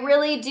I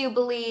really do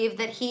believe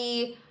that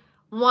he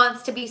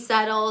wants to be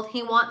settled.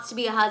 He wants to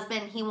be a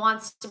husband. He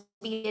wants to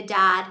be a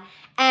dad.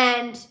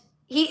 And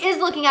he is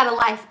looking at a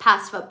life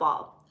past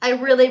football. I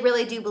really,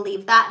 really do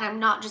believe that. And I'm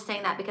not just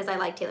saying that because I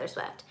like Taylor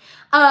Swift.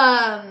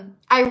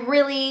 I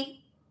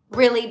really,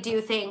 really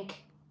do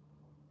think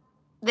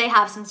they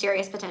have some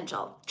serious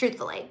potential,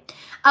 truthfully.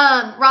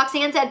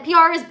 Roxanne said,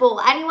 PR is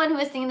bull. Anyone who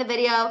has seen the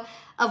video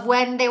of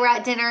when they were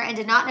at dinner and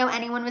did not know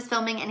anyone was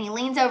filming and he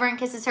leans over and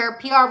kisses her,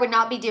 PR would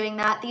not be doing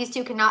that. These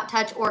two cannot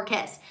touch or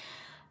kiss.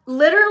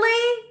 Literally,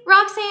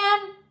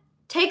 Roxanne,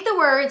 take the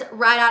words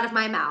right out of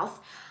my mouth.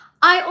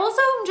 I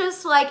also am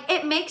just like,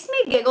 it makes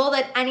me giggle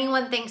that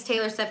anyone thinks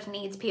Taylor Swift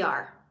needs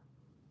PR.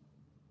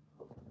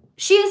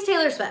 She is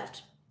Taylor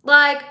Swift.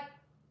 Like,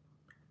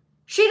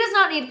 she does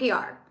not need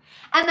PR.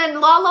 And then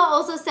Lala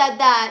also said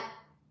that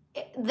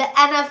the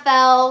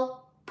NFL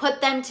put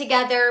them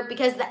together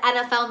because the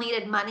NFL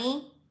needed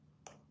money.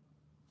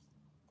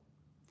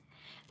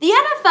 The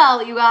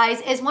NFL, you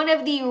guys, is one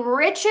of the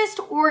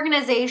richest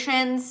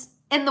organizations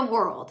in the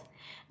world.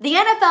 The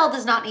NFL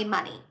does not need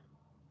money.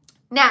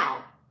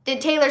 Now,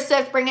 did Taylor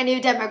Swift bring a new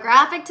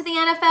demographic to the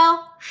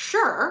NFL?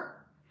 Sure.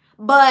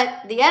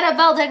 But the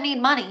NFL didn't need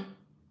money.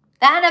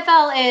 The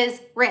NFL is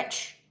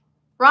rich.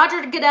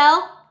 Roger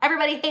Goodell,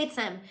 everybody hates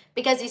him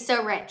because he's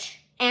so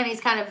rich. And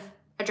he's kind of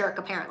a jerk,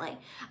 apparently.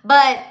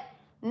 But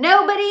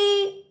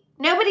nobody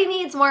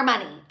needs more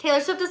money.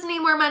 Taylor Swift doesn't need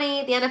more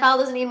money. The NFL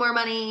doesn't need more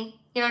money.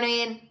 You know what I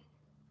mean?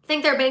 I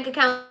think their bank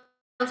accounts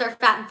are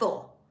fat and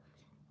full.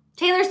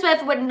 Taylor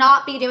Swift would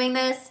not be doing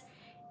this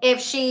if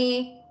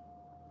she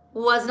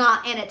was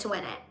not in it to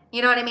win it.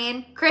 You know what I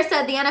mean? Chris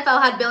said the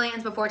NFL had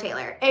billions before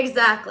Taylor.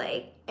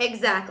 Exactly.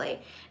 Exactly.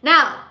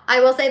 Now, I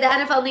will say the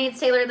NFL needs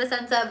Taylor in the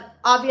sense of,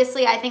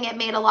 obviously, I think it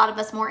made a lot of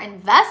us more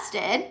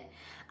invested.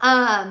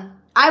 I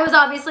was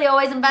obviously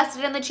always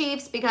invested in the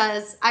Chiefs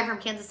because I'm from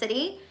Kansas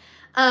City.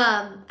 But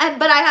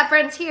I have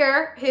friends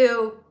here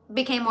who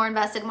became more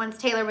invested once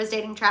Taylor was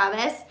dating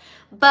Travis.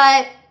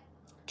 But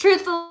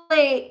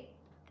truthfully,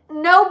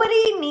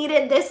 nobody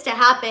needed this to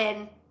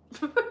happen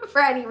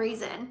for any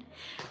reason.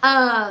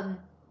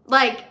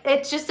 Like,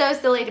 it's just so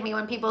silly to me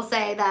when people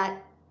say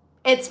that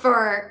it's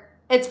for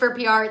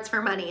PR, it's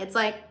for money. It's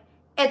like,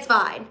 it's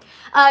fine.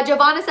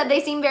 Giovanna said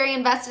they seem very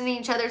invested in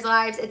each other's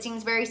lives. It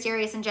seems very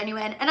serious and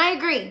genuine. And I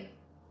agree.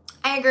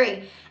 I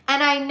agree.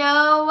 And I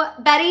know,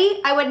 Betty,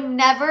 I would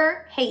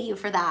never hate you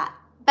for that.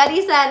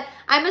 Betty said,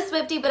 I'm a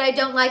Swiftie, but I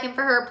don't like him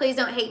for her. Please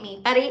don't hate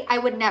me. Betty, I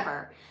would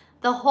never.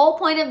 The whole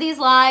point of these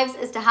lives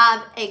is to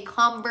have a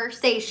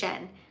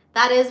conversation.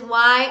 That is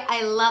why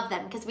I love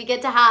them, because we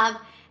get to have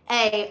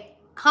a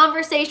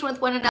conversation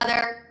with one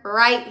another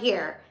right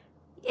here.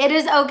 It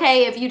is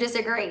okay if you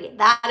disagree.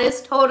 That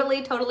is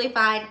totally, totally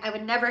fine. I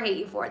would never hate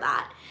you for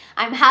that.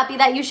 I'm happy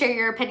that you share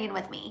your opinion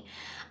with me.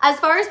 As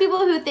far as people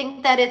who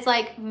think that it's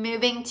like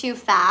moving too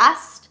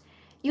fast,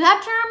 you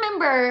have to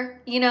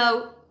remember, you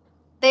know,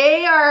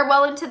 they are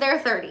well into their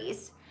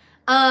 30s.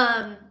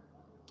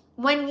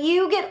 when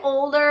you get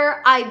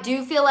older, I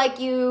do feel like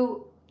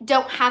you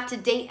don't have to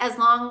date as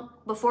long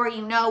before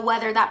you know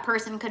whether that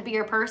person could be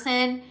your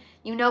person.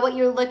 You know what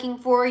you're looking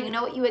for. You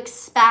know what you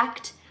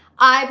expect.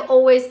 I've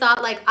always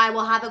thought like I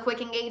will have a quick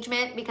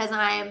engagement because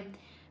I'm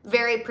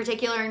very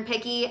particular and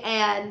picky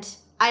and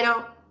I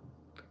don't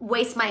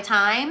waste my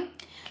time.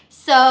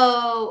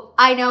 So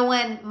I know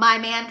when my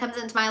man comes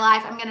into my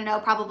life, I'm going to know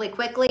probably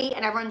quickly,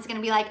 and everyone's going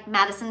to be like,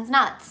 Madison's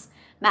nuts.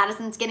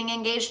 Madison's getting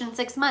engaged in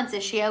 6 months.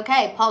 Is she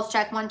okay? Pulse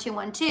check 1 2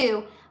 1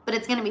 2, but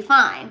it's going to be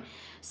fine.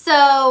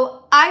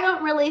 So I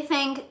don't really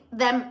think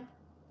them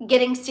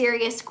getting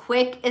serious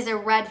quick is a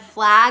red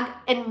flag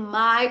in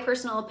my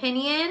personal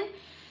opinion,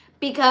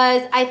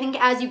 because I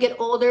think as you get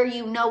older,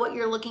 you know what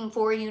you're looking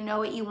for, you know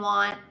what you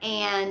want,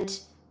 and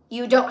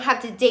you don't have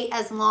to date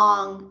as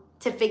long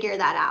to figure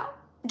that out.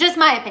 Just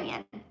my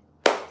opinion.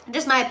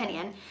 Just my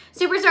opinion.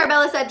 Superstar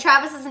Bella said,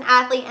 Travis is an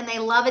athlete and they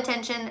love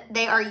attention.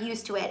 They are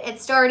used to it.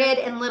 It started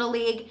in Little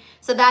League,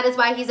 so that is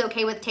why he's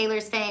okay with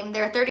Taylor's fame.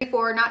 They're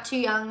 34, not too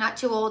young, not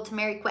too old to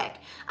marry quick.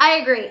 I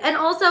agree. And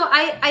also,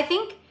 I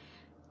think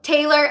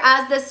Taylor,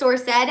 as this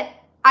source said,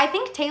 I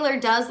think Taylor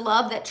does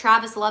love that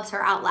Travis loves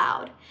her out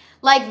loud.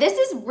 Like, this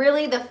is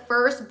really the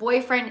first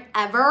boyfriend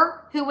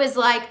ever who was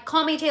like,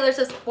 call me Taylor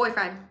Swift's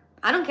boyfriend.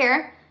 I don't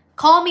care.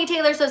 Call me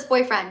Taylor Swift's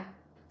boyfriend.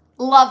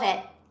 Love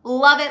it.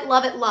 Love it,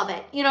 love it, love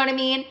it. You know what I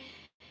mean?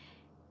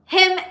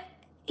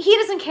 He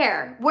doesn't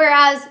care.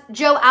 Whereas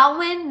Joe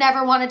Alwyn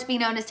never wanted to be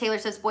known as Taylor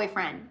Swift's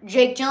boyfriend.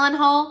 Jake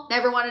Gyllenhaal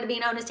never wanted to be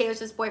known as Taylor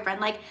Swift's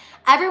boyfriend. Like,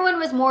 everyone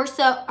was more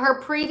so,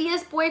 her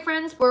previous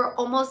boyfriends were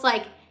almost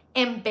like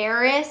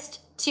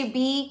embarrassed to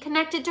be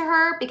connected to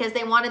her because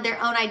they wanted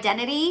their own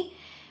identity.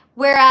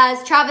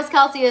 Whereas Travis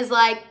Kelce is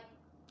like,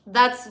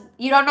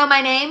 you don't know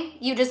my name.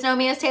 You just know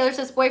me as Taylor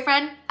Swift's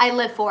boyfriend. I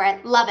live for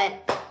it. Love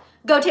it.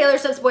 Go Taylor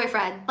Swift's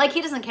boyfriend. Like,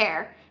 he doesn't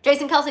care.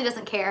 Jason Kelce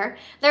doesn't care.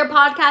 Their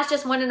podcast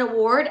just won an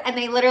award and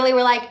they literally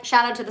were like,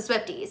 shout out to the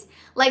Swifties.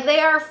 Like, they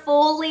are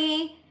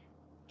fully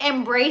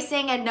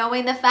embracing and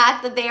knowing the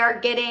fact that they are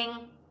getting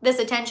this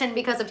attention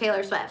because of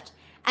Taylor Swift.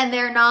 And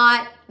they're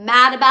not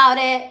mad about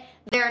it.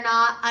 They're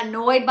not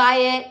annoyed by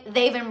it.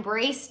 They've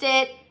embraced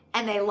it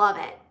and they love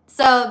it.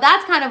 So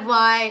that's kind of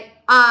why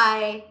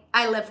I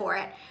live for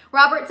it.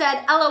 Robert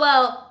said,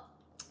 LOL,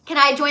 can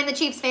I join the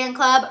Chiefs fan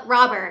club?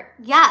 Robert,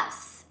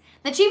 yes.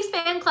 The Chiefs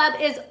fan club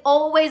is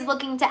always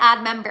looking to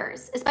add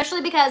members,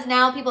 especially because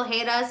now people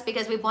hate us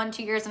because we've won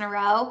 2 years in a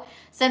row.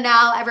 So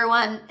now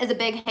everyone is a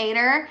big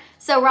hater.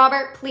 So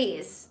Robert,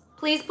 please,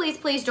 please, please,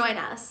 please join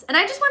us. And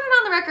I just want it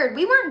on the record.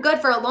 We weren't good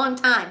for a long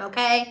time,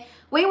 okay?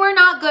 We were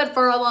not good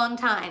for a long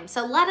time.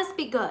 So let us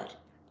be good.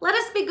 Let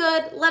us be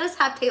good. Let us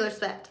have Taylor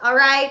Swift, all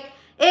right?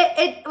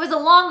 It was a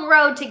long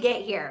road to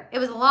get here. It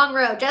was a long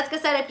road. Jessica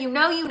said, if you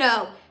know, you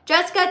know.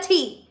 Jessica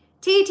T.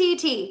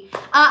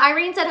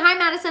 Irene said, hi,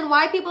 Madison.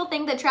 Why people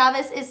think that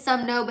Travis is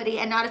some nobody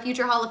and not a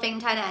future Hall of Fame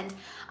tight end?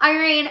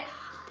 Irene,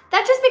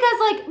 that's just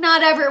because, like,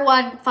 not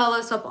everyone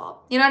follows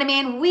football. You know what I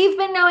mean? We've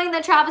been knowing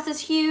that Travis is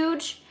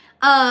huge.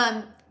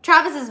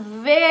 Travis is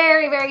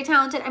very, very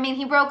talented. I mean,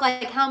 he broke,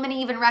 like, how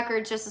many even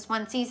records just this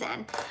one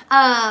season?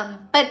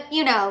 But,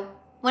 you know,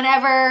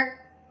 whenever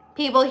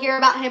people hear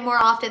about him more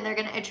often, they're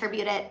going to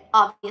attribute it,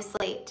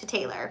 obviously, to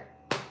Taylor.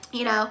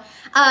 You know,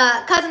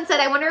 Cousin said,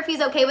 I wonder if he's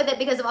okay with it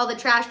because of all the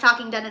trash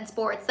talking done in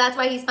sports. That's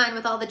why he's fine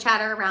with all the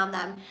chatter around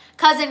them.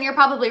 Cousin, you're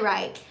probably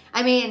right.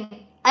 I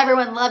mean,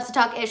 everyone loves to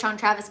talk ish on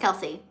Travis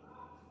Kelce,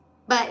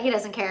 but he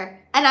doesn't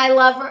care. And I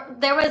love,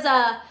 there was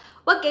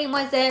what game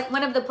was it?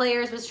 One of the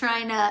players was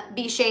trying to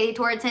be shady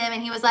towards him,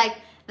 and he was like,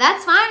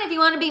 that's fine if you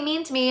want to be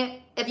mean to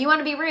me. If you want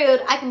to be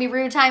rude, I can be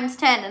rude times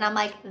 10. And I'm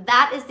like,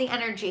 that is the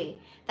energy.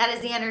 That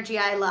is the energy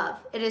I love.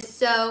 It is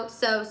so,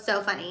 so,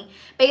 so funny.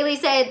 Bailey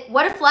said,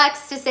 what a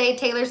flex to say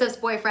Taylor Swift's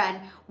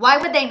boyfriend. Why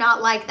would they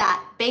not like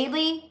that?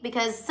 Bailey,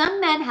 because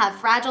some men have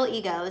fragile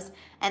egos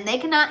and they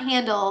cannot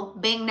handle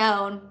being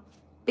known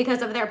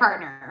because of their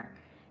partner.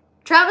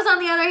 Travis, on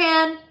the other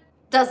hand,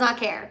 does not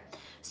care.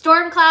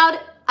 Storm Cloud,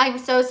 I'm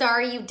so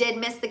sorry you did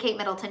miss the Kate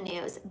Middleton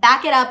news.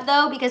 Back it up,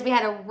 though, because we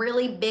had a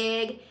really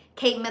big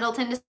Kate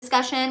Middleton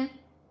discussion.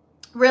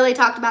 Really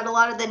talked about a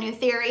lot of the new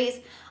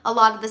theories, a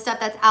lot of the stuff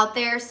that's out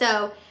there.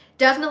 So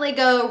definitely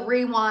go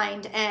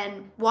rewind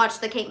and watch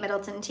the Kate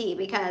Middleton tea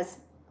because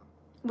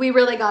we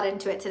really got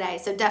into it today.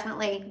 So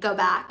definitely go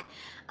back.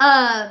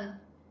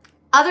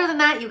 Other than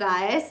that, you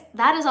guys,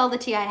 that is all the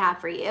tea I have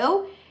for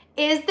you.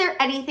 Is there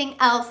anything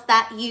else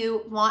that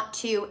you want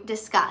to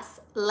discuss?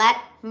 Let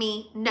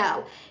me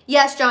know.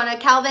 Yes, Jonna,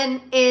 Calvin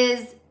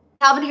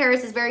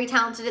Harris is very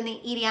talented in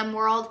the EDM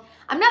world.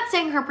 I'm not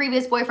saying her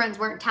previous boyfriends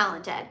weren't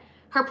talented.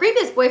 Her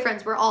previous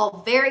boyfriends were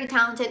all very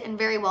talented and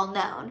very well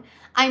known.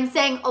 I'm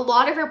saying a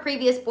lot of her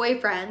previous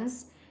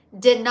boyfriends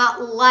did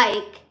not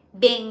like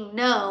being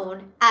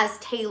known as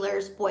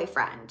Taylor's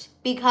boyfriend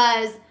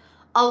because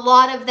a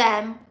lot of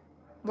them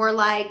were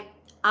like,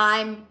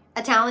 I'm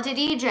a talented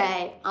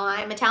DJ,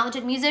 I'm a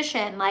talented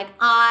musician, like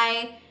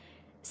I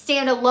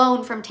stand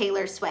alone from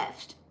Taylor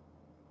Swift.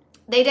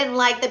 They didn't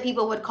like that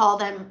people would call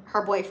them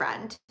her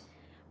boyfriend.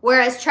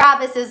 Whereas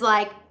Travis is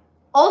like,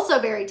 also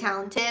very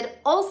talented,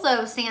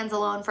 also stands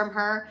alone from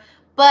her,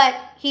 but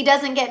he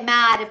doesn't get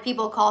mad if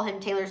people call him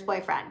Taylor's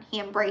boyfriend. He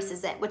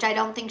embraces it, which I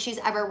don't think she's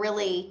ever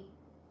really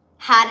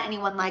had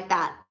anyone like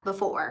that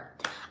before.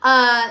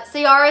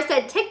 Ciara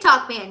said,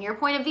 TikTok ban, your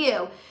point of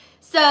view.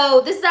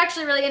 So this is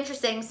actually really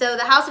interesting. So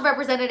the House of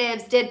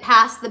Representatives did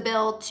pass the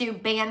bill to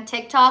ban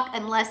TikTok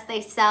unless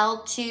they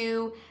sell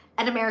to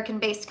an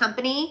American-based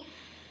company.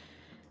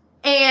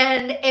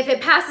 And if it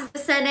passes the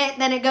Senate,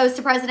 then it goes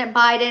to President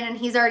Biden, and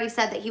he's already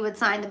said that he would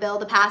sign the bill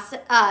to pass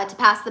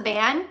the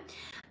ban.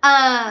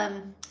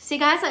 See,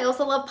 guys, I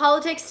also love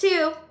politics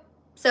too.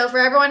 So for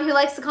everyone who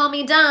likes to call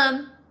me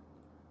dumb,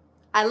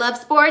 I love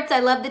sports, I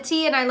love the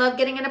tea, and I love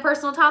getting into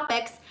personal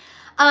topics.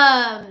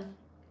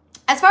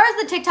 As far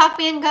as the TikTok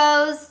ban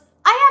goes,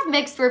 I have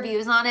mixed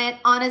reviews on it,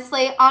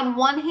 honestly. On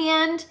one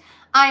hand,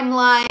 I'm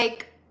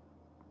like,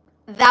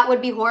 that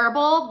would be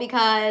horrible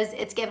because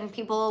it's given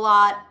people a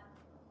lot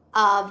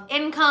of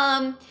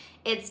income.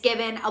 It's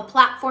given a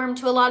platform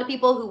to a lot of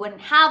people who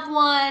wouldn't have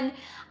one.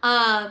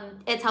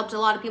 It's helped a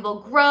lot of people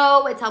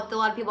grow. It's helped a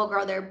lot of people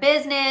grow their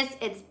business.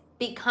 It's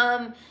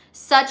become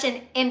such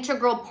an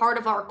integral part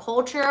of our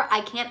culture.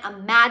 I can't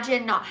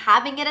imagine not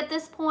having it at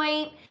this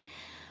point.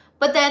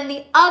 But then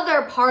the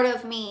other part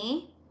of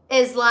me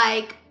is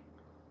like,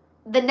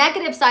 the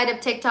negative side of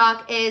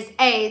TikTok is,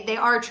 A, they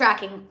are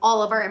tracking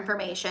all of our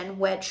information,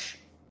 which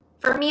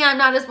for me, I'm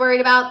not as worried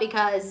about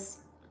because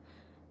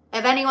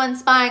if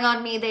anyone's spying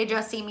on me, they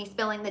just see me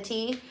spilling the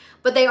tea.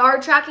 But they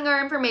are tracking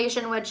our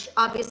information, which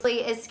obviously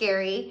is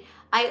scary.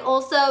 I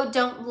also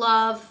don't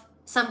love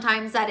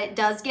sometimes that it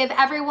does give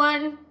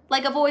everyone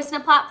like a voice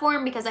and a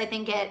platform, because I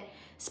think it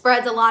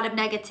spreads a lot of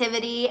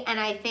negativity, and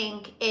I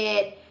think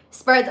it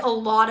spreads a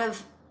lot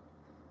of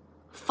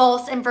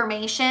false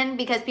information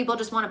because people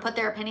just want to put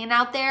their opinion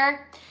out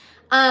there.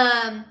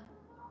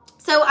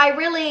 So I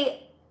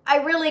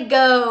really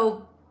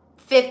go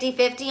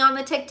 50-50 on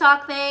the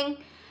TikTok thing.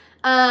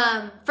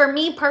 For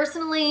me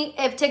personally,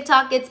 if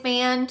TikTok gets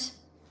banned,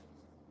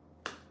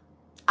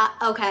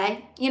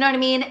 okay, you know what I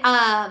mean?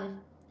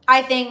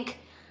 I think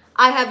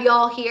I have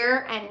y'all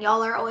here, and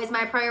y'all are always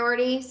my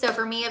priority. So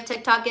for me, if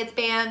TikTok gets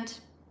banned,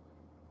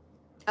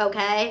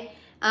 okay.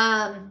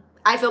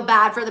 I feel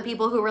bad for the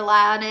people who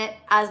rely on it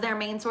as their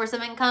main source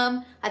of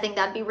income. I think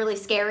that'd be really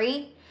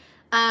scary.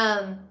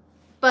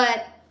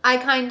 But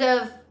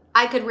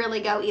I could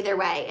really go either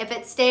way. If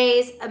it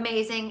stays,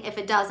 amazing. If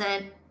it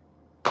doesn't,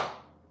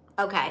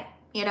 okay.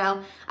 You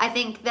know, I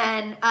think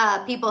then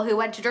people who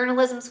went to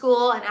journalism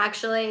school and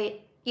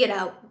actually, you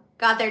know,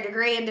 got their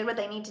degree and did what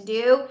they need to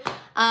do,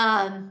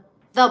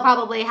 they'll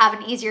probably have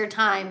an easier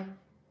time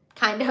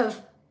kind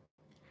of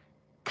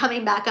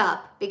coming back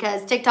up,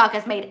 because TikTok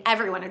has made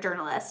everyone a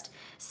journalist.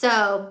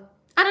 So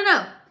I don't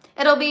know.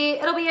 It'll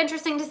be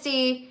interesting to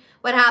see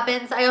what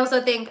happens. I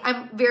also think,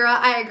 Vera,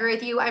 I agree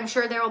with you. I'm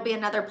sure there will be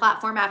another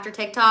platform after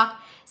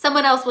TikTok.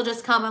 Someone else will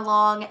just come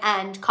along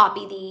and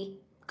copy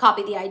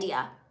the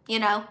idea. You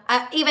know,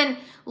 even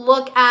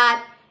look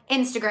at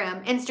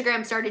Instagram.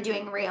 Instagram started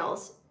doing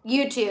Reels.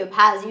 YouTube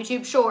has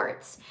YouTube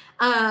Shorts.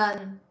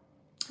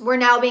 We're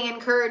now being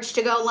encouraged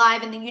to go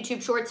live in the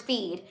YouTube Shorts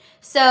feed.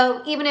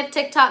 So even if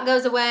TikTok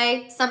goes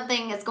away,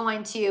 something is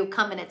going to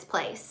come in its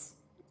place.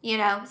 You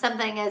know,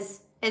 something is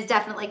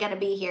definitely going to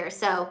be here.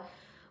 So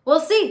we'll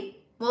see.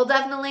 We'll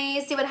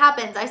definitely see what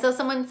happens. I saw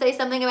someone say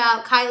something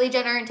about Kylie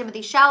Jenner and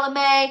Timothée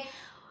Chalamet.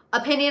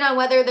 Opinion on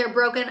whether they're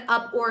broken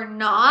up or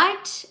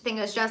not. I think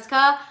it was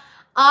Jessica.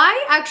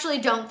 I actually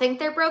don't think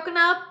they're broken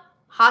up.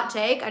 Hot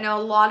take. I know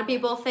a lot of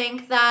people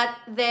think that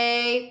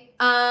they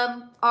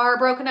are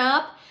broken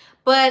up,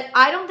 but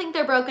I don't think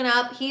they're broken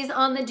up. He's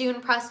on the Dune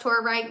press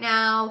tour right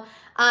now.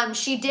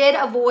 She did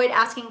avoid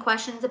asking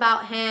questions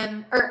about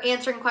him, or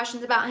answering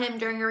questions about him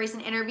during a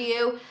recent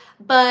interview.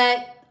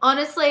 But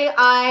honestly,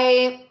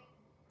 I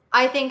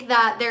think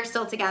that they're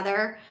still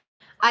together.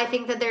 I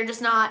think that they're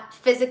just not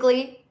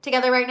physically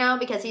together right now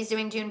because he's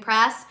doing Dune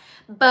press.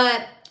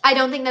 But I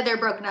don't think that they're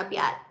broken up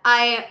yet.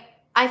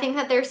 I think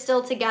that they're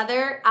still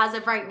together as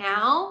of right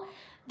now.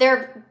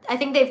 I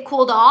think they've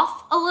cooled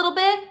off a little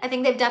bit. I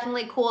think they've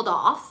definitely cooled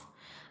off.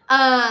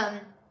 I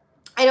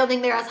don't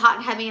think they're as hot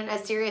and heavy and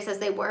as serious as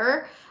they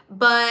were,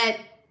 but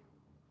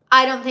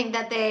I don't think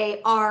that they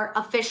are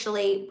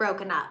officially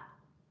broken up,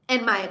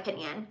 in my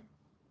opinion.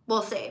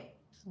 We'll see.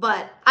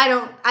 But I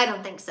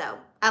don't think so.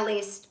 At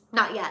least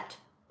not yet.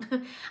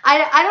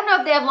 I don't know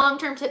if they have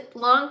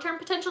long-term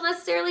potential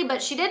necessarily,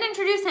 but she did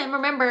introduce him,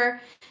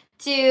 remember,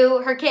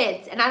 to her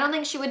kids. And I don't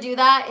think she would do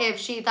that if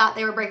she thought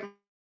they were breaking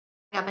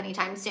up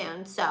anytime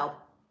soon. So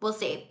we'll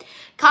see.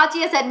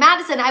 Katya said,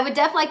 Madison, I would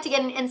definitely like to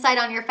get an insight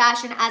on your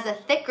fashion as a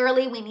thick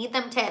girly. We need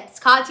them tips.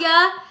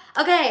 Katya,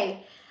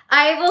 okay.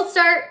 I will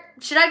start.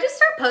 Should I just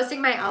start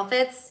posting my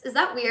outfits? Is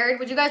that weird?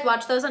 Would you guys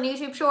watch those on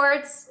YouTube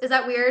Shorts? Is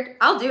that weird?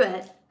 I'll do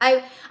it. I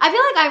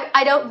feel like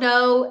I don't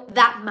know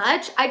that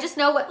much. I just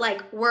know what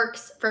like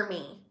works for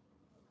me.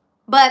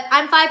 But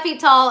I'm 5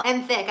 feet tall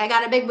and thick. I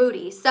got a big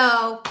booty.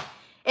 So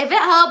if it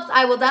helps,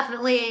 I will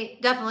definitely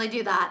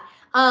do that.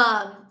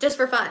 just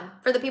for fun,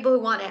 for the people who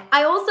want it.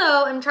 I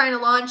also am trying to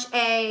launch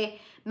a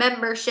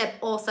membership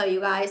also, you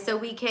guys, so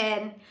we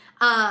can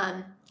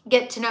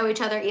get to know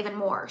each other even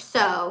more.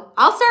 So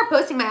I'll start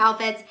posting my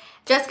outfits.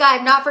 Jessica,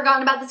 I've not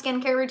forgotten about the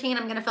skincare routine.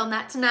 I'm gonna film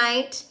that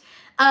tonight.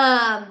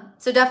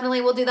 So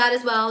definitely we'll do that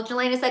as well.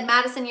 Jelena said,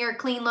 Madison, you're a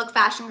clean look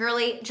fashion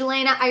girly.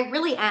 Jelena, I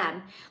really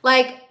am.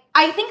 Like,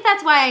 I think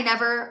that's why I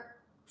never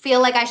feel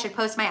like I should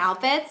post my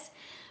outfits,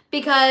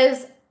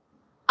 because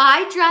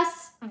I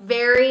dress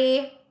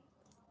very,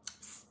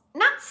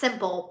 not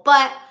simple,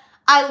 but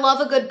I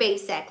love a good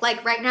basic.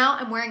 Like right now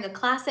I'm wearing a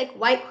classic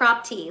white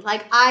crop tee.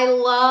 Like I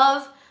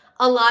love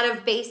a lot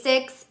of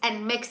basics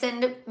and mix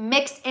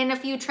in a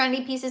few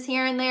trendy pieces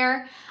here and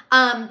there,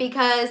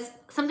 because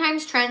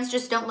sometimes trends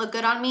just don't look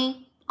good on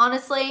me,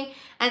 honestly.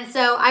 And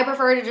so I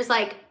prefer to just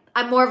like,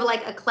 I'm more of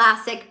like a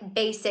classic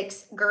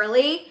basics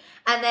girly,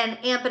 and then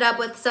amp it up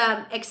with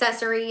some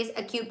accessories,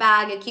 a cute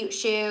bag, a cute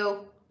shoe.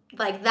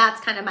 Like that's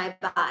kind of my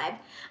vibe.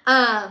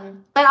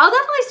 But I'll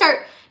definitely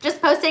start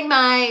just posting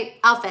my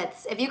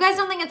outfits. If you guys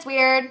don't think it's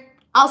weird,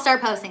 I'll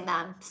start posting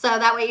them, so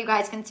that way you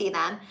guys can see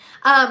them.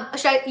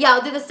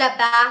 I'll do the step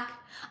back.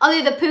 I'll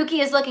do the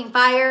Pookie is looking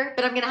fire,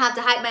 but I'm gonna have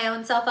to hype my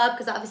own self up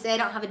because obviously I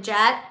don't have a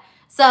jet.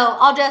 So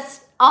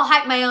I'll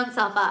hype my own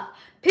self up.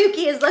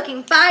 Pookie is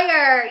looking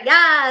fire.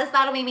 Yes,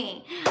 that'll be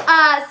me.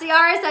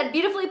 Ciara said,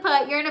 beautifully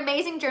put. You're an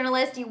amazing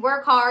journalist. You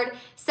work hard.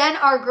 Send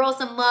our girl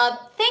some love.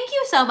 Thank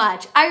you so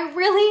much. I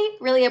really,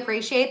 really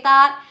appreciate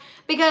that,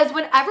 because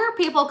whenever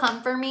people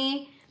come for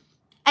me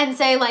and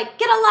say like,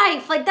 get a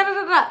life, like da da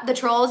da da, the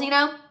trolls, you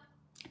know,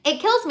 it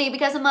kills me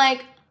because I'm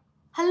like,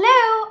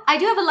 hello, I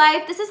do have a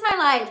life. This is my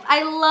life.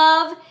 I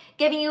love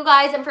giving you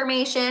guys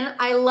information.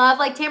 I love,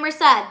 like Tamara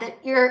said, that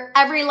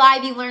every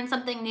live you learn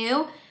something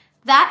new.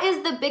 That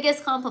is the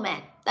biggest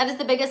compliment. That is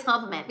the biggest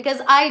compliment,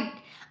 because I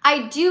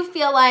do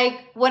feel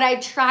like what I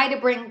try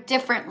to bring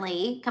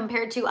differently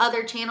compared to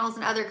other channels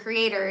and other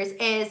creators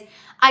is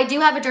I do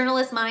have a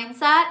journalist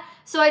mindset.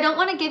 So I don't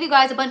want to give you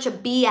guys a bunch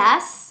of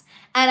BS,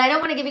 and I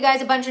don't want to give you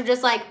guys a bunch of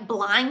just like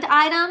blind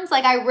items.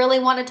 Like I really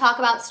want to talk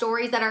about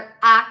stories that are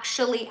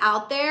actually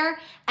out there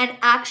and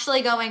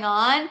actually going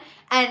on,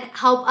 and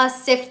help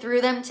us sift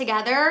through them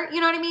together,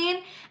 you know what I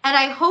mean? And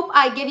I hope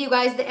I give you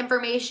guys the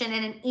information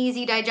in an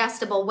easy,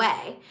 digestible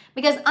way.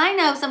 Because I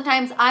know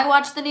sometimes I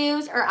watch the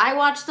news or I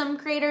watch some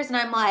creators and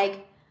I'm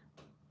like,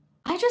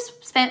 I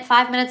just spent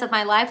 5 minutes of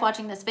my life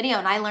watching this video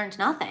and I learned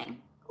nothing.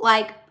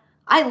 Like,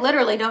 I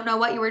literally don't know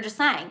what you were just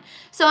saying.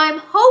 So I'm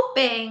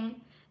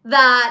hoping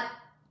that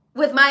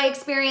with my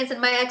experience and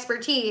my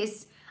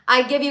expertise,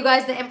 I give you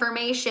guys the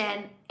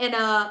information in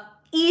a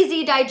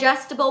easy,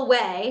 digestible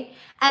way,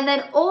 and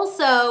then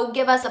also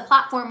give us a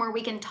platform where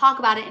we can talk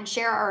about it and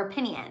share our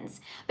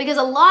opinions. Because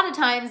a lot of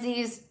times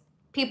these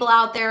people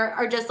out there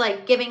are just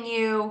like giving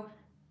you,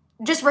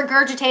 just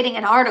regurgitating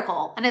an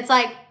article. And it's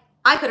like,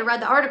 I could have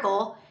read the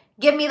article,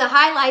 give me the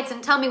highlights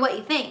and tell me what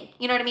you think.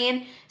 You know what I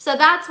mean? So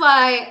that's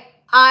why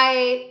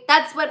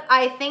that's what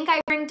I think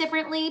I bring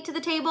differently to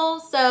the table.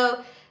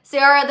 So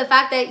Ciara, the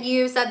fact that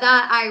you said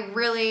that, I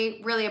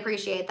really, really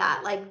appreciate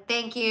that. Like,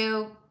 thank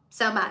you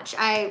so much.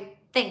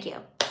 Thank you.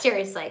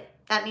 Seriously,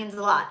 that means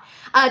a lot.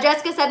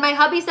 Jessica said, my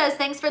hubby says,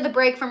 thanks for the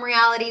break from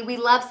reality. We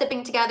love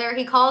sipping together.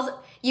 He calls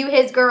you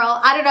his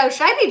girl. I don't know.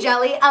 Should I be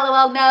jelly?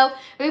 LOL, no.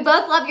 We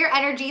both love your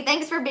energy.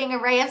 Thanks for being a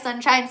ray of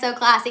sunshine. So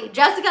classy.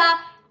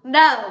 Jessica,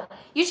 no.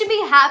 You should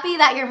be happy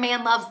that your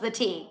man loves the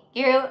tea.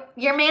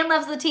 Your man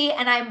loves the tea,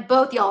 and I'm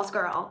both y'all's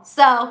girl.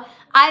 So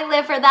I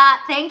live for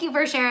that. Thank you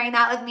for sharing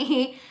that with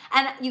me.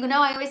 And you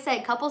know, I always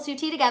say, couples who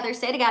tea together,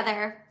 stay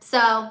together.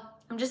 So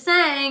I'm just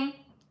saying.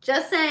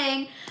 Just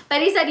saying.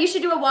 Betty said you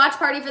should do a watch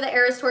party for the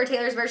Eras Tour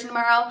Taylor's version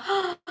tomorrow.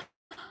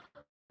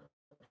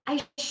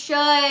 I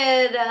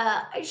should.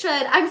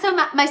 I'm so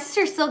mad. My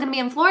sister's still gonna be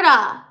in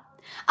Florida.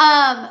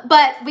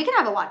 But we can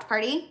have a watch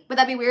party. Would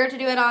that be weird to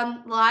do it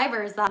on live,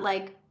 or is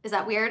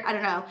that weird? I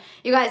don't know.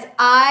 You guys,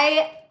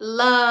 I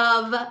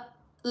love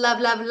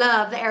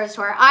the Eras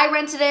Tour. I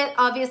rented it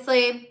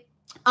obviously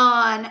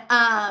on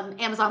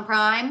Amazon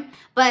Prime,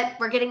 but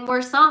we're getting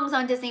more songs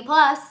on Disney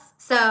Plus.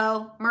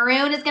 So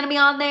Maroon is gonna be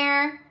on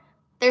there.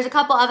 There's a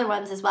couple other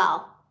ones as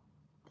well.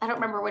 I don't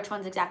remember which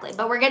ones exactly,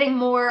 but we're getting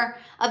more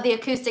of the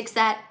acoustic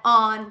set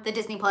on the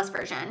Disney Plus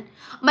version.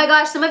 Oh my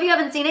gosh, some of you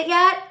haven't seen it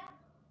yet.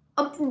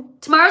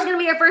 Tomorrow's gonna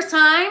be your first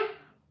time.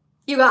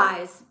 You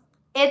guys,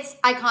 it's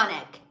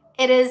iconic.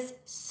 It is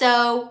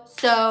so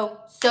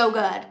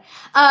good.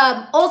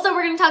 Also,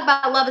 we're gonna talk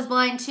about Love is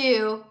Blind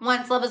too,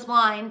 once Love is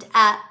Blind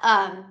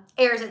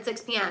airs at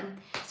 6 p.m.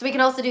 So we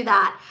can also do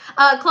that.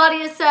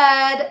 Claudia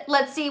said,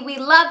 let's see, we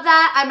love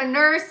that. I'm a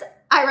nurse.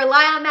 I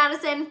rely on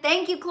Madison.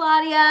 Thank you,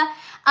 Claudia.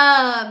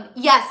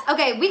 Yes,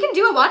 okay, we can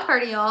do a watch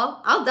party,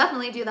 y'all. I'll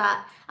definitely do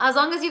that. As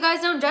long as you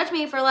guys don't judge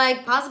me for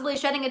like possibly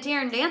shedding a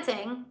tear and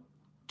dancing.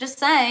 Just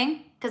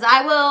saying, because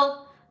I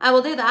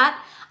will do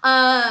that.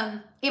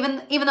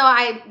 Even though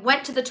I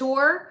went to the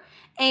tour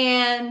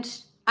and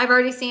I've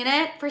already seen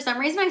it, for some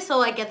reason I still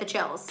like get the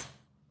chills.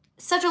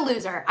 Such a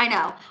loser, I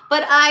know.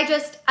 But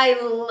I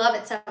love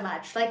it so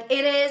much. Like,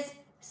 it is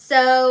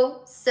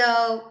So,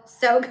 so,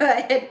 so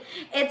good.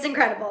 It's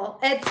incredible.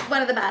 It's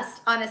one of the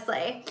best,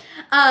 honestly.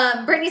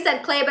 Brittany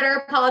said Clay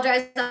better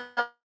apologize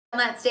on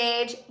that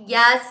stage.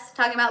 Yes,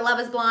 talking about Love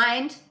is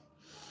Blind.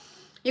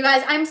 You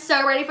guys, I'm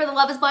so ready for the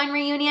Love is Blind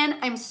reunion.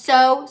 I'm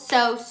so,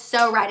 so,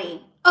 so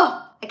ready.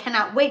 Oh, I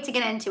cannot wait to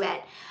get into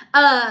it.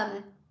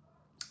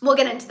 We'll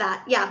get into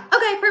that. Yeah,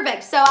 okay,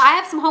 perfect. So I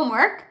have some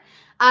homework.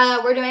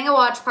 We're doing a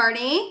watch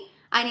party.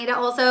 I need to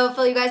also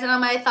fill you guys in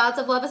on my thoughts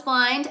of Love is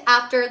Blind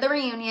after the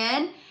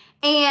reunion.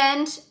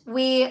 And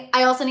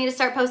I also need to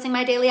start posting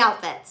my daily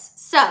outfits.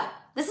 So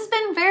this has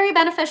been very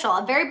beneficial,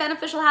 a very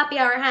beneficial happy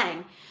hour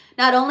hang.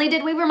 Not only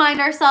did we remind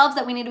ourselves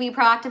that we need to be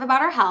proactive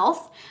about our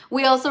health,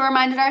 we also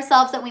reminded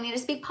ourselves that we need to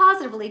speak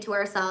positively to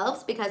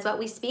ourselves because what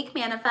we speak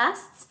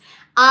manifests.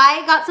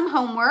 I got some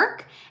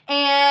homework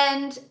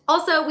and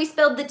also we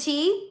spilled the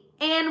tea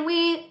and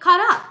we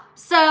caught up.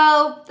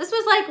 So this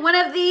was like one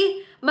of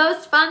the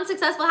most fun,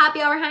 successful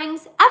happy hour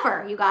hangs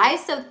ever, you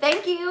guys. So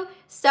thank you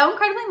so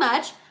incredibly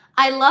much.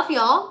 I love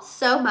y'all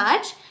so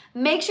much.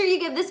 Make sure you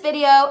give this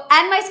video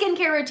and my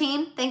skincare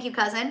routine. Thank you,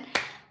 cousin.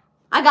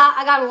 I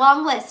got a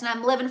long list and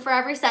I'm living for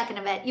every second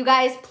of it. You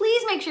guys,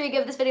 please make sure you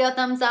give this video a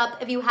thumbs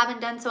up if you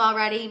haven't done so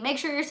already. Make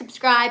sure you're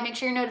subscribed. Make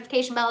sure your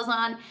notification bell is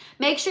on.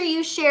 Make sure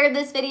you share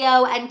this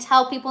video and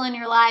tell people in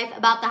your life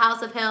about the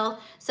House of Hill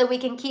so we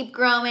can keep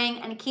growing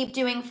and keep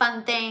doing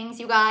fun things,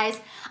 you guys.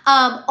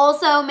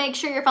 Also, make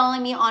sure you're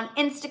following me on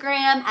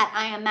Instagram at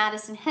I am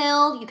Madison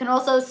Hill. You can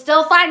also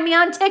still find me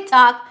on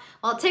TikTok.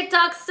 While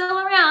TikTok's still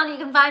around, you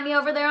can find me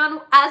over there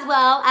as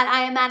well at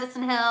I am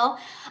Madison Hill.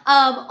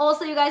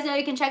 Also, you guys know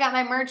you can check out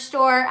my merch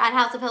store at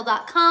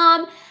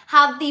houseofhill.com.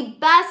 Have the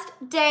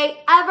best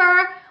day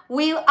ever.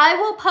 I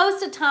will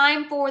post a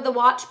time for the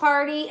watch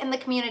party in the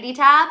community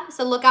tab,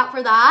 so look out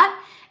for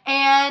that.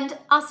 And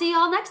I'll see you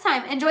all next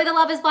time. Enjoy the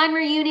Love is Blind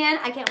reunion.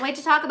 I can't wait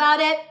to talk about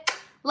it.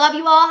 Love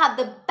you all. Have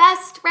the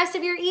best rest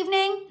of your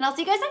evening, and I'll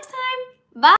see you guys next time.